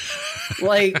volunteers."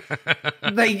 and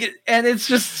it's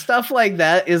just stuff like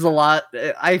that is a lot.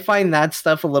 I find that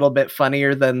stuff a little bit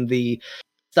funnier than the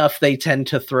stuff they tend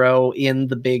to throw in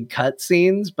the big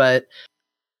cutscenes, but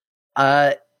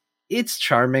it's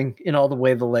charming in all the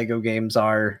way the Lego games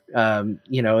are.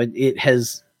 It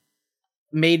has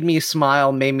made me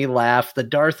smile, made me laugh. The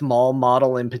Darth Maul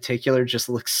model in particular just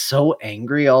looks so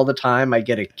angry all the time. I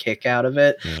get a kick out of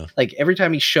it. Yeah. Like, every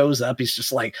time he shows up, he's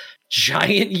just like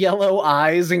giant yellow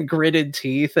eyes and gritted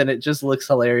teeth, and it just looks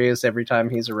hilarious every time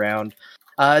he's around.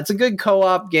 It's a good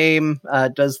co-op game.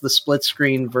 It does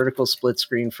the vertical split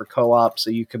screen for co-op, so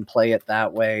you can play it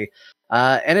that way.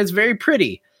 And it's very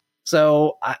pretty.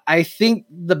 So I think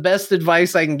the best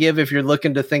advice I can give if you're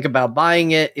looking to think about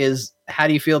buying it is, how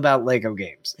do you feel about Lego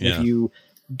games? Yeah. If you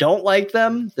don't like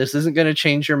them, this isn't going to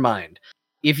change your mind.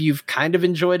 If you've kind of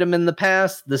enjoyed them in the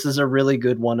past, this is a really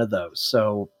good one of those.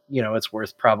 So, it's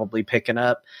worth probably picking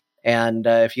up. And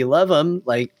if you love them,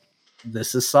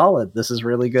 this is solid. This is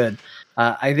really good.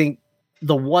 I think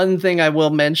the one thing I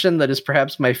will mention that is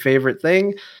perhaps my favorite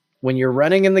thing, when you're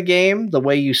running in the game, the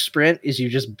way you sprint is you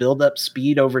just build up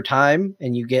speed over time,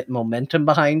 and you get momentum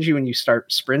behind you and you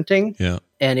start sprinting. Yeah.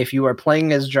 And if you are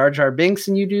playing as Jar Jar Binks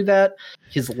and you do that,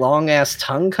 his long ass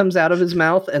tongue comes out of his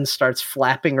mouth and starts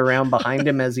flapping around behind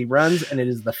him as he runs. And it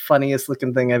is the funniest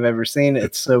looking thing I've ever seen.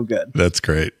 It's so good. That's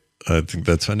great. I think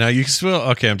that's fun. Now you can still,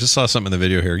 I just saw something in the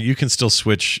video here. You can still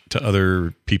switch to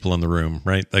other people in the room,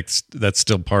 right? That's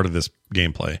still part of this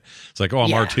gameplay. It's like,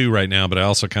 I'm R2 right now, but I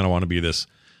also kind of want to be this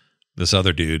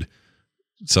other dude,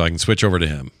 so I can switch over to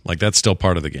him. Like, that's still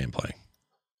part of the gameplay.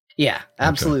 Yeah,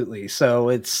 absolutely. Okay. So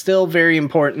it's still very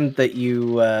important that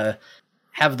you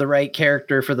have the right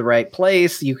character for the right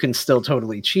place. You can still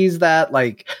totally cheese that.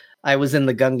 Like, I was in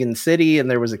the Gungan City and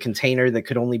there was a container that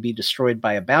could only be destroyed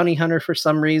by a bounty hunter for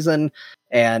some reason.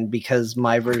 And because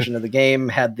my version of the game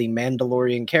had the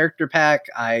Mandalorian character pack,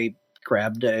 I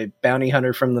grabbed a bounty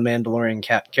hunter from the Mandalorian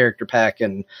character pack,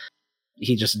 and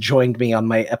he just joined me on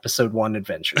my episode 1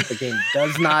 adventure. The game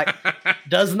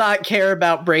does not care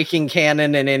about breaking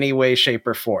canon in any way, shape,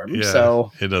 or form. Yeah,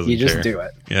 so it doesn't you just care. do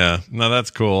it. Yeah, no,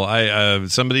 that's cool.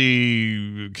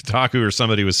 Somebody, Kotaku or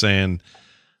somebody was saying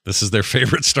this is their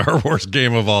favorite Star Wars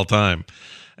game of all time.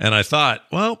 And I thought,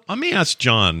 well, let me ask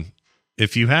John,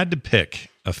 if you had to pick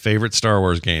a favorite Star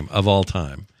Wars game of all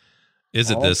time, is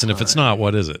it this? And if it's not,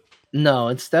 what is it? No,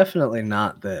 it's definitely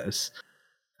not this.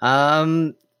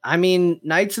 I mean,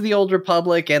 Knights of the Old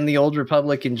Republic and the Old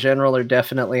Republic in general are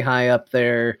definitely high up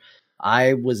there.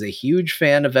 I was a huge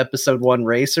fan of Episode 1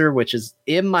 Racer, which is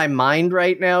in my mind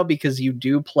right now because you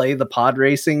do play the pod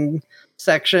racing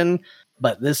section,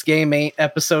 but this game ain't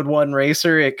Episode 1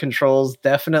 Racer. It controls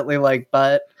definitely like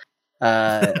butt.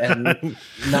 And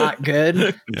not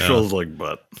good. Controls like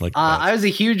butt. I was a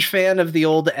huge fan of the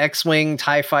old X-Wing,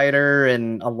 TIE Fighter,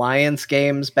 and Alliance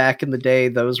games back in the day.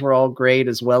 Those were all great,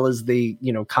 as well as the,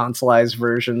 consoleized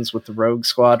versions with the Rogue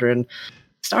Squadron.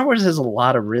 Star Wars has a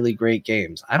lot of really great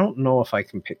games. I don't know if I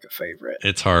can pick a favorite.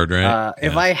 It's hard, right?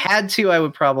 If I had to, I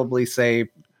would probably say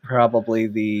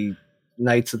the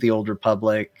Knights of the Old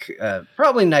Republic.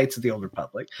 Probably Knights of the Old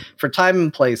Republic. For time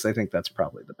and place, I think that's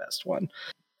probably the best one.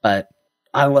 But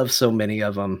I love so many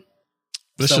of them.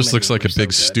 This just looks like a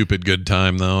big, stupid good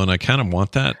time, though, and I kind of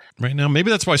want that right now.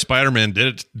 Maybe that's why Spider-Man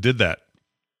did that,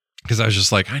 because I was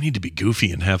just like, I need to be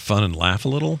goofy and have fun and laugh a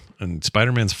little. And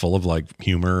Spider-Man's full of like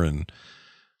humor and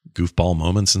goofball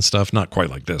moments and stuff. Not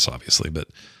quite like this, obviously, but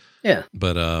yeah.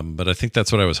 But I think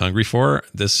that's what I was hungry for.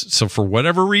 So for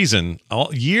whatever reason,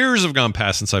 years have gone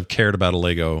past since I've cared about a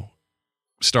Lego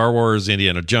Star Wars,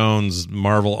 Indiana Jones,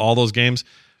 Marvel, all those games.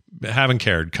 Haven't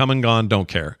cared. Come and gone, don't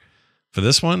care. For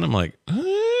this one, I'm like,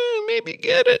 maybe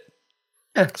get it.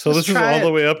 Yeah, so this is all the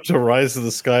way up to Rise of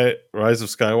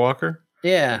Skywalker?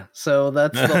 Yeah, so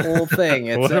that's the whole thing.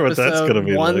 It's whatever that's gonna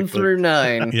be 1 through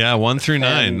 9. Yeah, 1 through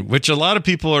 9, which a lot of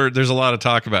people there's a lot of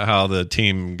talk about how the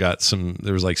team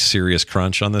there was like serious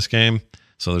crunch on this game.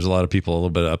 So there's a lot of people a little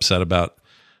bit upset about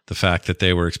the fact that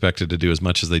they were expected to do as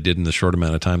much as they did in the short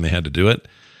amount of time they had to do it.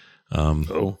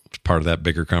 It's part of that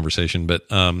bigger conversation, but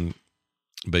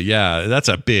yeah, that's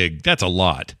a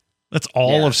lot. That's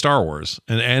all of Star Wars,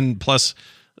 and plus,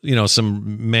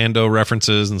 some Mando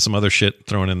references and some other shit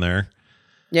thrown in there.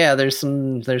 Yeah, there's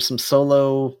some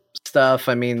solo stuff.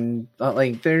 I mean,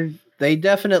 like they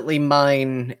definitely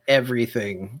mine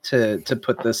everything to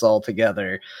put this all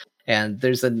together, and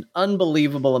there's an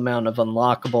unbelievable amount of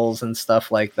unlockables and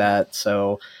stuff like that.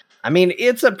 So, I mean,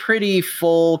 it's a pretty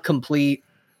full, complete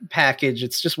package.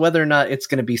 It's just whether or not it's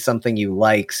going to be something you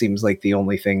like seems like the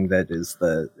only thing that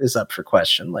is up for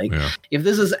question. Like, if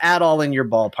this is at all in your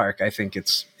ballpark, I think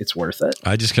it's worth it.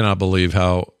 I just cannot believe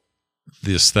how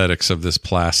the aesthetics of this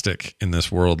plastic in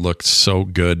this world look so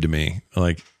good to me.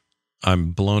 Like,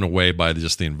 I'm blown away by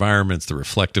just the environments, the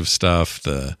reflective stuff,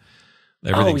 everything.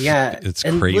 Oh yeah, it's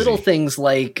and crazy. Little things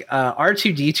like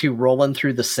R2-D2 rolling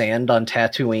through the sand on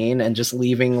Tatooine and just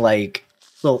leaving like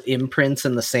little imprints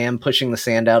in the sand, pushing the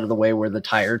sand out of the way where the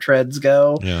tire treads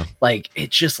go. Yeah. Like, it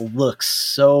just looks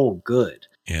so good.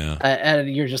 Yeah. And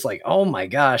you're just like, oh my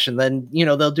gosh. And then,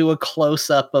 they'll do a close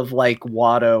up of like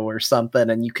Watto or something.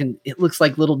 And it looks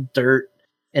like little dirt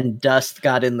and dust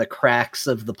got in the cracks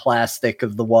of the plastic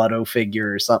of the Watto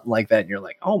figure or something like that. And you're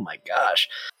like, oh my gosh.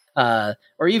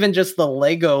 Or even just the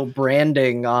Lego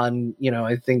branding on,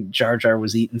 I think Jar Jar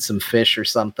was eating some fish or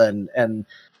something. And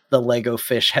the Lego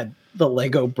fish had the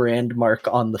Lego brand mark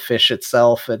on the fish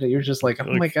itself, and you're just like,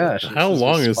 oh my gosh. How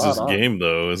long is this game,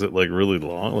 though? Is it like really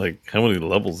long? Like, how many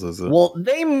levels is it? Well,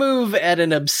 they move at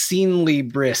an obscenely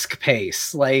brisk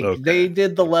pace. Like, they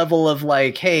did the level of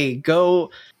like, hey,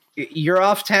 you're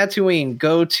off Tatooine,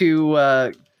 go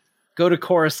to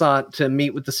Coruscant to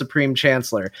meet with the Supreme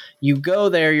Chancellor. You go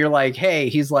there, you're like,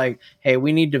 he's like, hey,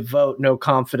 we need to vote no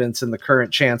confidence in the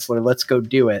current Chancellor. Let's go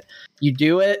do it. You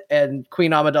do it, and Queen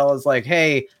Amidala is like,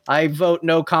 hey, I vote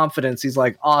no confidence. He's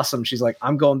like, awesome. She's like,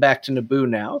 I'm going back to Naboo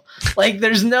now. Like,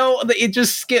 it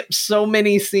just skips so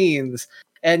many scenes.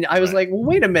 And I was like, well,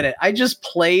 wait a minute. I just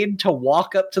played to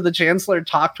walk up to the Chancellor,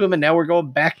 talk to him, and now we're going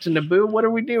back to Naboo. What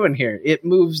are we doing here? It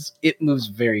moves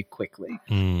very quickly.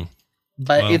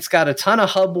 But it's got a ton of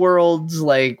hub worlds,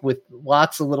 like with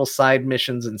lots of little side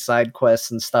missions and side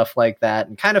quests and stuff like that.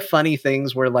 And kind of funny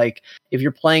things where, like, if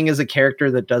you're playing as a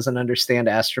character that doesn't understand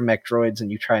astromech droids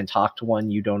and you try and talk to one,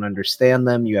 you don't understand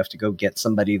them. You have to go get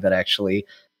somebody that actually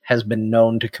has been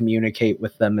known to communicate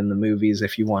with them in the movies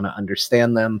if you want to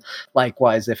understand them.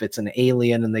 Likewise, if it's an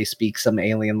alien and they speak some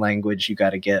alien language, you got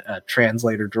to get a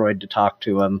translator droid to talk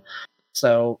to them.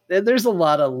 So there's a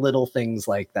lot of little things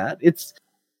like that. It's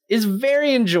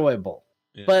very enjoyable.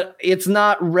 Yeah. But it's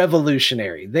not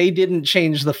revolutionary. They didn't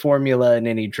change the formula in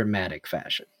any dramatic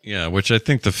fashion. Yeah, which I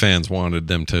think the fans wanted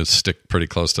them to stick pretty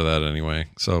close to that anyway.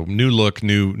 So new look,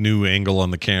 new angle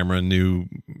on the camera, new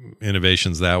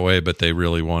innovations that way, but they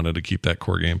really wanted to keep that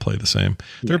core gameplay the same.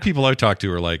 There are people I talk to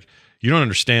who are like, you don't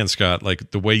understand, Scott.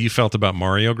 Like, the way you felt about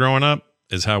Mario growing up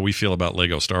is how we feel about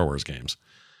Lego Star Wars games.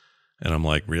 And I'm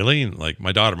like, really? And like,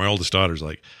 my oldest daughter's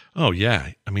like, oh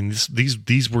yeah. I mean,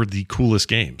 these were the coolest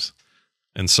games.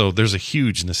 And so there's a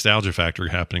huge nostalgia factor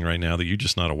happening right now that you're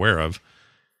just not aware of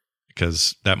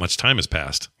because that much time has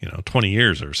passed, 20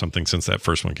 years or something since that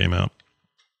first one came out.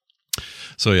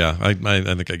 So yeah, I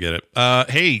think I get it.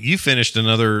 Hey, you finished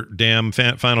another damn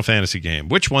Final Fantasy game.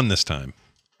 Which one this time?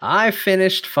 I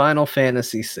finished Final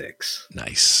Fantasy VI.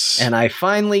 Nice. And I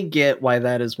finally get why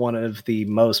that is one of the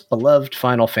most beloved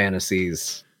Final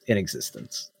Fantasies in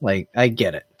existence. Like, I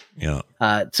get it. Yeah.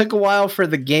 It took a while for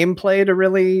the gameplay to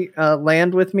really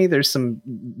land with me. There's some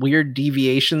weird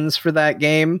deviations for that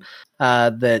game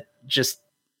that just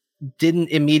didn't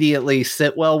immediately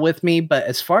sit well with me. But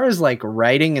as far as like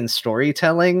writing and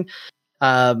storytelling,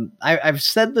 I've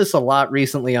said this a lot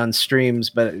recently on streams,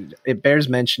 but it bears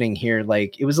mentioning here.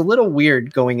 Like, it was a little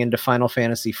weird going into Final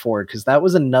Fantasy IV because that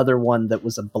was another one that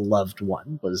was a beloved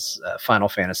one. Was Final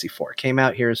Fantasy IV came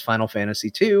out here as Final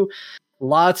Fantasy II.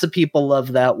 Lots of people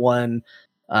love that one.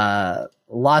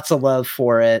 Lots of love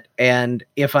for it. And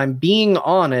if I'm being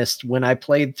honest, when I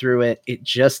played through it, it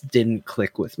just didn't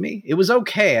click with me. It was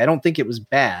okay. I don't think it was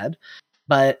bad.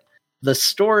 But the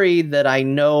story that I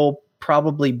know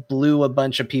probably blew a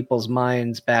bunch of people's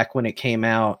minds back when it came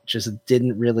out just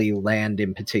didn't really land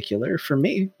in particular for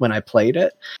me when I played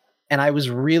it. And I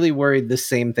was really worried the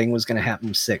same thing was going to happen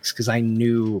with 6 because I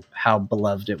knew how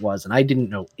beloved it was. And I didn't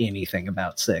know anything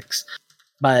about 6.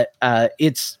 But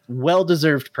it's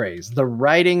well-deserved praise. The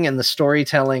writing and the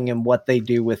storytelling and what they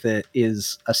do with it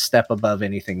is a step above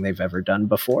anything they've ever done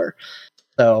before.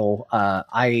 So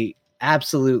I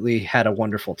absolutely had a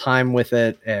wonderful time with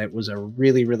it. It was a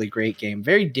really, really great game.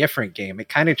 Very different game. It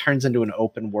kind of turns into an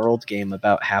open world game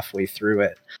about halfway through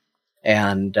it.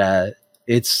 And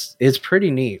it's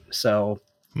pretty neat. So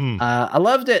I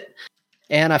loved it.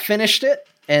 And I finished it.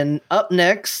 And up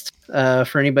next,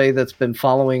 for anybody that's been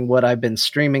following what I've been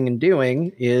streaming and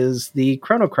doing, is the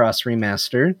Chrono Cross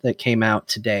remaster that came out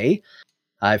today.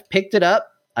 I've picked it up.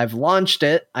 I've launched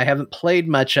it. I haven't played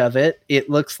much of it. It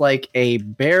looks like a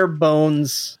bare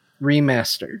bones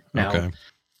remaster. Now,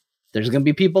 there's going to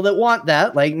be people that want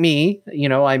that, like me.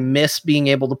 I miss being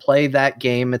able to play that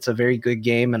game. It's a very good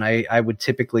game, and I would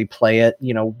typically play it,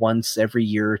 once every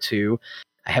year or two.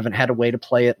 I haven't had a way to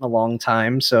play it in a long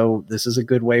time, so this is a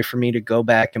good way for me to go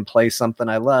back and play something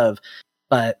I love.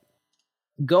 But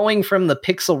going from the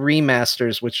Pixel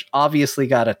remasters, which obviously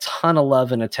got a ton of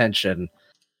love and attention,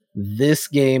 this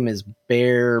game is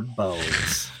bare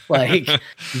bones. Like,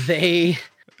 they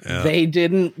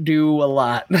didn't do a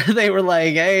lot. They were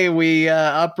like, hey, we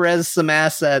up-res some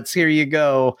assets, here you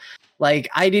go. Like,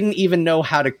 I didn't even know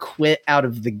how to quit out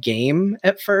of the game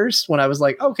at first when I was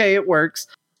like, okay, it works.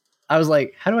 I was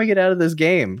like, how do I get out of this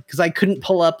game? Because I couldn't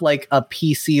pull up like a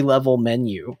PC level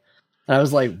menu. And I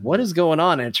was like, what is going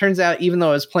on? And it turns out, even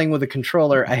though I was playing with a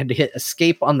controller, I had to hit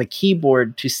escape on the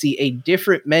keyboard to see a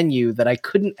different menu that I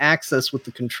couldn't access with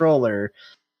the controller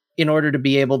in order to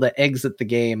be able to exit the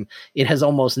game. It has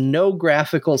almost no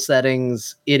graphical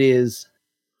settings. It is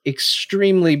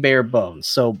extremely bare bones.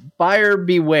 So buyer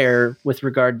beware with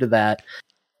regard to that.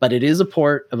 But it is a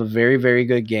port of a very, very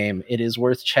good game. It is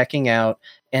worth checking out.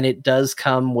 And it does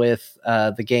come with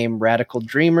the game Radical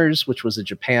Dreamers, which was a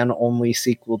Japan-only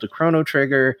sequel to Chrono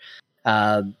Trigger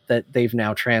that they've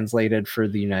now translated for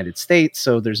the United States.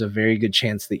 So there's a very good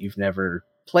chance that you've never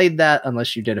played that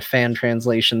unless you did a fan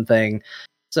translation thing.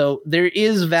 So there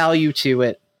is value to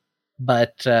it.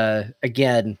 But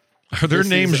again... Are their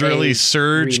names really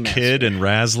Surge, remaster. Kid, and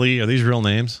Razly? Are these real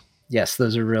names? Yes,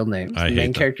 those are real names. The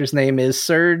main character's name is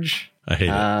Surge. I hate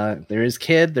it. There is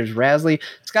Kid. There's Razly.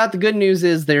 Scott, the good news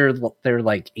is there are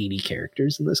like 80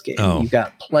 characters in this game. Oh. You've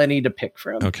got plenty to pick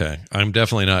from. Okay, I'm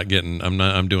definitely not getting.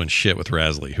 I'm doing shit with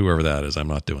Razly. Whoever that is, I'm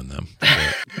not doing them.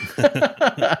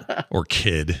 Or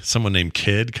Kid. Someone named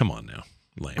Kid. Come on now,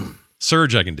 lame.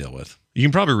 Surge, I can deal with. You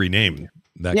can probably rename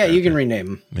That yeah, guy. you can rename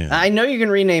him. Yeah. I know you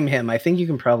can rename him. I think you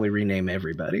can probably rename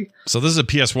everybody. So this is a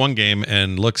PS1 game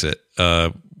and looks it.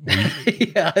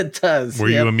 Yeah, it does. Were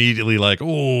you immediately like,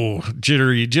 oh,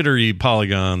 jittery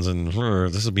polygons, and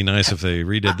this would be nice if they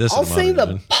redid this? I'll say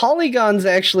the polygons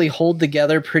actually hold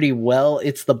together pretty well.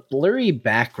 It's the blurry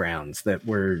backgrounds that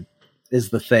is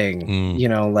the thing. You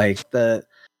know, like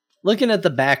looking at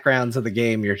the backgrounds of the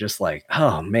game, you're just like,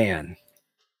 oh man.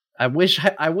 I wish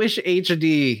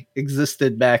HD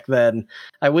existed back then.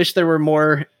 I wish there were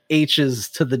more H's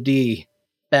to the D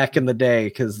back in the day,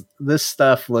 because this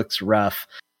stuff looks rough.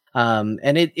 And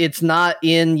it's not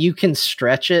in, you can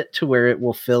stretch it to where it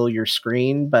will fill your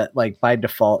screen, but like by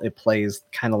default it plays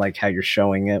kind of like how you're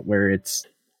showing it, where it's,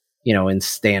 you know, in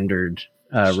standard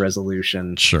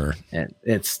resolution. Sure. And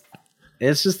it's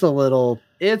just a little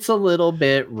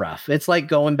bit rough. It's like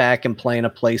going back and playing a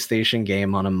PlayStation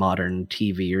game on a modern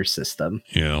TV or system.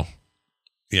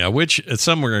 Yeah, which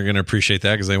some are going to appreciate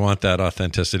that because they want that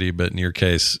authenticity, but in your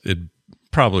case it'd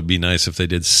probably be nice if they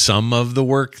did some of the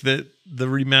work that the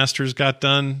remasters got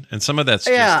done, and some of that's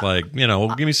just like, you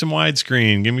know, give me some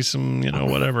widescreen, give me some, you know,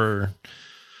 whatever.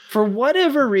 For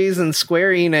whatever reason,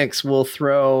 Square Enix will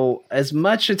throw as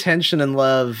much attention and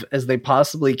love as they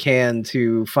possibly can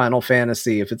to Final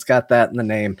Fantasy if it's got that in the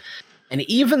name. And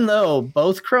even though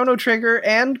both Chrono Trigger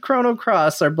and Chrono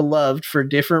Cross are beloved for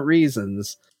different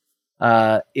reasons,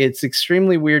 it's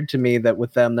extremely weird to me that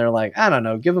with them, they're like, I don't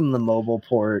know, give them the mobile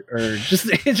port, or just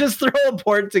throw a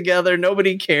port together.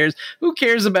 Nobody cares. Who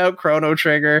cares about Chrono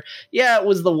Trigger? Yeah, it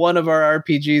was the one of our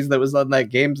RPGs that was on that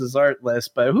Games as Art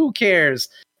list, but who cares?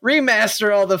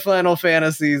 Remaster all the Final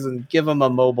Fantasies and give them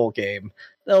a mobile game.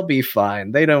 They'll be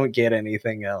fine. They don't get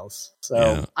anything else.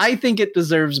 So I think it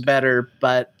deserves better,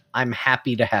 but I'm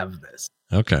happy to have this.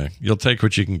 Okay. You'll take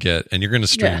what you can get, and you're going to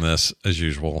stream this as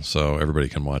usual, so everybody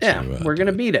can watch you. We're going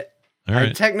to beat it. All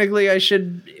right. Technically, I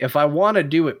should, if I want to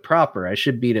do it proper, I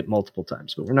should beat it multiple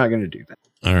times, but we're not going to do that.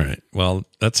 All right. Well,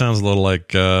 that sounds a little like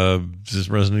just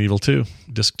Resident Evil 2,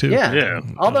 Disc 2. Yeah.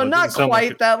 Although not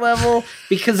quite that level,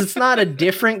 because it's not a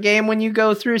different game when you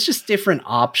go through. It's just different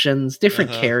options, different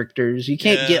characters. You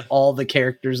can't get all the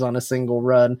characters on a single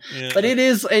run. Yeah. But it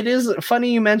is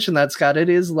funny you mentioned that, Scott. It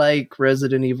is like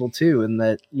Resident Evil 2 in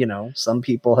that, you know, some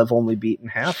people have only beaten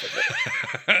half of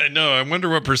it. I know. I wonder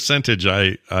what percentage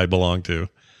I belong to.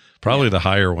 Probably the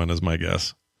higher one is my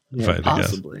guess. If I had to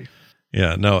possibly. Guess.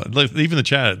 Yeah, no, even the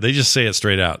chat, they just say it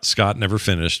straight out. Scott never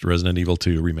finished Resident Evil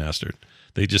 2 Remastered.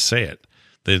 They just say it.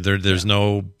 There's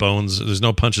no bones, there's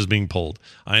no punches being pulled.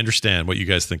 I understand what you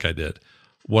guys think I did.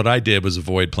 What I did was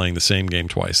avoid playing the same game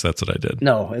twice. That's what I did.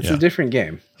 No, it's a different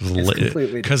game.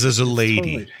 Because there's a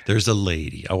lady. There's a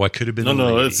lady. Oh, I could have been a lady.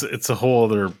 No, it's a whole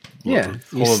other... Yeah,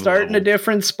 you start in a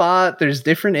different spot. There's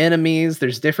different enemies.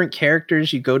 There's different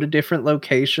characters. You go to different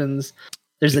locations.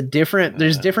 There's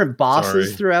different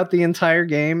bosses throughout the entire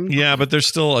game. Yeah, but there's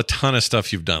still a ton of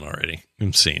stuff you've done already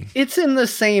and seen. It's in the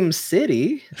same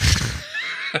city.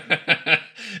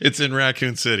 It's in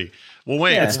Raccoon City. Well,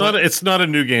 wait, it's not a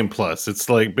new game plus.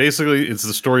 It's like basically it's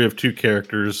the story of two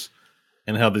characters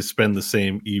and how they spend the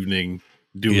same evening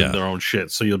doing their own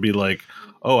shit. So you'll be like,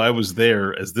 oh, I was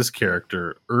there as this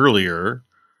character earlier.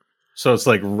 So it's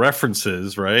like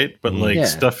references, right? But like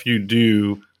stuff you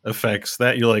do affects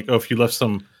that. You're like, oh, if you left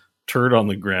some turd on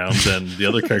the ground, then the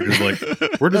other character's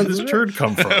like, where did this turd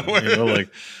come from? You know, like,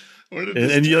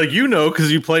 and you like, you know,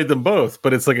 because you played them both,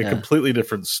 but it's like a completely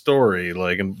different story,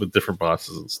 like, and with different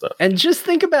bosses and stuff. And just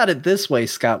think about it this way,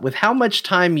 Scott, with how much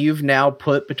time you've now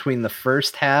put between the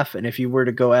first half and if you were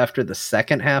to go after the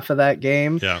second half of that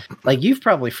game, like you've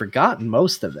probably forgotten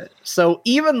most of it. So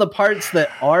even the parts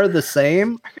that are the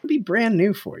same are going to be brand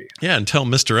new for you. Yeah, until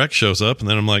Mr. X shows up, and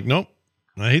then I'm like, nope.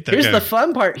 I hate that. Here's guy. The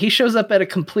fun part. He shows up at a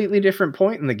completely different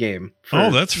point in the game.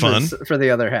 That's fun. For the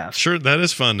other half. Sure, that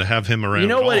is fun to have him around. You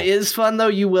know what is fun, though?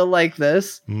 You will like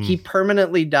this. He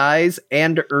permanently dies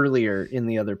and earlier in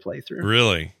the other playthrough.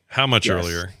 Really? How much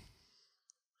earlier?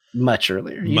 Much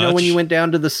earlier. You know when you went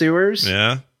down to the sewers?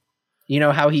 Yeah. You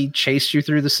know how he chased you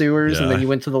through the sewers and then you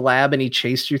went to the lab and he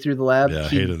chased you through the lab? Yeah,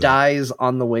 he dies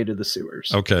on the way to the sewers.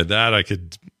 Okay, that I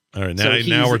could... All right,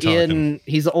 now we're talking.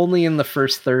 He's only in the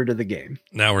first third of the game.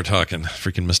 Now we're talking.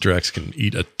 Freaking Mr. X can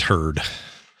eat a turd.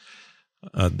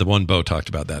 The one Bo talked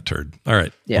about that turd. All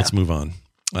right, let's move on.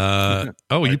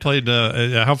 You played.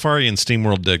 How far are you in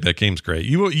SteamWorld Dig? That game's great.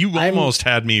 You almost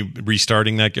had me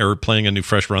restarting that or playing a new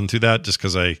fresh run through that just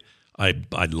because I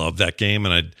love that game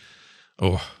and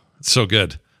it's so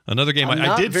good. Another game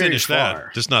I did finish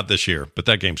that, just not this year, but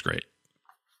that game's great.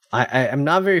 I'm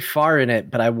not very far in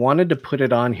it, but I wanted to put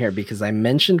it on here because I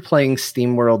mentioned playing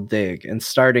SteamWorld Dig and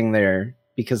starting there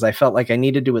because I felt like I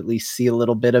needed to at least see a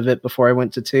little bit of it before I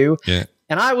went to 2. Yeah.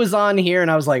 And I was on here and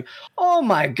I was like, oh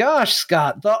my gosh,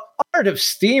 Scott, the art of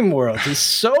SteamWorld is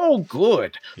so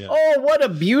good. Yeah. Oh, what a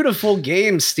beautiful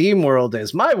game SteamWorld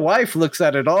is. My wife looks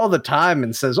at it all the time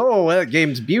and says, oh, that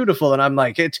game's beautiful. And I'm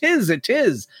like, it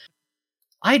is.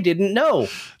 I didn't know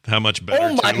how much better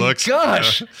Oh my 2 looks.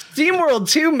 gosh. Yeah. SteamWorld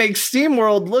 2 makes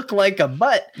SteamWorld look like a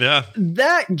butt. Yeah.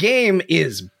 That game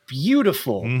is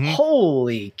beautiful. Mm-hmm.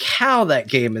 Holy cow, that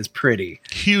game is pretty.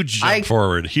 Huge leap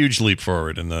forward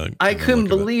in the. I couldn't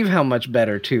believe how much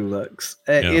better 2 looks.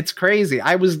 Yeah. It's crazy.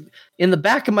 I was in the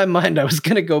back of my mind, I was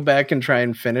going to go back and try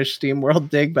and finish SteamWorld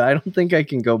Dig, but I don't think I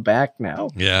can go back now.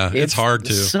 Yeah, it's hard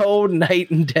to. So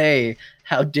night and day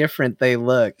how different they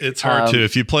look. It's hard to.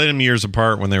 If you played them years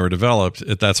apart when they were developed,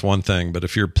 that's one thing. But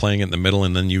if you're playing it in the middle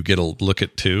and then you get a look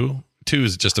at 2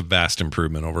 is just a vast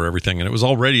improvement over everything. And it was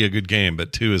already a good game,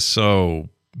 but 2 is so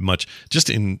much just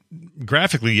in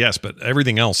graphically, yes, but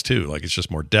everything else too. Like it's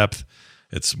just more depth.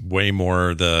 It's way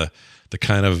more the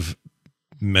kind of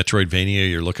Metroidvania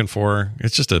you're looking for.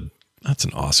 It's just that's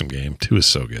an awesome game. 2 is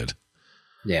so good.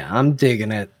 Yeah, I'm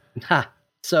digging it. Ha.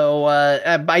 So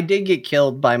I did get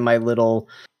killed by my little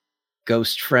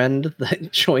ghost friend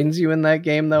that joins you in that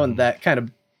game, though, and that kind of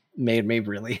made me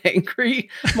really angry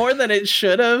more than it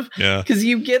should have. Yeah, because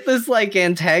you get this like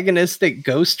antagonistic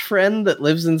ghost friend that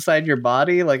lives inside your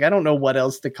body. Like I don't know what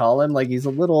else to call him. Like he's a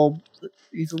little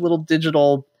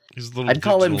digital. I'd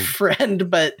call him friend,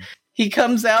 but he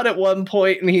comes out at one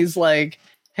point and he's like,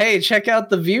 hey, check out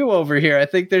the view over here. I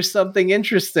think there's something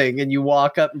interesting. And you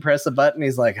walk up and press a button.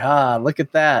 He's like, look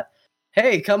at that.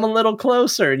 Hey, come a little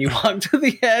closer. And you walk to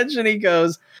the edge and he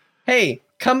goes, hey,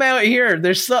 come out here.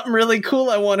 There's something really cool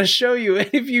I want to show you. And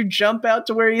if you jump out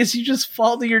to where he is, you just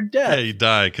fall to your death. Yeah, you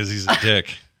die because he's a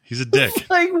dick. He's a dick.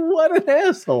 Like, what an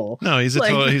asshole. No, he's a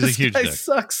huge guy dick.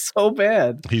 Sucks so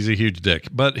bad. He's a huge dick.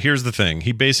 But here's the thing.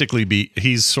 He basically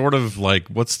he's sort of like,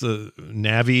 what's the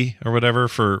Navi or whatever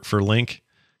for Link?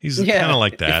 He's kind of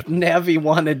like that. If Navi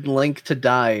wanted Link to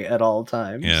die at all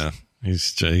times. Yeah,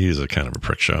 he's a kind of a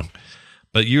prick show.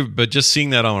 But just seeing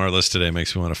that on our list today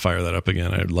makes me want to fire that up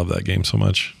again. I love that game so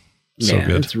much. So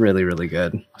good. It's really, really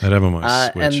good. I'd have on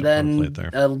my Switch. And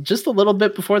then just a little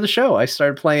bit before the show, I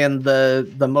started playing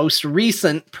the most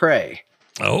recent Prey.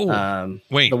 Oh,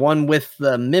 wait. The one with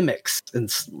the mimics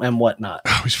and whatnot.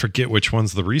 I always forget which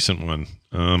one's the recent one.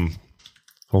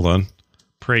 Hold on.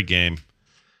 Prey game.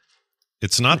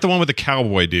 It's not the one with the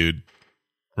cowboy dude,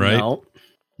 right? No,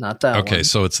 not that one. Okay,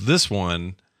 so it's this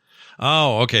one.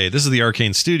 Oh, okay. This is the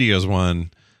Arcane Studios one.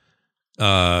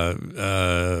 Yeah,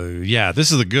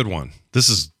 this is a good one. This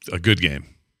is a good game.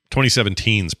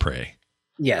 2017's Prey.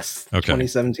 Yes. Okay.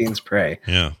 2017's Prey.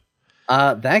 Yeah.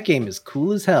 That game is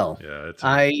cool as hell. Yeah.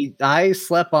 I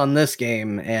slept on this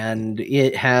game and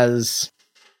it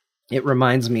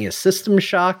reminds me of System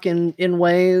Shock in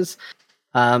ways.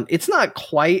 It's not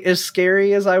quite as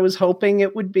scary as I was hoping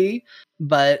it would be,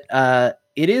 but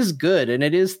it is good and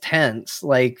it is tense.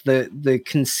 Like the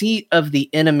conceit of the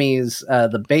enemies,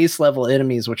 the base level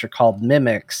enemies, which are called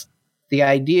mimics, the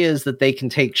idea is that they can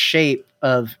take shape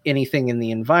of anything in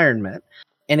the environment.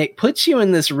 And it puts you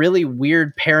in this really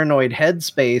weird paranoid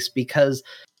headspace because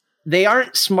they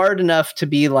aren't smart enough to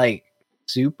be like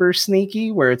super sneaky,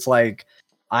 where it's like,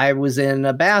 I was in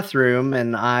a bathroom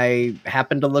and I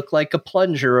happen to look like a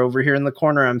plunger over here in the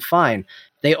corner. I'm fine.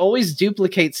 They always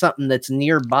duplicate something that's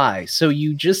nearby. So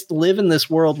you just live in this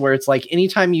world where it's like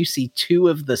anytime you see two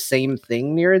of the same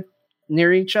thing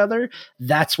near each other,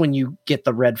 that's when you get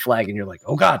the red flag and you're like,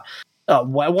 oh God,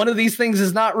 one of these things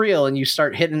is not real. And you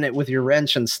start hitting it with your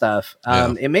wrench and stuff.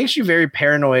 It makes you very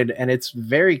paranoid and it's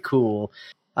very cool.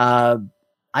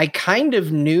 I kind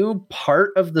of knew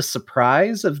part of the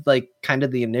surprise of like kind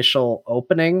of the initial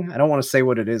opening. I don't want to say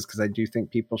what it is because I do think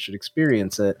people should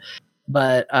experience it.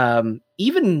 But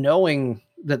even knowing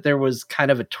that there was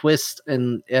kind of a twist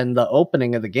in the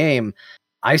opening of the game,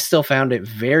 I still found it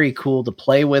very cool to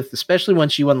play with, especially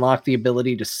once you unlock the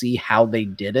ability to see how they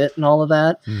did it and all of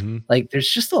that. Mm-hmm. Like there's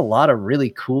just a lot of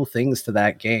really cool things to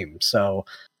that game. So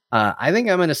I think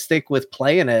I'm going to stick with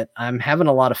playing it. I'm having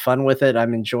a lot of fun with it.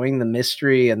 I'm enjoying the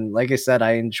mystery. And like I said,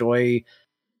 I enjoy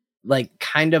like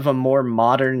kind of a more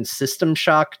modern System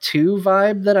Shock 2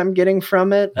 vibe that I'm getting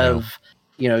from it of,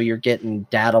 you know, you're getting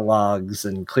data logs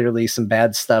and clearly some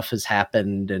bad stuff has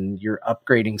happened and you're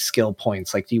upgrading skill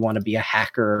points. Like, do you want to be a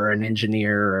hacker or an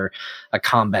engineer or a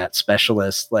combat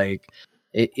specialist? Like,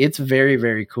 it's very,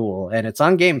 very cool. And it's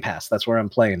on Game Pass. That's where I'm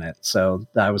playing it. So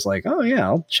I was like, oh, yeah,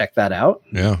 I'll check that out.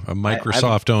 Yeah, a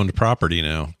Microsoft-owned property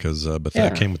now because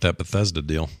that came with that Bethesda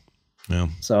deal. Yeah.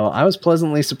 So I was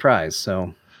pleasantly surprised.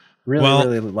 So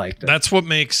Really liked it. That's what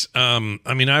makes. I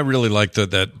mean, I really liked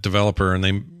that developer, and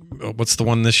they. What's the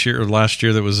one this year or last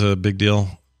year that was a big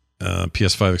deal?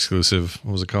 PS5 exclusive.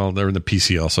 What was it called? They're in the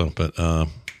PC also, but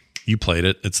you played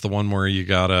it. It's the one where you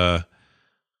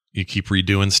keep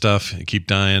redoing stuff, you keep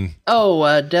dying. Oh,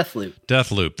 Deathloop.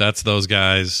 Deathloop. That's those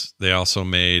guys. They also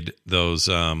made those.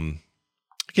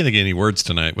 I can't think of any words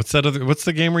tonight. What's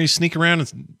the game where you sneak around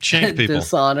and shank people?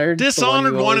 Dishonored.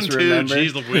 Dishonored 1 and 2.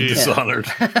 Jeez Louise. Dishonored.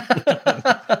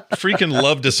 Freaking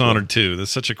love Dishonored 2. That's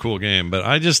such a cool game. But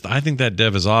I think that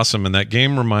dev is awesome, and that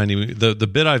game reminded me the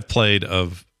bit I've played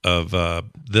of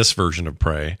this version of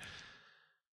Prey.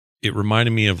 It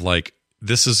reminded me of like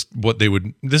this is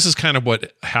kind of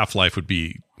what Half-Life would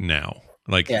be now.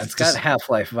 Like it's got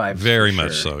Half-Life vibes. Very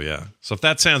much so, yeah. So if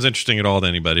that sounds interesting at all to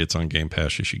anybody, it's on Game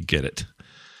Pass. You should get it.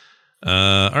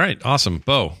 All right, awesome.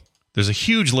 Bo, there's a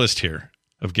huge list here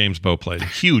of games Bo played.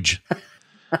 Huge.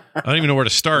 I don't even know where to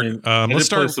start. Let's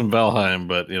start with some Valheim,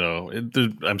 but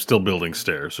I'm still building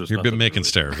stairs. You've been making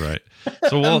stairs, right?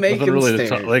 So we'll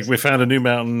like we found a new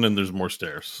mountain and there's more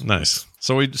stairs. Nice.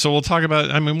 So we'll talk about.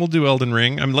 I mean, we'll do Elden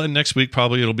Ring. I'm letting next week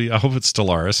probably it'll be. I hope it's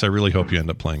Stellaris. I really hope you end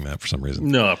up playing that for some reason.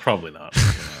 No, probably not.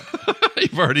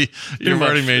 You've already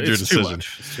made your decision.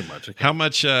 It's too much. How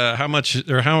much?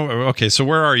 Okay, so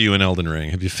where are you in Elden Ring?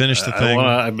 Have you finished the thing?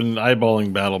 I've been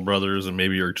eyeballing Battle Brothers, and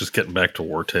maybe you're just getting back to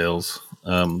War Tales.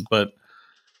 But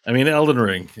I mean, Elden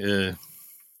Ring.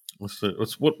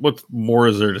 What more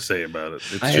is there to say about it?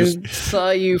 I saw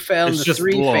you found the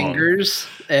three fingers,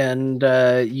 and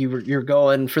you're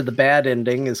going for the bad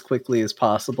ending as quickly as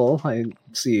possible. I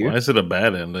see you. Why is it a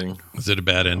bad ending? Is it a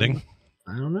bad ending?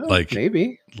 I don't know.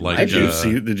 Maybe.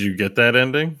 Did you get that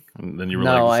ending? And then you were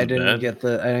no, I didn't get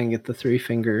the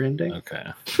 3-finger ending.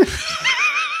 Okay.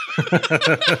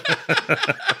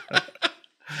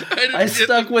 I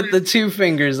stuck with the 2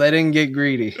 fingers. I didn't get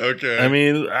greedy. Okay. I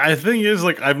mean, I think is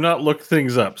like I've not looked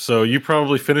things up. So you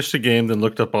probably finished the game, then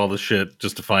looked up all the shit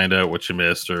just to find out what you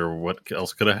missed or what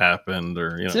else could have happened.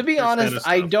 Or to be honest,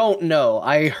 I don't know.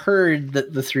 I heard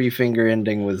that the 3-finger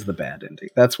ending was the bad ending.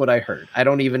 That's what I heard. I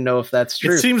don't even know if that's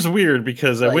true. It seems weird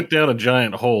because I went down a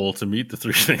giant hole to meet the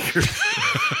 3 fingers.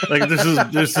 Like there's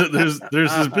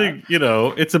this big,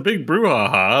 it's a big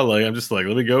brouhaha. Like I'm just like,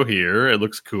 let me go here. It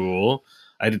looks cool.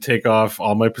 I had to take off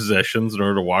all my possessions in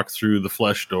order to walk through the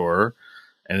flesh door,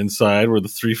 and inside were the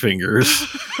 3 fingers.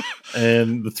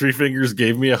 And the 3 fingers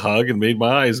gave me a hug and made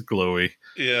my eyes glowy.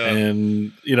 Yeah.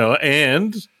 And,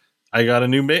 and I got a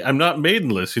new I'm not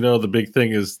maidenless. The big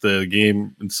thing is the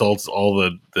game insults all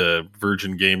the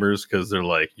virgin gamers because they're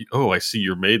like, oh, I see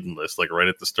you're maidenless, like right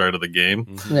at the start of the game.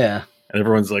 Mm-hmm. Yeah. And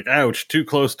everyone's like, ouch, too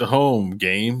close to home,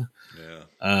 game. Yeah.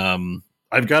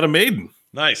 I've got a maiden.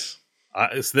 Nice.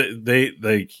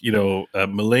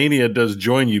 Melania does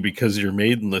join you because you're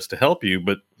maidenless to help you,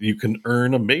 but you can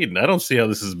earn a maiden. I don't see how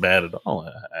this is bad at all.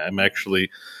 I'm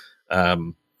actually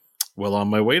on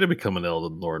my way to become an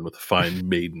Elden Lord with a fine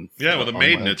maiden. Yeah, with a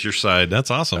maiden at your side.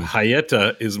 That's awesome.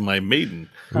 Hyetta is my maiden.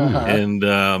 And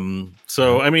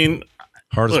so, I mean...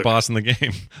 Hardest boss in the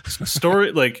game.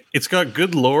 Story, like, it's got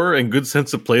good lore and good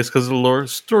sense of place because of the lore.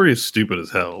 Story is stupid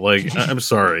as hell. Like, I'm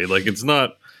sorry. Like, it's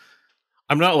not...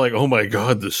 I'm not like, oh my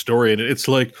god, the story, and it's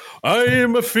like, I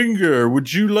am a finger.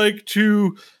 Would you like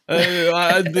to? The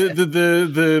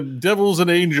devils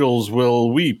and angels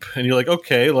will weep, and you're like,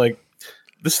 okay, like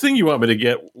this thing you want me to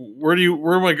get. Where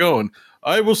am I going?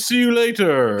 I will see you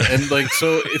later, and like,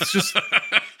 so it's just,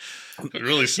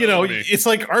 really, it's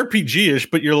like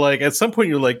RPG-ish, but you're like, at some point,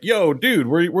 you're like, yo, dude,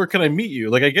 where can I meet you?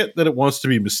 Like, I get that it wants to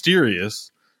be mysterious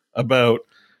about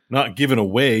not giving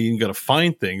away, you got to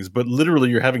find things, but literally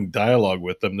you're having dialogue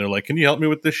with them. They're like, can you help me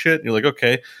with this shit? And you're like,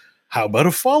 okay, how about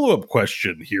a follow-up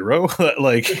question, hero?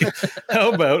 Like,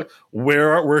 how about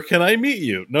where can I meet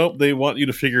you? Nope, they want you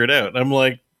to figure it out. And I'm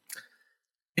like,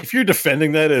 if you're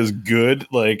defending that as good,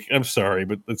 like, I'm sorry,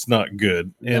 but it's not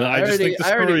good. And I just think the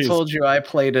story I already told you I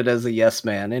played it as a yes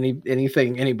man.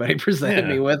 Anything anybody presented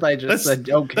me with, I just said,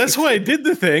 okay. That's why I did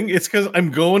the thing. It's because I'm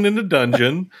going in the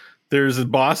dungeon. There's a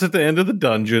boss at the end of the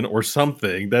dungeon or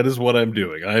something. That is what I'm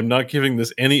doing. I'm not giving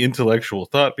this any intellectual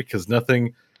thought because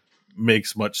nothing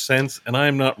makes much sense. And I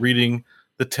am not reading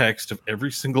the text of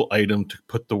every single item to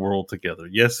put the world together.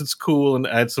 Yes, it's cool and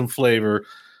add some flavor,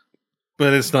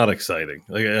 but it's not exciting.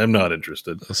 Like, I'm not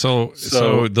interested. So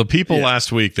the people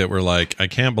last week that were like, I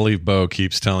can't believe Bo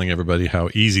keeps telling everybody how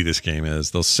easy this game is.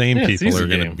 Those same people are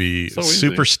going to be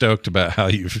super stoked about how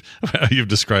you've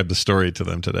described the story to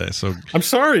them today. So I'm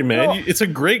sorry, man. It's a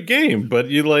great game, but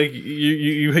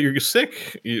you're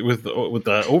sick with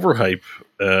the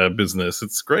overhype business.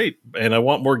 It's great, and I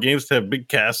want more games to have big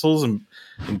castles and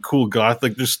cool goth.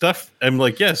 Like, there's stuff. I'm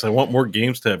like, yes, I want more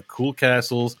games to have cool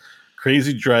castles,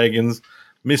 crazy dragons,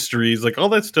 mysteries, like all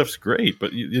that stuff's great,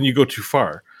 but then you go too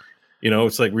far.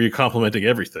 It's like where you're complimenting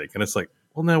everything, and it's like,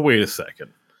 well, now wait a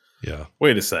second. Yeah,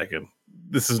 wait a second.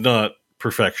 This is not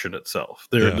perfection itself.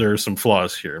 There are some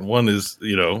flaws here, and one is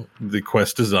the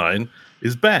quest design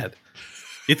is bad.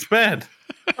 It's bad.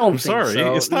 I'm sorry,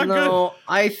 so. It's not good.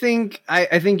 I think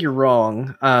you're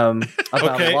wrong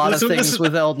about a lot of things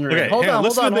with Elden Ring. Okay, hold on.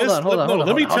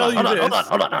 Let me tell you this.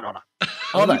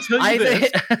 Hold on.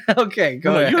 Okay,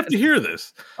 go ahead. You have to hear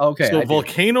this. Okay. So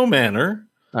Volcano Manor,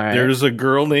 there's a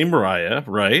girl named Raya,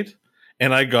 right?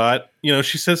 And I got,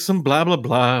 she says some blah, blah,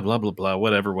 blah, blah, blah, blah,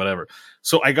 whatever.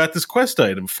 So I got this quest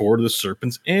item for the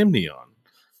Serpent's Amnion,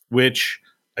 which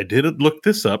I did look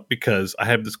this up because I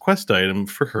have this quest item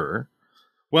for her.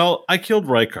 Well, I killed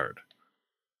Rykard,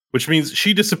 which means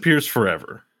she disappears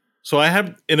forever. So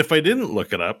and if I didn't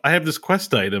look it up, I have this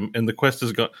quest item and the quest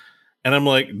is gone. And I'm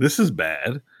like, this is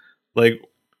bad. Like,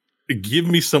 give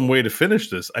me some way to finish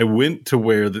this. I went to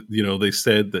where they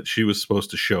said that she was supposed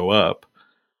to show up,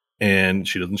 and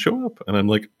she doesn't show up. And I'm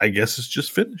like, I guess it's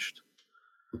just finished.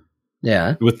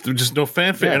 Yeah, with just no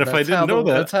fanfare. Yeah, and if I didn't know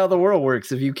that's how the world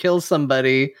works. If you kill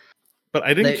somebody, but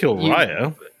I didn't kill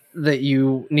Raya, that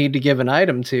you need to give an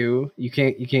item to, you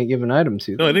can't give an item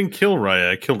to them. No, I didn't kill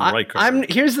Raya. I killed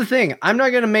Rykard. Here's the thing. I'm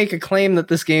not going to make a claim that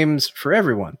this game's for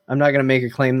everyone. I'm not going to make a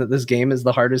claim that this game is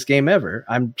the hardest game ever.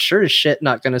 I'm sure as shit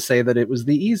not going to say that it was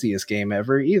the easiest game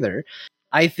ever either.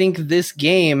 I think this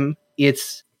game,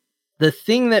 it's the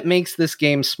thing that makes this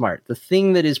game smart. The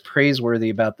thing that is praiseworthy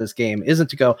about this game isn't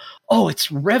to go, oh,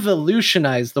 it's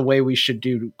revolutionized the way we should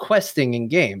do questing in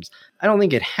games. I don't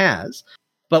think it has.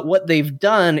 But what they've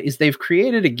done is they've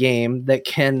created a game that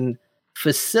can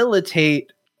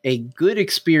facilitate a good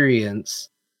experience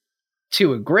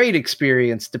to a great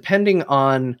experience depending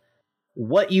on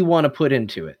what you want to put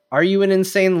into it. Are you an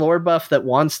insane lore buff that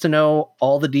wants to know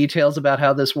all the details about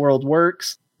how this world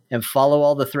works and follow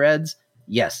all the threads?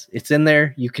 Yes, it's in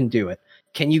there. You can do it.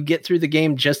 Can you get through the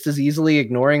game just as easily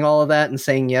ignoring all of that and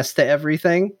saying yes to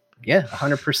everything? Yeah,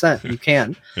 100%. You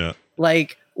can. Yeah.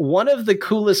 Like, one of the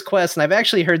coolest quests, and I've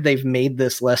actually heard they've made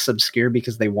this less obscure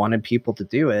because they wanted people to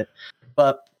do it,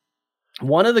 but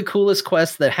one of the coolest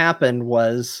quests that happened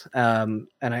was, and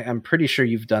I'm pretty sure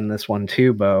you've done this one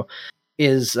too, Bo,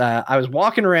 is I was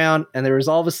walking around and there was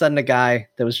all of a sudden a guy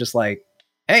that was just like,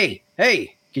 hey, can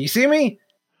you see me?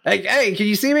 Hey, can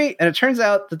you see me? And it turns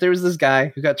out that there was this guy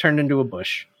who got turned into a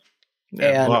bush.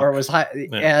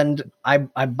 And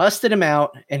I busted him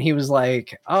out, and he was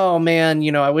like, oh man,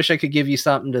 I wish I could give you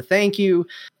something to thank you,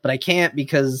 but I can't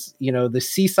because the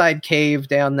seaside cave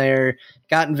down there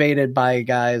got invaded by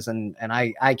guys, and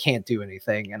I can't do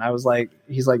anything. And I was like,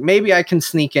 he's like, maybe I can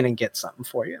sneak in and get something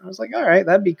for you. And I was like, all right,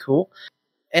 that'd be cool.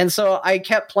 And so I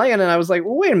kept playing, and I was like,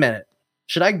 well, wait a minute,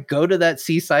 should I go to that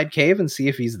seaside cave and see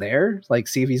if he's there? Like,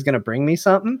 see if he's going to bring me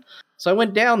something? So I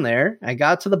went down there, I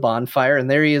got to the bonfire, and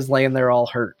there he is laying there all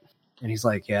hurt. And he's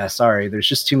like, yeah, sorry, there's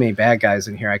just too many bad guys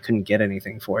in here. I couldn't get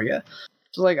anything for you.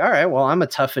 So like, all right, well, I'm a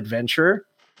tough adventurer.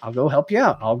 I'll go help you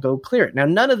out. I'll go clear it. Now,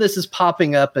 none of this is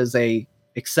popping up as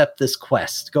accept this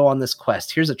quest, go on this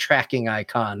quest. Here's a tracking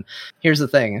icon. Here's the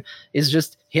thing. It's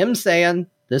just him saying,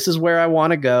 this is where I want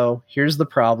to go. Here's the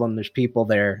problem. There's people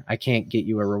there. I can't get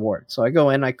you a reward. So I go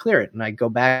in, I clear it, and I go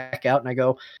back out and I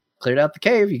go, cleared out the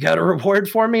cave. You got a reward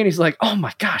for me? And he's like, oh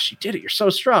my gosh, you did it. You're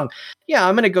so strong. Yeah,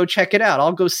 I'm going to go check it out.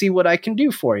 I'll go see what I can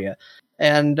do for you.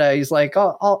 And he's like,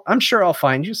 I'm sure I'll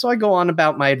find you. So I go on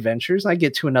about my adventures. I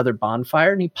get to another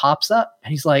bonfire and he pops up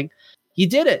and he's like, you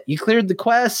did it. You cleared the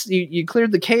quest. You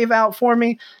cleared the cave out for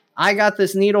me. I got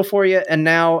this needle for you. And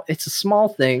now it's a small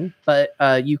thing, but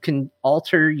you can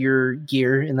alter your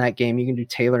gear in that game. You can do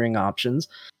tailoring options.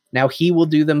 Now he will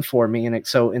do them for me. And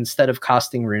so instead of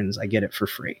costing runes, I get it for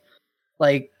free.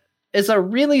 Like, it's a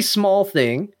really small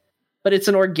thing, but it's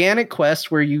an organic quest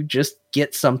where you just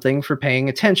get something for paying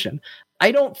attention.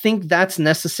 I don't think that's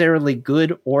necessarily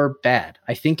good or bad.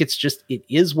 I think it's just, it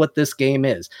is what this game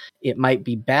is. It might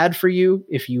be bad for you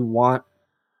if you want,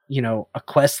 a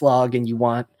quest log and you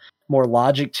want more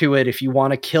logic to it. If you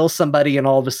want to kill somebody and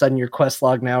all of a sudden your quest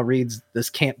log now reads this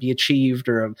can't be achieved,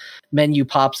 or a menu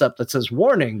pops up that says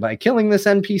warning, by killing this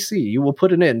NPC you will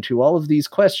put an end to all of these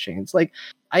quest chains. Like,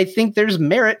 I think there's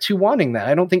merit to wanting that.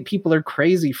 I don't think people are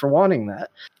crazy for wanting that,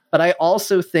 but I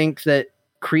also think that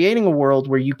creating a world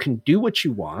where you can do what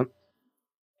you want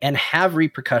and have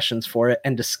repercussions for it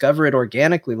and discover it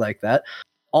organically like that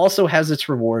also has its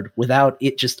reward without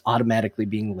it just automatically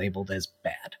being labeled as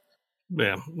bad.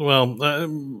 Yeah, well,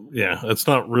 yeah, it's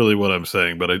not really what I'm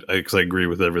saying, but I agree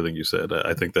with everything you said.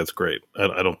 I think that's great.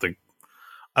 I don't think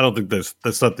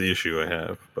that's not the issue I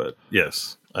have. But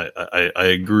yes, I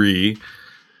agree.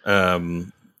 I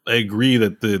agree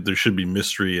that there should be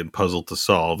mystery and puzzle to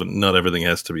solve, and not everything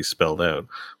has to be spelled out.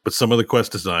 But some of the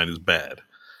quest design is bad.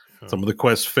 Some of the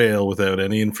quests fail without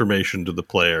any information to the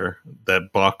player.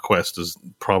 That Bach quest is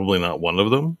probably not one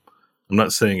of them. I'm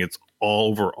not saying it's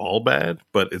overall bad,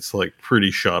 but it's like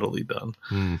pretty shoddily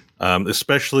done.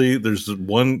 Especially there's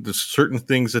certain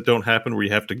things that don't happen where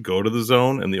you have to go to the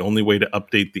zone, and the only way to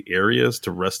update the area is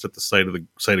to rest at the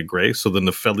site of grace. So the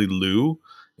Nepheli Lu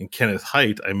in Kenneth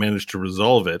Height, I managed to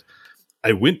resolve it.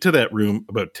 I went to that room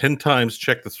about 10 times,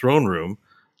 checked the throne room,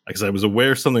 because I was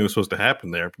aware something was supposed to happen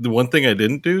there. The one thing I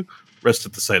didn't do, rest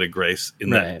at the site of grace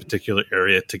in that particular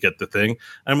area to get the thing.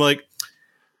 I'm like,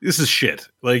 this is shit.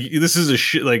 Like, this is a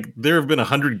shit. Like, there have been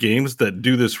 100 games that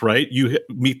do this right. You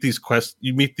meet these quests,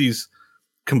 you meet these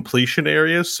completion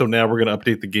areas. So now we're going to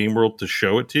update the game world to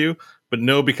show it to you. But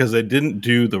no, because I didn't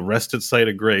do the rest at site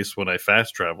of grace when I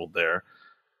fast traveled there,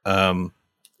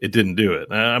 it didn't do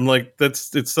it. I'm like,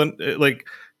 like,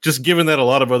 just given that a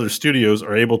lot of other studios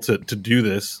are able to do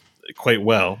this quite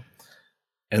well,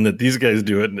 and that these guys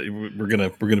do it, we're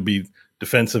gonna be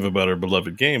defensive about our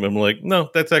beloved game. I'm like, no,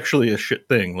 that's actually a shit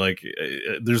thing. Like,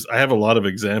 I have a lot of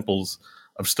examples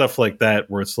of stuff like that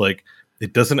where it's like,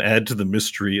 it doesn't add to the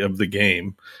mystery of the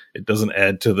game. It doesn't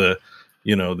add to the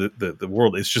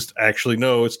world. It's just actually,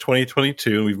 no, it's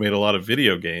 2022 and we've made a lot of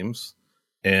video games,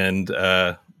 and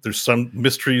there's some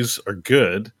mysteries are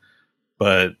good,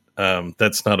 but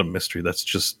that's not a mystery. That's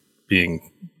just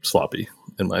being sloppy,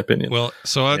 in my opinion. Well,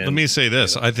 so let me say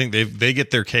this. I think they get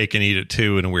their cake and eat it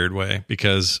too, in a weird way,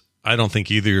 because I don't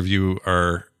think either of you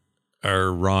are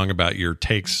wrong about your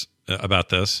takes about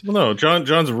this. Well, no,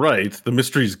 John's right. The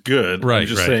mystery's good. Right. I'm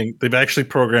just saying they've actually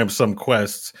programmed some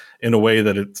quests in a way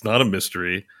that it's not a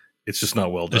mystery. It's just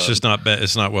not well done. It's just not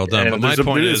it's not well done. And but my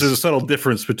point is, there's a subtle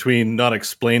difference between not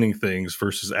explaining things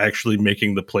versus actually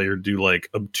making the player do like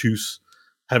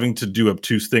having to do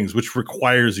obtuse things, which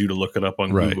requires you to look it up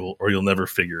on Google, or you'll never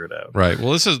figure it out. Right.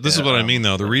 Well, this is what I mean,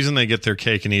 though. The reason they get their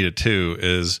cake and eat it too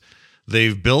is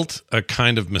they've built a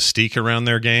kind of mystique around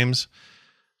their games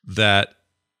that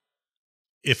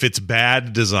if it's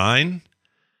bad design,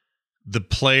 the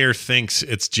player thinks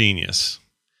it's genius.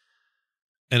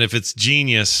 And if it's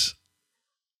genius,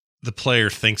 the player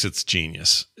thinks it's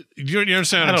genius. You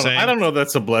understand what I'm saying? I don't know if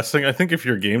that's a blessing. I think if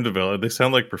you're a game developer, they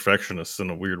sound like perfectionists in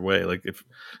a weird way. Like, if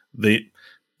they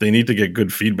need to get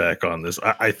good feedback on this.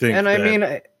 I think, and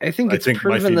I think it's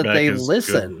proven that they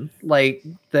listen. Good. Like,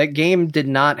 that game did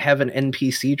not have an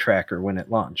NPC tracker when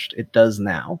it launched. It does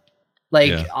now.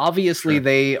 Like, obviously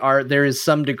there is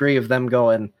some degree of them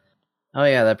going, oh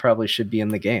yeah, that probably should be in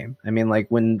the game. I mean, like,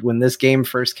 when this game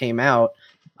first came out,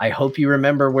 I hope you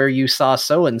remember where you saw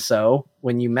so-and-so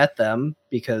when you met them,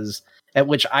 because at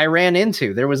which I ran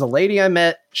into. There was a lady I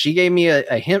met. She gave me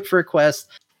a hint for a quest.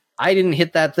 I didn't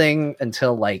hit that thing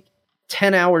until like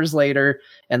 10 hours later.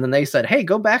 And then they said, hey,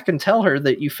 go back and tell her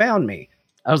that you found me.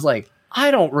 I was like,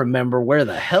 I don't remember where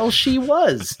the hell she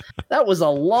was. That was a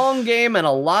long game and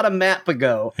a lot of map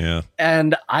ago. Yeah.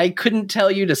 And I couldn't tell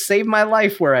you to save my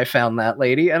life where I found that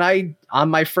lady. And on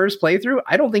my first playthrough,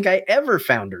 I don't think I ever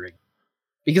found her again,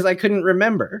 because I couldn't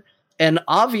remember. And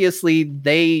obviously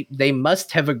they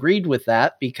must have agreed with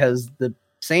that, because the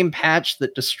same patch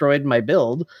that destroyed my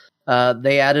build,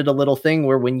 they added a little thing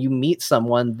where when you meet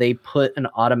someone, they put an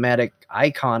automatic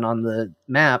icon on the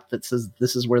map that says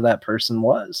this is where that person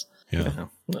was. Yeah.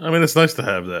 I mean, it's nice to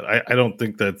have that. I don't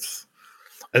think that's,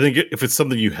 I think if it's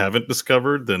something you haven't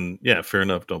discovered, then yeah, fair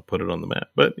enough. Don't put it on the map.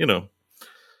 But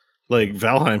like,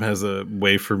 Valheim has a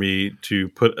way for me to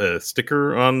put a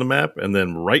sticker on the map and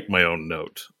then write my own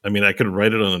note. I mean, I could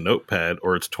write it on a notepad,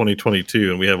 or it's 2022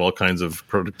 and we have all kinds of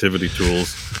productivity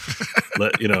tools.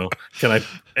 Can I,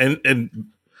 and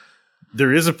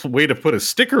there is a way to put a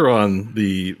sticker on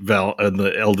the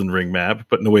Elden Ring map,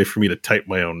 but no way for me to type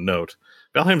my own note.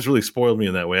 Valheim's really spoiled me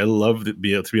in that way. I love to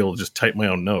be able to just type my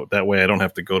own note. That way I don't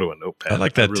have to go to a notepad. I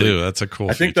like that too. That's a cool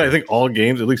feature. I think all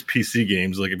games, at least PC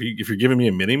games, like if you're giving me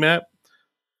a mini map,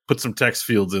 put some text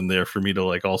fields in there for me to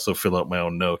like also fill out my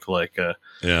own note, like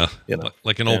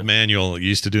like an old manual. You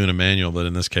used to do in a manual, but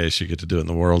in this case, you get to do it in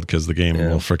the world because the game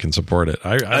will freaking support it.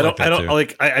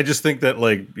 I just think that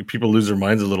like people lose their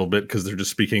minds a little bit because they're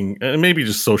just speaking, and maybe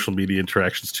just social media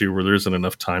interactions too, where there isn't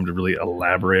enough time to really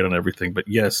elaborate on everything. But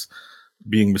yes,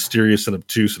 being mysterious and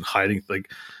obtuse and hiding,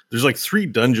 like there's like 3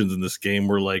 dungeons in this game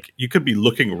where like you could be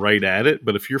looking right at it,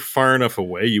 but if you're far enough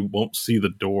away, you won't see the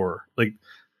door. Like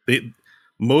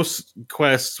most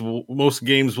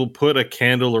games will put a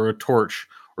candle or a torch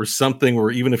or something where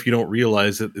even if you don't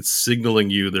realize it, it's signaling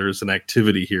you there's an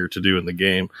activity here to do in the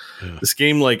game. Yeah. This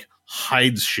game like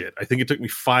hides shit. I think it took me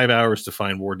 5 hours to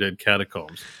find War Dead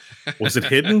Catacombs. Was it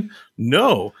hidden?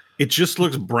 No. It just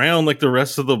looks brown like the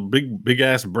rest of the big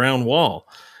ass brown wall.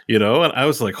 You know, and I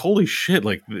was like, holy shit,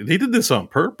 like they did this on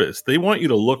purpose. They want you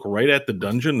to look right at the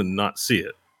dungeon and not see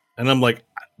it. And I'm like,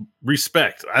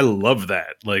 respect. I love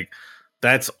that. Like,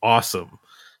 that's awesome.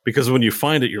 Because when you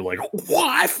find it, you're like, "Wow,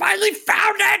 I finally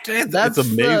found it!" It's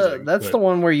amazing. That's the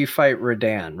one where you fight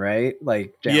Radahn, right?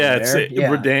 Like, it's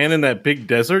Radahn in that big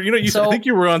desert. You know, I think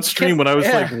you were on stream when I was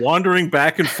like wandering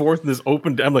back and forth in this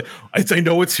open. I'm like, I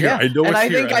know it's here. Yeah. I know it's here. And I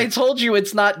think I told you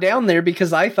it's not down there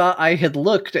because I thought I had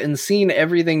looked and seen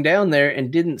everything down there and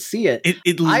didn't see it.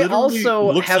 I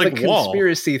also have like a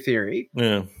conspiracy theory.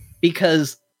 Yeah,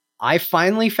 because I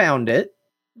finally found it.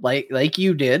 Like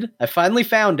you did. I finally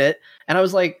found it, and I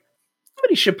was like,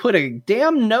 somebody should put a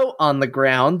damn note on the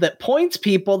ground that points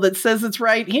people that says it's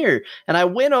right here. And I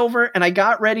went over and I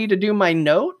got ready to do my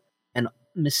note, and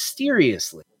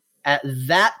mysteriously, at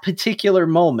that particular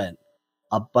moment,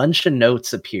 a bunch of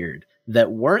notes appeared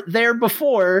that weren't there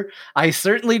before. I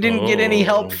certainly didn't get any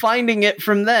help finding it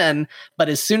from then, but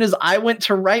as soon as I went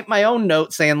to write my own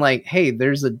note saying like, hey,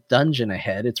 there's a dungeon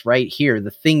ahead, it's right here,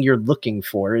 the thing you're looking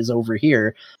for is over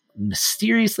here,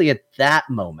 mysteriously at that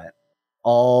moment,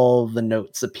 all the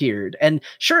notes appeared. And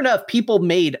sure enough, people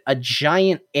made a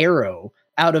giant arrow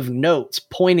out of notes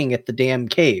pointing at the damn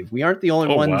cave. We aren't the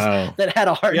only ones that had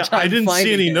a hard time. I didn't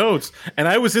see any notes, and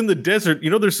I was in the desert. You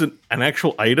know, there's an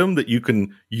actual item that you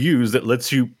can use that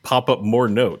lets you pop up more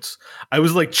notes. I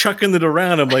was like chucking it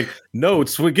around. I'm like,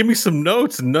 notes, well, give me some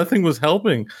notes, and nothing was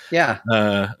helping. Yeah,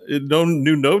 no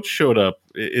new notes showed up.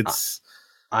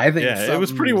 I think it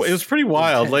was pretty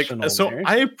wild. Like, so there.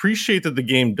 I appreciate that the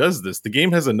game does this. The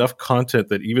game has enough content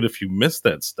that even if you miss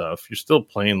that stuff, you're still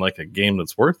playing like a game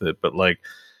that's worth it. But like,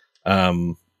 I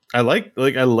like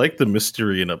the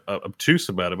mystery and obtuse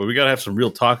about it. But we got to have some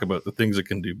real talk about the things that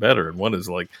can do better. And one is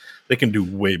like they can do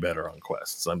way better on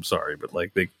quests. I'm sorry, but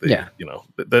like they you know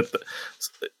that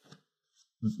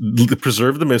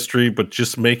preserve the mystery, but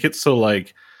just make it so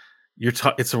like.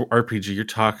 It's an RPG. You're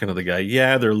talking to the guy.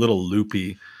 Yeah, they're a little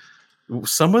loopy.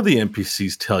 Some of the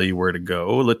NPCs tell you where to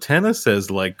go. Latenna says,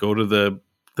 like, go to the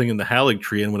thing in the Hallig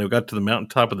tree. And when I got to the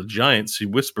mountaintop of the giants, she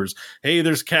whispers, hey,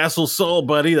 there's Castle Sol,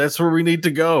 buddy. That's where we need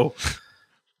to go.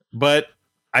 But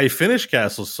I finished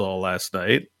Castle Sol last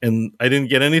night, and I didn't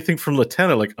get anything from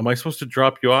Latenna. Like, am I supposed to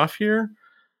drop you off here?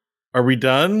 Are we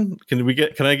done? Can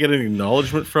I get an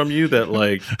acknowledgement from you that,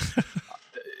 like,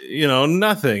 you know,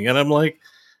 nothing? And I'm like,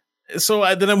 so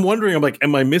then I'm wondering, I'm like,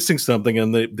 am I missing something?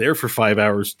 And they're there for 5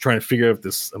 hours trying to figure out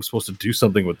if I'm supposed to do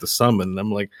something with the summon. And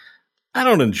I'm like, I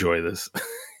don't enjoy this.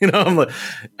 You know, I'm like,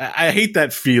 I hate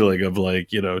that feeling of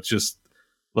like, you know, just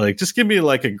give me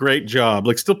like a great job.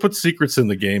 Like, still put secrets in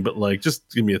the game, but like, just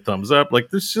give me a thumbs up. Like,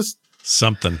 there's just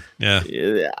something. Yeah.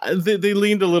 They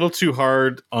leaned a little too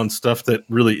hard on stuff that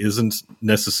really isn't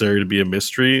necessary to be a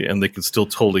mystery, and they could still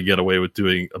totally get away with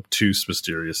doing obtuse,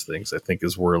 mysterious things, I think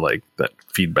is where like that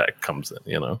feedback comes in,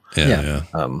 you know? Yeah.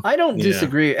 I don't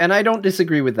disagree. And I don't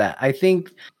disagree with that. I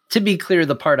think, to be clear,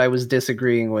 the part I was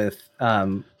disagreeing with,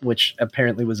 which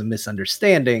apparently was a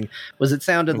misunderstanding, was it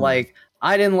sounded like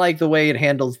I didn't like the way it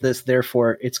handles this,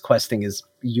 therefore its questing is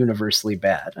universally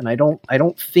bad. And I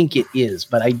don't think it is,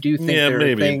 but I do think there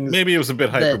are things maybe it was a bit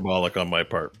hyperbolic on my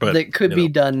part, but that could be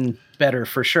done better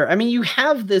for sure. I mean, you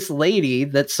have this lady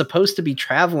that's supposed to be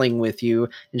traveling with you,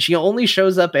 and she only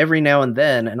shows up every now and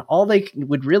then, and all they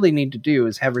would really need to do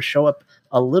is have her show up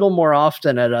a little more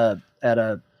often at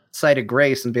a site of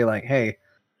grace and be like, hey,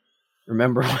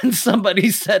 remember when somebody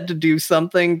said to do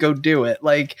something, go do it.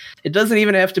 Like, it doesn't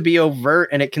even have to be overt,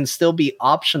 and it can still be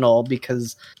optional,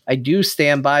 because I do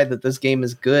stand by that this game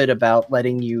is good about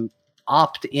letting you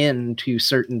opt in to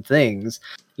certain things.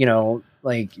 You know,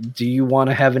 Like, do you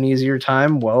want to have an easier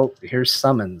time? Well, here's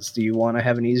summons. Do you want to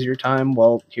have an easier time?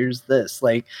 Well, here's this.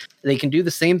 Like, they can do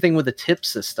the same thing with a tip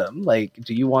system. Like,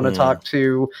 do you want to talk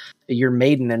to your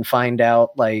maiden and find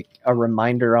out, like, a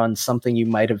reminder on something you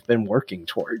might have been working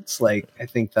towards? Like, I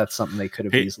think that's something they could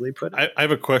have easily put in. I have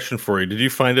a question for you. Did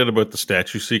you find out about the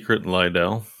statue secret in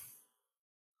Lydell?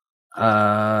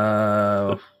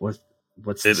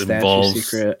 What's the statue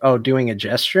secret? Oh, doing a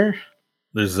gesture?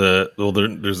 There's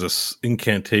this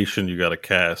incantation you got to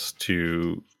cast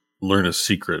to learn a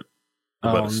secret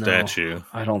about a statue.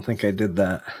 I don't think I did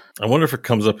that. I wonder if it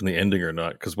comes up in the ending or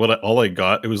not. Because all I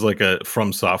got, it was like a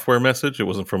From Software message. It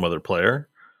wasn't from other player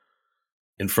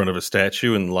in front of a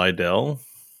statue in Lydell.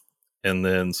 And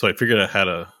then, so I figured out how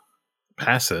to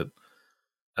pass it.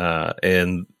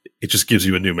 And it just gives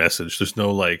you a new message. There's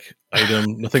no like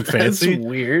item, nothing fancy. That's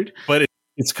weird. But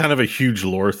it's kind of a huge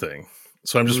lore thing.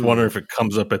 So I'm just wondering if it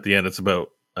comes up at the end. It's about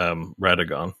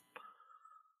Radagon.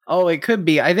 Oh, it could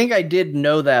be. I think I did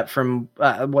know that from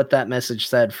what that message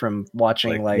said from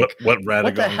watching what Radagon.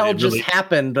 What the hell just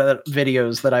happened?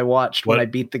 Videos that I watched when I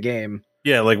beat the game.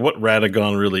 Yeah, like what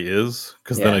Radagon really is.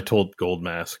 Because then I told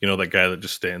Goldmask, that guy that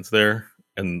just stands there,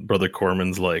 and Brother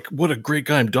Corman's like, "What a great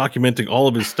guy! I'm documenting all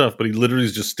of his stuff," but he literally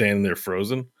is just standing there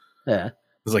frozen. Yeah,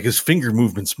 it's like his finger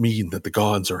movements mean that the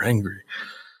gods are angry.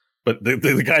 But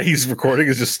the guy he's recording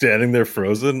is just standing there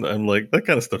frozen. I'm like, that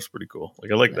kind of stuff's pretty cool.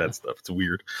 Like, I like that stuff. It's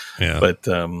weird. Yeah. But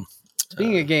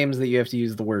speaking of games that you have to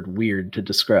use the word weird to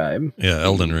describe. Yeah,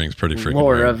 Elden Ring's pretty freaking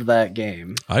lore weird. of that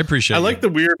game. I appreciate I like the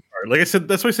weird part. Like I said,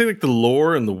 that's why I say like the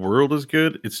lore and the world is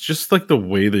good. It's just like the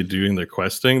way they're doing their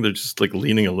questing. They're just like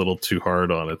leaning a little too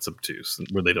hard on it's obtuse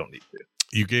where they don't need to.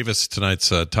 You gave us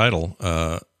tonight's title,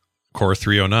 Core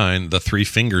 309, the Three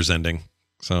Fingers ending.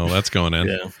 So that's going in.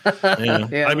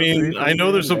 Yeah. I mean, I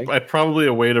know there's probably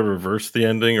a way to reverse the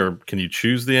ending, or can you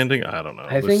choose the ending? I don't know.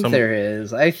 I think there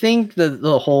is. I think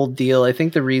the whole deal, I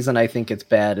think the reason I think it's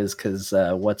bad is because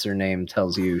what's her name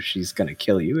tells you she's going to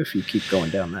kill you if you keep going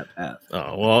down that path.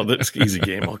 Oh, well, that's easy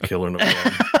game. I'll kill her no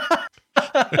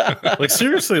problem. Like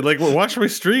seriously, like watch my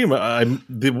stream.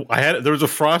 There was a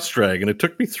frost drag and it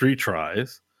took me 3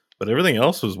 tries. But everything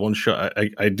else was one shot.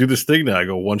 I do this thing now. I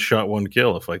go 1 shot, 1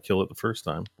 kill if I kill it the first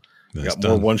time. I got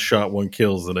more 1 shot, 1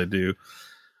 kills than I do.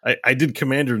 I did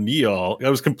Commander Neal. I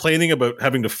was complaining about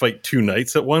having to fight 2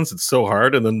 knights at once. It's so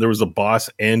hard. And then there was a boss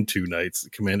and 2 knights.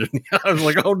 Commander Neal. I was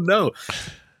like, oh no.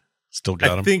 Still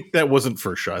got him. I think that wasn't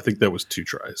first shot. I think that was 2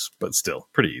 tries. But still,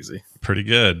 pretty easy. Pretty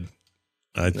good.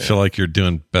 I feel like you're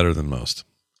doing better than most.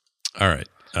 All right.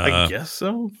 I guess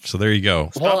so. So there you go.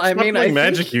 Well, I mean, I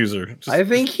magic user. I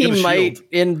think he might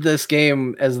end this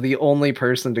game as the only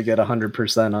person to get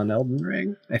 100% on Elden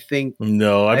Ring. I think.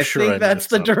 No, I think that's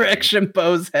the direction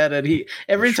Bo's headed.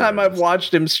 Every time I've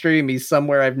watched him stream, he's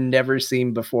somewhere I've never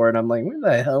seen before, and I'm like, where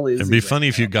the hell is he? It'd be funny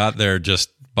if you got there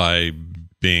just by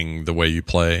being the way you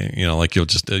play, like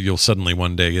you'll suddenly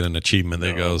one day get an achievement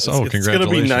that goes, congratulations.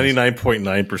 It's going to be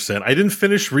 99.9%. I didn't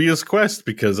finish Ria's quest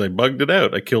because I bugged it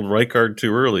out. I killed Rykard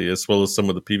too early, as well as some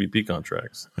of the PvP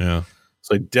contracts. Yeah.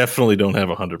 So I definitely don't have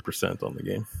 100% on the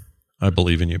game. I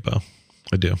believe in you, Bo.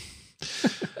 I do.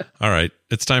 All right.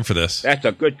 It's time for this. That's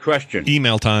a good question.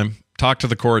 Email time.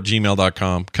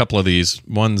 talktothecore@gmail.com. Couple of these.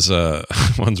 One's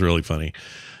really funny,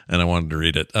 and I wanted to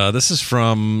read it. This is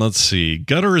from, let's see,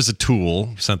 Gutter is a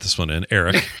Tool. Sent this one in.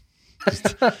 Eric.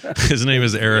 His name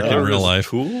is Eric in real life.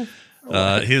 Cool.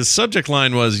 His subject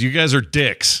line was, "You guys are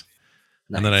dicks."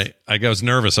 Nice. And then I was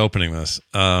nervous opening this.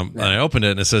 And I opened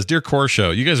it and it says, "Dear Core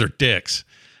Show, you guys are dicks.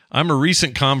 I'm a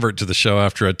recent convert to the show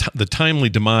after the timely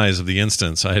demise of The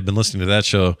Instance. I had been listening to that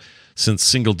show since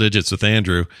Single Digits with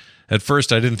Andrew. At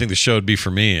first, I didn't think the show would be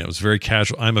for me. It was very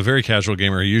casual. I'm a very casual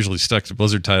gamer who usually stuck to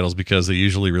Blizzard titles because they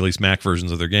usually release Mac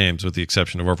versions of their games, with the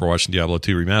exception of Overwatch and Diablo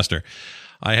 2 Remaster.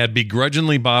 I had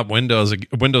begrudgingly bought a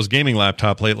Windows gaming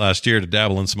laptop late last year to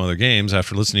dabble in some other games.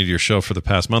 After listening to your show for the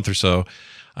past month or so,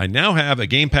 I now have a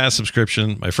Game Pass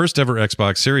subscription, my first ever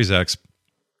Xbox Series X.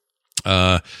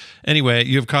 Anyway,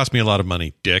 you have cost me a lot of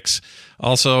money, dicks.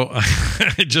 Also,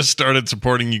 I just started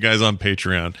supporting you guys on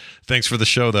Patreon. Thanks for the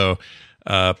show, though.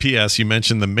 P.S. You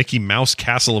mentioned the Mickey Mouse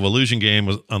Castle of Illusion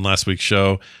game on last week's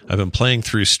show. I've been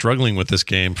struggling with this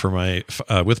game with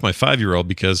my 5-year-old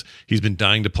because he's been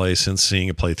dying to play since seeing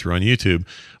a playthrough on YouTube.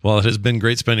 While it has been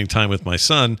great spending time with my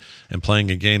son and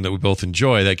playing a game that we both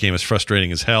enjoy, that game is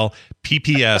frustrating as hell.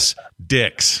 PPS,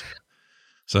 dicks.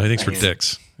 So I think for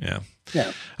dicks. Yeah.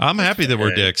 Yeah, I'm happy that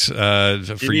we're dicks for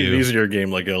you. An easier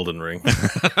game like Elden Ring.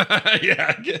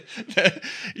 Yeah.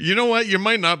 You know what? You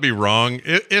might not be wrong.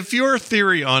 If your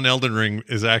theory on Elden Ring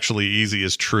is actually easy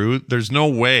is true, there's no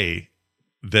way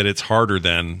that it's harder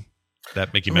than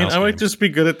that Mickey I mean, Mouse I might game. just be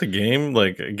good at the game.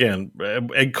 Like, again,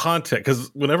 and content,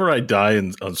 because whenever I die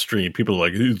on stream, people are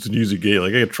like, it's an easy game. Like,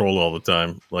 I get trolled all the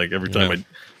time. Like, every time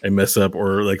I mess up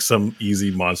or like some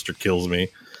easy monster kills me.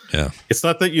 Yeah. It's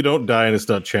not that you don't die and it's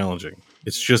not challenging.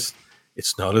 It's just,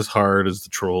 it's not as hard as the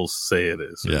trolls say it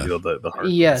is. Yeah. You know, the hard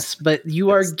Yes, but you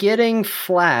are getting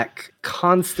flack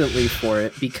constantly for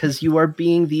it because you are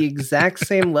being the exact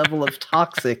same level of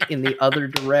toxic in the other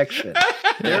direction.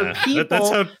 There are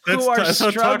people who are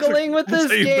struggling with this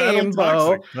game,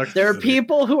 Bo. There are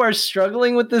people who are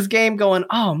struggling with this game going,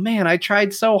 oh man, I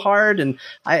tried so hard and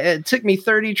it took me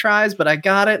 30 tries, but I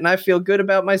got it and I feel good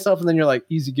about myself. And then you're like,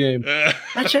 easy game.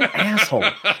 That's an asshole.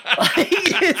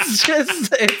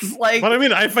 It's like. But I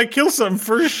mean, if I kill something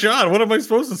first shot, what am I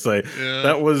supposed to say? Yeah.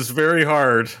 That was very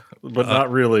hard, but not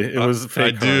really. It was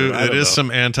fake. It is some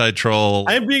anti-troll.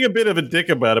 I'm being a bit of a dick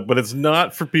about it, but it's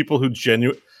not for people who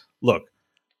look.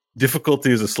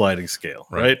 Difficulty is a sliding scale,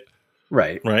 right?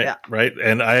 Right. Yeah. Right.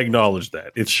 And I acknowledge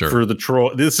that. It's for the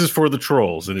troll. This is for the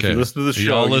trolls. And if you listen to the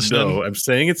show, you know I'm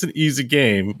saying it's an easy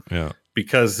game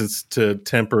because it's to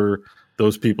temper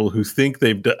those people who think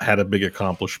they've had a big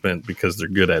accomplishment because they're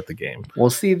good at the game. Well,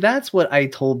 see, that's what I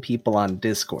told people on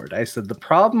Discord. I said the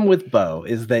problem with Bo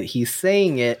is that he's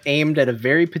saying it aimed at a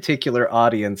very particular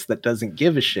audience that doesn't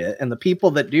give a shit. And the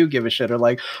people that do give a shit are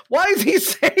like, why is he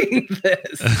saying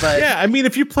this? But yeah, I mean,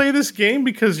 if you play this game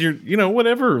because you're,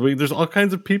 whatever, there's all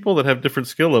kinds of people that have different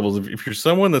skill levels. If you're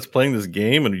someone that's playing this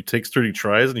game and you take 30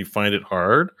 tries and you find it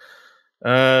hard,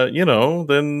 then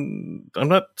I'm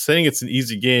not saying it's an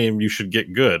easy game. You should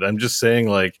get good. I'm just saying,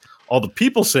 like, all the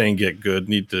people saying get good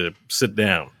need to sit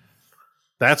down.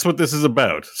 That's what this is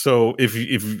about. So if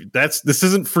this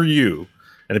isn't for you,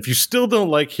 and if you still don't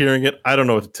like hearing it, I don't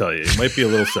know what to tell you. It might be a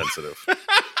little sensitive.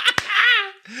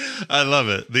 I love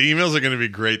it. The emails are going to be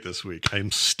great this week.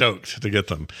 I'm stoked to get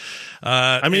them.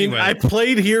 Anyway. I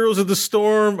played Heroes of the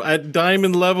Storm at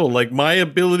diamond level. Like, my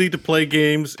ability to play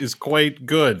games is quite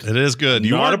good. It is good.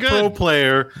 You Not are a good. pro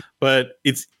player, but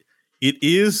it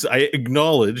is. I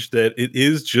acknowledge that it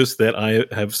is just that I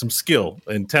have some skill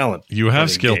and talent. You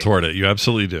have skill toward it. You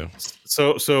absolutely do.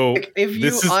 So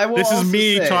this is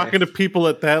me talking to people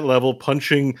at that level,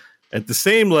 punching at the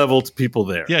same level to people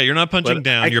there. Yeah, you're not punching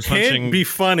down. You're punching. Can't be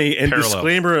funny and parallel.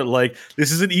 disclaimer like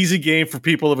this is an easy game for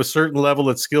people of a certain level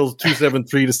at skills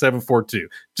 273 to 742.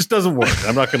 Just doesn't work.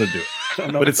 I'm not going to do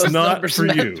it. But it's not for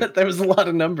you. But there was a lot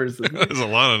of numbers. There's a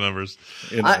lot of numbers.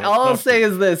 All I'll say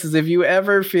is this: is if you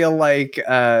ever feel like,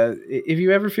 if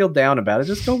you ever feel down about it,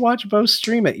 just go watch Bo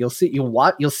stream it. You'll see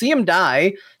him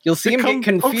die. You'll see him get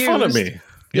confused. Poke fun at me.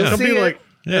 You'll see like.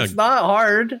 Yeah. It's not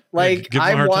hard. Like,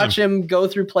 I watch him go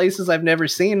through places I've never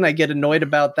seen, and I get annoyed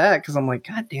about that because I'm like,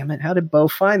 God damn it, how did Bo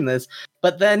find this?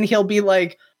 But then he'll be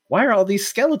like, why are all these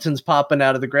skeletons popping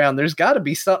out of the ground? There's got to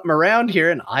be something around here,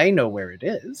 and I know where it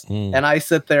is. And I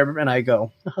sit there and I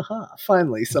go,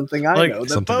 finally, something I know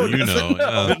that Bo doesn't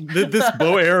know. This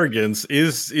Bo arrogance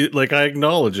is, like, I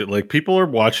acknowledge it. Like, people are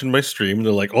watching my stream, and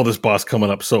they're like, oh, this boss coming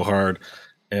up so hard.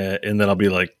 And then I'll be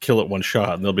like, kill it one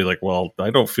shot. And they'll be like, well, I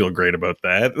don't feel great about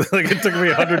that. Like, it took me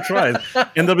 100 tries.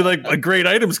 And they'll be like, a great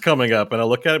item's coming up. And I'll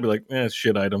look at it and be like,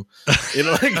 shit item. I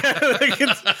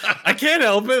can't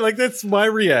help it. Like, that's my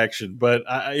reaction. But,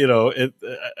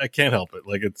 I can't help it.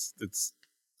 Like,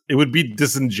 it would be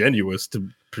disingenuous to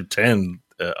pretend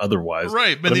otherwise.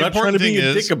 Right. But I'm the not trying to be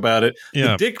a dick about it.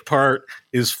 Yeah. The dick part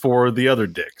is for the other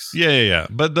dicks. Yeah.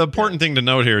 But the important thing to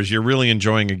note here is you're really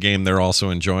enjoying a game they're also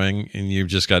enjoying, and you've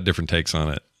just got different takes on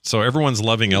it. So everyone's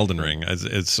loving Elden Ring.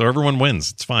 So everyone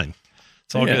wins. It's fine.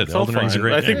 It's all good. It's all Elden Ring's a fine.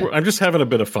 great I game. think I'm just having a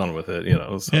bit of fun with it,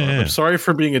 So I'm sorry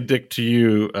for being a dick to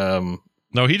you.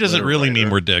 No, he doesn't really mean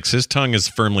we're dicks. His tongue is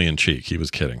firmly in cheek. He was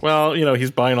kidding. Well,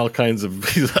 he's buying all kinds of.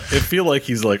 I feel like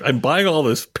he's like, I'm buying all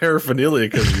this paraphernalia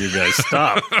because of you guys.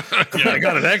 Stop. I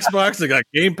got an Xbox. I got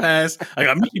Game Pass. I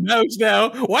got Mickey Mouse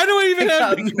now. Why do I even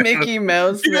have Mickey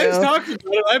Mouse? You guys talked about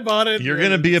it. I bought it. You're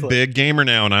going to be a big gamer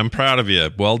now, and I'm proud of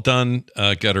you. Well done,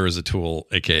 Gutter as a Tool,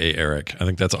 a.k.a. Eric. I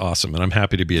think that's awesome, and I'm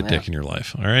happy to be a dick in your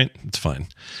life. All right? It's fine.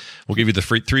 We'll give you the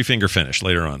free 3-finger finish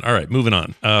later on. All right, moving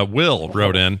on. Will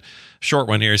wrote in. Short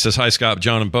one here. He says, hi, Scott,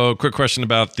 John, and Bo. Quick question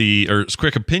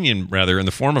quick opinion, rather, in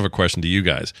the form of a question to you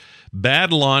guys.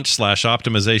 Bad launch /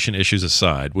 optimization issues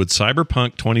aside, would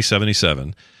Cyberpunk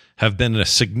 2077 have been a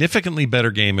significantly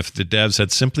better game if the devs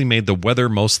had simply made the weather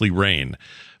mostly rain?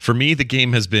 For me, the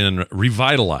game has been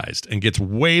revitalized and gets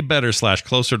way better /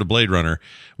 closer to Blade Runner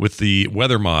with the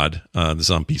weather mod. This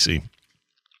is on PC.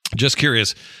 Just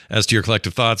curious as to your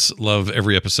collective thoughts. Love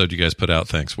every episode you guys put out.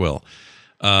 Thanks, Will.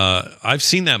 I've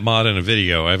seen that mod in a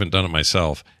video. I haven't done it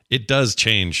myself. It does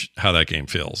change how that game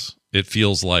feels. It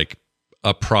feels like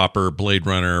a proper Blade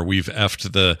Runner, we've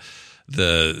effed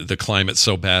the climate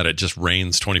so bad it just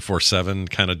rains 24/7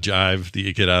 kind of jive that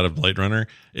you get out of Blade Runner.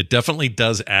 It definitely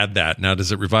does add that. Now,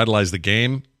 does it revitalize the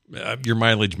game? Your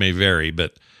mileage may vary,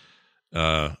 but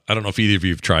I don't know if either of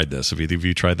you have tried this. Have either of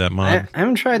you tried that mod? I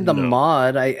haven't tried the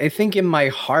mod. I think in my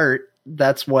heart,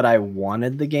 that's what I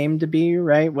wanted the game to be,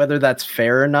 right? Whether that's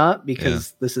fair or not,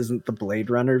 because this isn't the Blade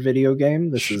Runner video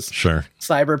game. This is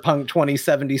Cyberpunk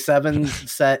 2077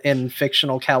 set in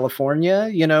fictional California.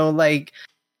 You know, like,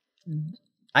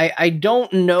 I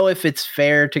don't know if it's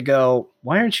fair to go,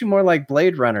 why aren't you more like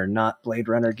Blade Runner, not Blade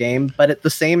Runner game? But at the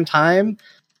same time,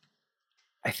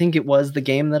 I think it was the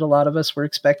game that a lot of us were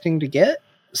expecting to get.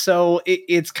 So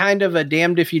it's kind of a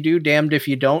damned if you do, damned if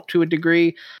you don't to a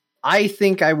degree. I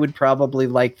think I would probably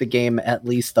like the game at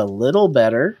least a little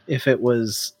better if it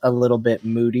was a little bit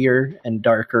moodier and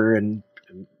darker and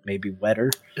maybe wetter.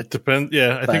 It depends.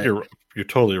 Yeah, I think you're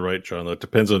totally right, John. It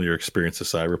depends on your experience of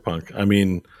Cyberpunk. I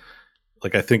mean,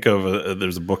 like, I think of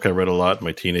there's a book I read a lot in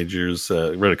my teenage years.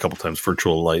 Read a couple times,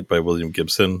 Virtual Light by William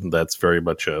Gibson. That's very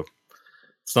much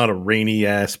it's not a rainy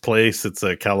ass place. It's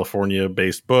a California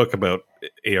based book about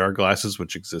AR glasses,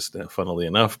 which exist now, funnily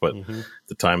enough. But at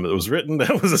the time that it was written,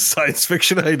 that was a science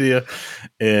fiction idea.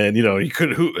 And, you know,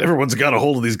 everyone's got a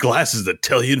hold of these glasses that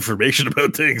tell you information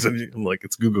about things. And I'm like,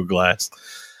 it's Google Glass.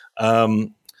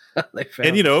 And,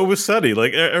 you know, it was sunny.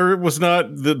 Like, or it was not,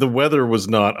 the weather was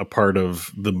not a part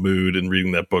of the mood in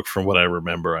reading that book from what I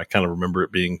remember. I kind of remember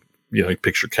it being, you know,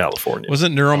 picture California.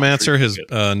 Wasn't Neuromancer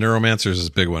Neuromancer's his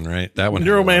big one, right? That one.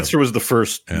 Neuromancer was the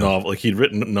first novel. Like, he'd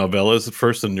written novellas at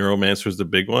first, and Neuromancer was the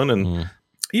big one. And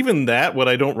even that,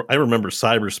 I remember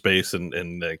Cyberspace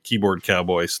and Keyboard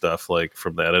Cowboy stuff like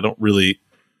from that. I don't really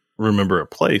remember a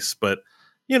place, but,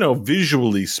 you know,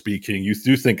 visually speaking, you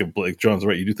do think of John's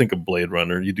right. You do think of Blade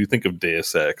Runner. You do think of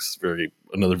Deus Ex,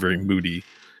 another very moody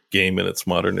game in its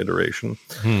modern iteration.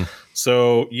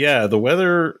 So yeah, the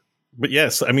weather. But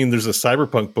yes, I mean, there's a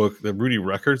cyberpunk book that Rudy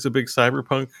Ruckert's a big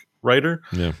cyberpunk writer.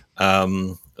 Yeah.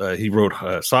 He wrote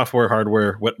Software,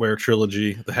 Hardware, Wetware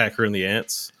trilogy, The Hacker and the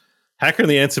Ants. Hacker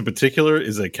and the Ants in particular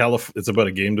is it's about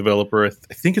a game developer. I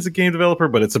think it's a game developer,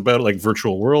 but it's about like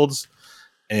virtual worlds,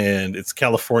 and it's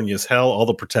California as hell. All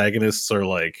the protagonists are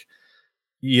like,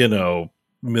 you know,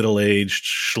 middle-aged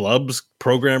schlubs,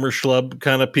 programmer schlub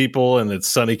kind of people, and it's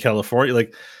sunny California.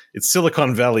 Like, it's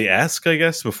Silicon Valley-esque, I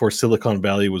guess, before Silicon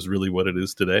Valley was really what it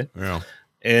is today. Yeah.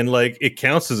 And, like, it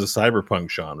counts as a cyberpunk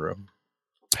genre.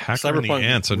 Hacker and the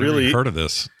Ants. I've never heard of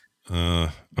this.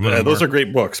 Those are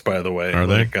great books, by the way. Are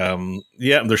they?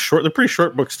 Yeah, they're short. They're pretty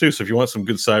short books, too. So if you want some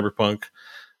good cyberpunk,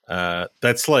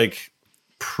 that's, like,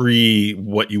 pre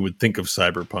what you would think of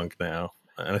cyberpunk now.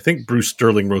 And I think Bruce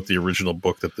Sterling wrote the original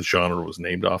book that the genre was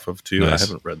named off of, too. Nice. I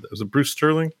haven't read that. Was it Bruce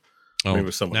Sterling? Oh,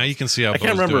 now you can see how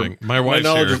Bo's doing. My wife's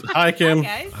here. Hi, Kim.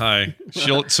 Hi.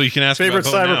 So you can ask favorite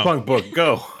cyberpunk book.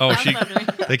 Go. Oh,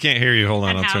 they can't hear you. Hold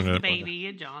on. I'll turn it up.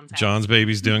 Baby, John's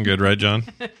baby's doing good, right, John?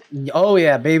 Oh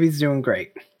yeah, baby's doing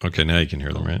great. Okay, now you can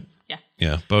hear them, right? Yeah.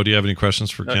 Yeah. Bo, do you have any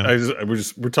questions for Kim?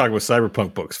 We're talking about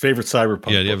cyberpunk books. Favorite cyberpunk.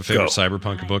 Yeah. Do you have a favorite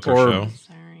cyberpunk book or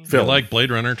show? I like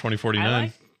Blade Runner 2049. I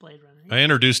like Blade Runner. I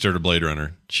introduced her to Blade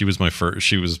Runner. She was my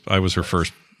first. I was her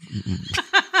first.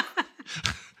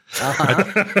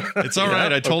 It's all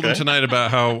right. I told him tonight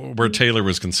about where Taylor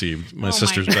was conceived, my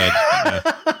sister's bed. Yeah.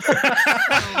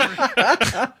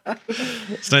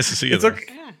 It's nice to see you. It's okay.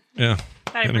 Yeah.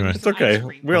 Anyway, it's okay.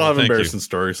 We all have embarrassing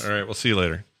stories. All right, we'll see you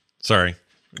later. Sorry.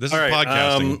 This is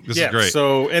podcasting. This is great.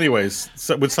 So, anyways,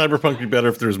 would Cyberpunk be better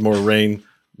if there's more rain?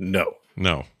 No.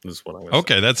 This is what I'm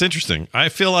okay, that's interesting. I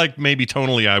feel like maybe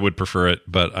tonally I would prefer it,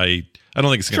 but I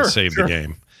don't think it's going to save the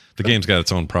game. The game's got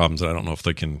its own problems, and I don't know if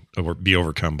they can be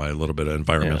overcome by a little bit of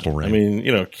environmental rain. I mean,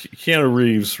 you know, Keanu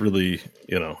Reeves really,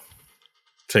 you know,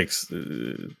 takes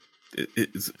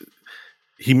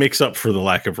he makes up for the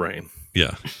lack of rain.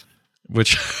 Yeah.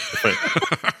 Which what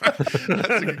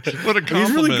a compliment.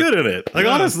 He's really good at it. Like,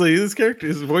 honestly, his character,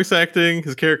 his voice acting,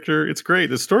 his character, it's great.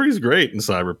 The story's great in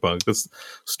Cyberpunk. The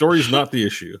story's not the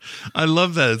issue. I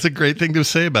love that. It's a great thing to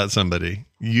say about somebody.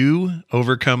 You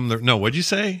overcome what'd you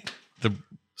say? The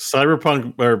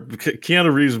Cyberpunk or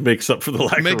Keanu Reeves makes up for the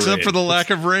lack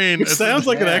of rain. It sounds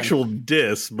like an actual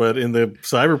diss, but in the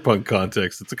Cyberpunk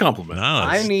context, it's a compliment.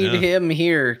 I need him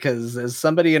here because as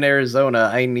somebody in Arizona,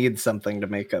 I need something to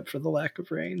make up for the lack of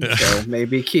rain. So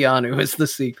maybe Keanu is the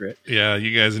secret. Yeah,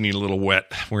 you guys need a little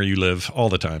wet where you live all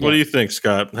the time. What do you think,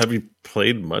 Scott? Have you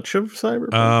played much of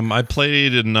Cyberpunk? I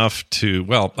played enough to.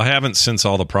 Well, I haven't since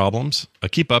all the problems. I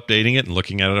keep updating it and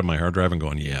looking at it on my hard drive and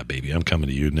going, "Yeah, baby, I'm coming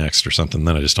to you next" or something.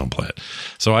 Then I just don't play it.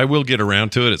 So I will get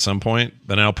around to it at some point.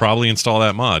 But I'll probably install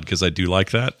that mod because I do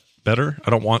like that better. I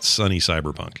don't want sunny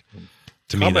Cyberpunk.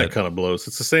 To me, combat kind of blows.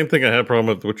 It's the same thing I had a problem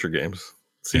with the Witcher games.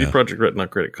 CD Projekt Red not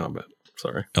great at combat.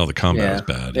 Sorry. Oh, the combat is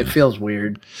bad. It feels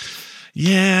weird.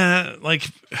 Yeah, like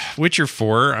Witcher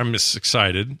 4, I'm just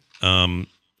excited.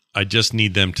 I just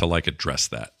need them to like address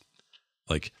that.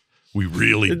 Like we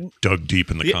really dug deep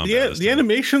in the combat. The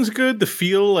animation's good. The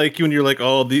feel like when you're like,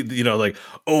 oh,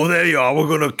 oh, there you are, we're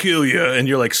gonna kill you, and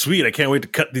you're like, sweet, I can't wait to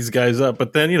cut these guys up.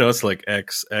 But then it's like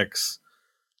X,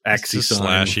 axy,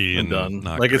 slashy, and done.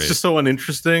 Not like great. It's just so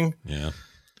uninteresting. Yeah,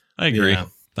 I agree. Yeah.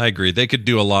 I agree. They could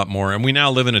do a lot more, and we now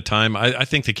live in a time. I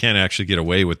think they can't actually get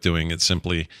away with doing it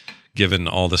simply, given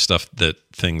all the stuff that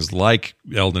things like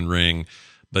Elden Ring.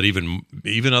 But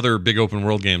even other big open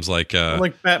world games like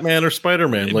Batman or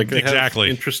Spider-Man, like they exactly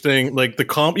have interesting, like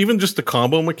even just the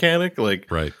combo mechanic,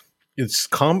 like right. It's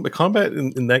the combat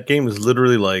in that game is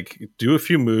literally like do a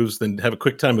few moves, then have a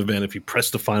quick time event if you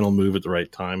press the final move at the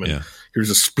right time, and here's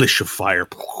a splish of fire.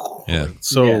 Yeah,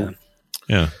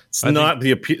 it's not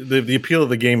the appeal of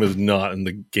the game is not in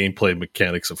the gameplay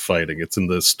mechanics of fighting; it's in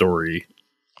the story.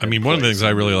 I mean, one of the things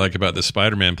I really like about this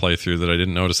Spider-Man playthrough that I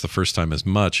didn't notice the first time as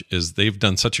much is they've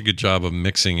done such a good job of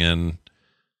mixing in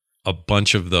a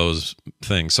bunch of those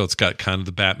things. So it's got kind of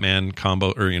the Batman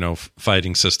combo or,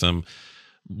 fighting system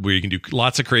where you can do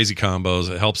lots of crazy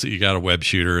combos. It helps that you got a web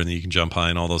shooter and you can jump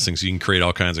high and all those things. You can create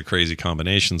all kinds of crazy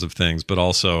combinations of things, but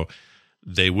also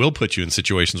they will put you in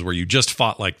situations where you just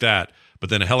fought like that, but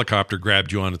then a helicopter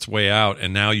grabbed you on its way out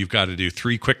and now you've got to do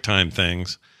 3 quick time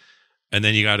things. And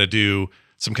then you got to do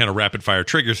some kind of rapid fire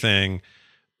trigger thing,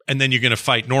 and then you're going to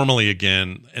fight normally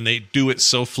again. And they do it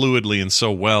so fluidly and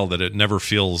so well that it never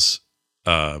feels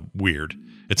weird.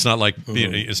 It's not like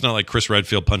it's not like Chris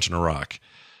Redfield punching a rock.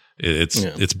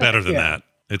 It's better than that.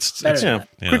 It's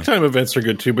quick time events are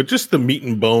good too, but just the meat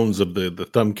and bones of the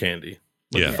thumb candy.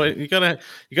 Like you gotta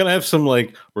have some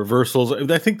like reversals.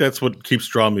 I think that's what keeps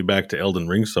drawing me back to Elden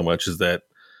Ring so much is that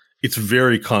it's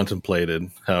very contemplated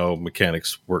how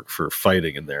mechanics work for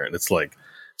fighting in there, and it's like.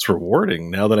 It's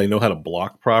rewarding now that I know how to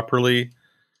block properly.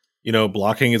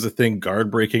 Blocking is a thing,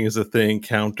 guard breaking is a thing,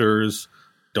 counters,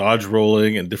 dodge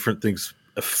rolling, and different things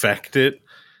affect it.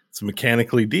 It's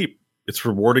mechanically deep. It's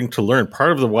rewarding to learn.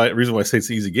 Part of the reason why I say it's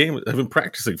an easy game, I've been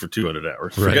practicing for 200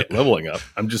 hours. Right. Forget leveling up.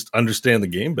 I'm just understand the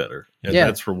game better. And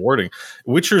that's rewarding.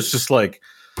 Witcher's just like,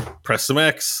 press some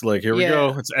X, like here we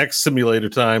go. It's X simulator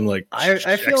time. Like I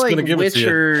feel like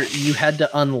Witcher, you had to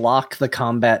unlock the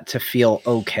combat to feel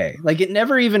okay. Like it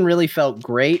never even really felt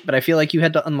great, but I feel like you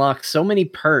had to unlock so many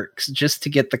perks just to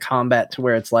get the combat to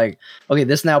where it's like, okay,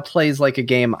 this now plays like a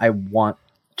game I want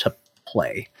to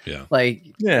play. Yeah.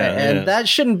 That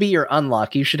shouldn't be your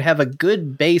unlock. You should have a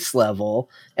good base level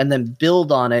and then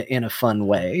build on it in a fun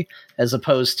way, as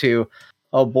opposed to,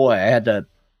 oh boy,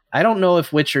 I don't know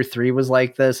if Witcher 3 was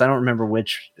like this. I don't remember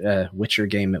which Witcher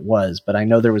game it was, but I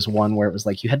know there was one where it was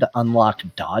like you had to unlock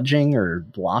dodging or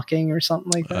blocking or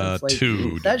something like that.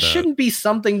 That shouldn't be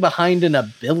something behind an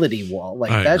ability wall.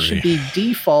 Like that should be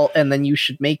default, and then you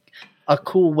should make a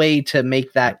cool way to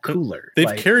make that cooler.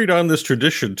 They've carried on this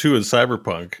tradition too in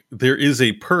Cyberpunk. There is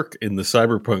a perk in the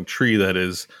Cyberpunk tree that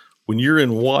is when you're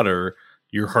in water,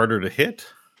 you're harder to hit.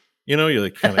 You're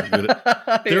like kind of good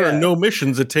at there are no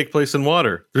missions that take place in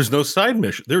water. There's no side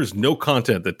mission. There is no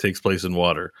content that takes place in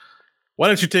water. Why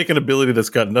don't you take an ability that's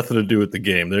got nothing to do with the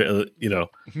game? There,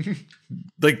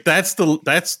 like that's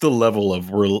the level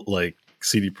of like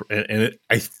CD, and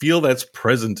I feel that's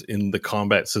present in the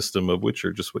combat system of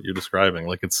Witcher. Just what you're describing,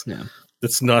 like it's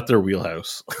not their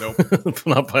wheelhouse. Nope,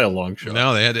 not by a long shot.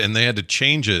 No, they had to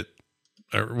change it.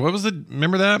 What was it?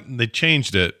 Remember that they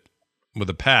changed it. With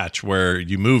a patch where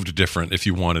you moved different if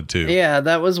you wanted to. Yeah,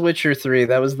 that was Witcher 3.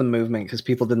 That was the movement because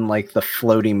people didn't like the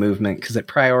floaty movement because it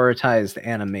prioritized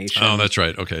animation. Oh, that's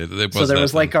right. Okay. So there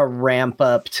was like a ramp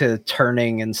up to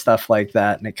turning and stuff like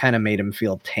that, and it kind of made him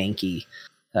feel tanky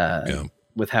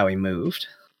with how he moved.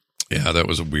 Yeah, that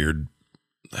was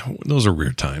those are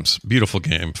weird times. Beautiful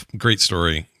game. Great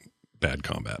story. Bad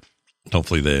combat.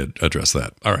 Hopefully they address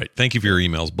that. All right. Thank you for your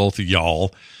emails, both of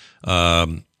y'all.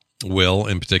 Will,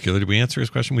 in particular, did we answer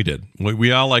his question? We did.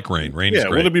 We all like Rain. Rain is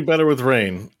great. Would it be better with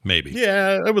Rain? Maybe.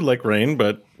 Yeah, I would like Rain,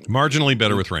 but marginally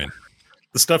better with Rain.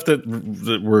 The stuff that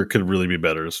could really be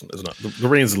better is not. The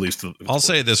Rain's the least. I'll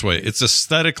say it this way: it's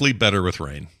aesthetically better with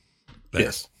Rain.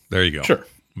 Yes, there you go. Sure.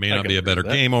 May not be a better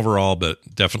game overall, but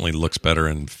definitely looks better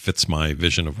and fits my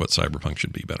vision of what Cyberpunk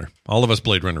should be better. All of us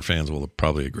Blade Runner fans will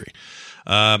probably agree.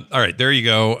 All right, there you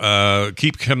go.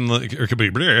 Keep sending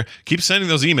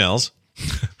those emails.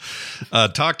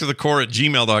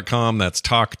 talktothecore@gmail.com. That's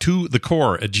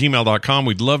talktothecore@gmail.com.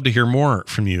 We'd love to hear more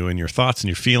from you and your thoughts and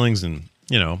your feelings, and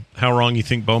how wrong you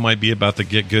think Bo might be about the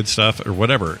Get Good stuff or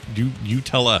whatever. You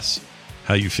tell us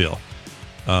how you feel.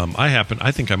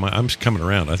 I think I'm coming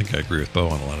around. I think I agree with Bo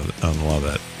on a lot of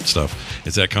that stuff.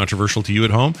 Is that controversial to you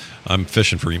at home? I'm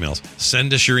fishing for emails.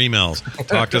 Send us your emails.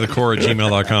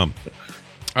 talktothecore@gmail.com.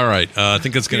 All right, I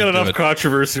think that's going to do it. You got enough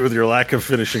controversy with your lack of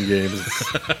finishing games.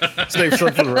 Save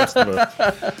some for the rest of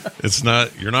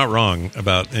us. You're not wrong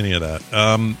about any of that.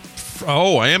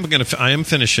 I am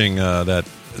finishing that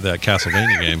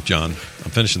Castlevania game, John.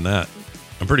 I'm finishing that.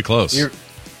 I'm pretty close. Yeah,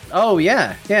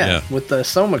 with the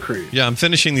Soma Cruise. Yeah, I'm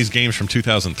finishing these games from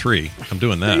 2003. I'm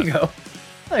doing that. There you go.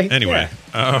 Anyway,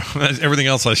 everything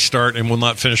else I start and will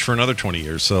not finish for another 20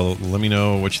 years. So let me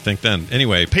know what you think then.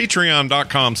 Anyway,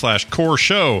 patreon.com/core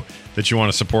show that you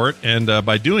want to support. And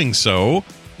by doing so,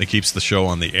 it keeps the show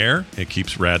on the air. It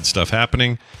keeps rad stuff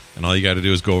happening. And all you got to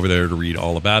do is go over there to read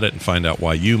all about it and find out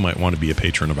why you might want to be a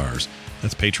patron of ours.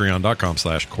 That's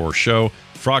patreon.com/core show.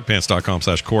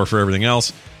 frogpants.com/core for everything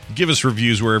else. Give us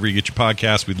reviews wherever you get your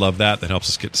podcasts. We'd love that. That helps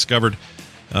us get discovered.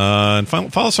 And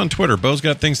follow us on Twitter. Bo's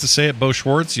got things to say at Bo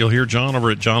Schwartz. You'll hear John over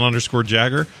at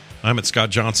John_Jagger. I'm at Scott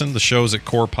Johnson. The show's at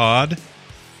Core Pod.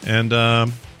 And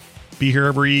be here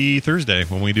every Thursday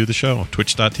when we do the show.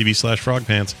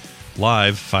 Twitch.tv/frogpants.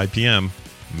 Live, 5 p.m.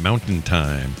 Mountain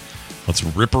Time. Let's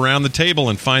rip around the table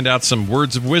and find out some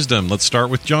words of wisdom. Let's start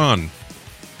with John.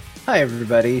 Hi,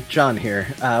 everybody. John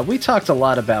here. We talked a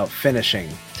lot about finishing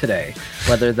today,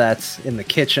 whether that's in the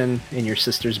kitchen, in your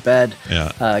sister's bed,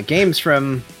 games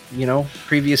from,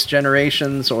 previous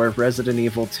generations, or Resident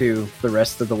Evil 2 the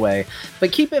rest of the way.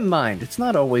 But keep in mind, it's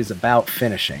not always about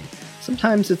finishing.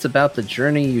 Sometimes it's about the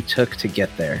journey you took to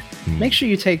get there. Make sure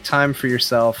you take time for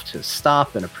yourself to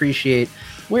stop and appreciate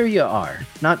where you are,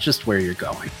 not just where you're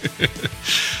going.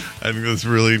 I think that's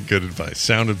really good advice.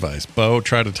 Sound advice. Bo,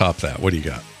 try to top that. What do you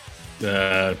got?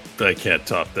 I can't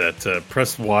top that.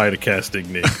 Press Y to cast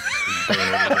Ignite.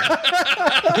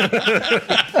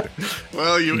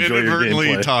 Well, you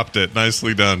inadvertently topped it.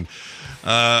 Nicely done.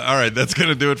 All right, that's going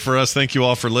to do it for us. Thank you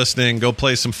all for listening. Go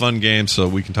play some fun games so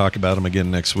we can talk about them again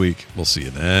next week. We'll see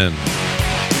you then.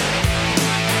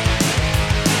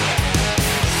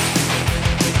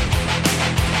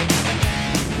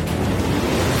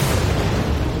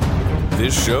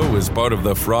 This show is part of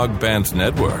the Frog Pants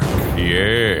Network.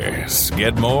 Yes.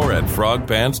 Get more at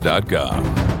frogpants.com.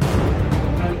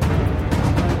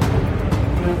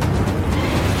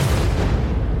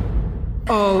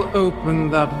 I'll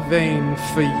open that vein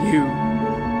for you.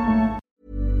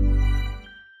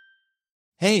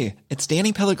 Hey, it's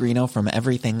Danny Pellegrino from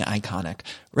Everything Iconic.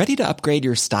 Ready to upgrade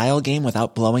your style game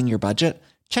without blowing your budget?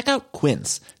 Check out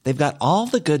Quince. They've got all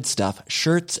the good stuff,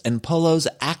 shirts and polos,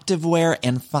 activewear,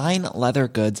 and fine leather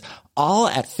goods, all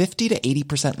at 50 to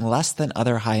 80% less than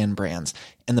other high-end brands.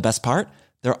 And the best part?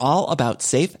 They're all about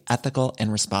safe, ethical,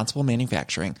 and responsible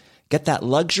manufacturing. Get that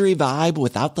luxury vibe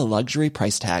without the luxury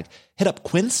price tag. Hit up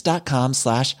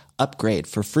quince.com/upgrade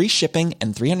for free shipping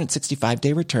and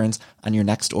 365-day returns on your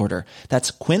next order.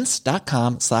 That's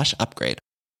quince.com/upgrade.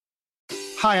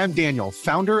 Hi, I'm Daniel,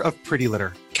 founder of Pretty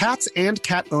Litter. Cats and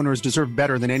cat owners deserve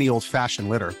better than any old-fashioned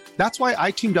litter. That's why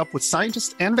I teamed up with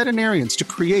scientists and veterinarians to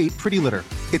create Pretty Litter.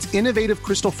 Its innovative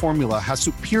crystal formula has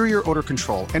superior odor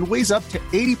control and weighs up to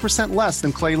 80% less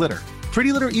than clay litter.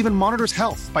 Pretty Litter even monitors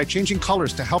health by changing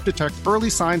colors to help detect early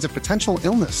signs of potential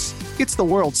illness. It's the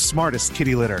world's smartest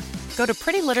kitty litter. Go to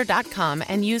prettylitter.com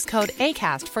and use code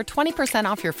ACAST for 20%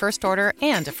 off your first order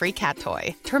and a free cat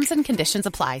toy. Terms and conditions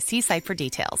apply. See site for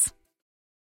details.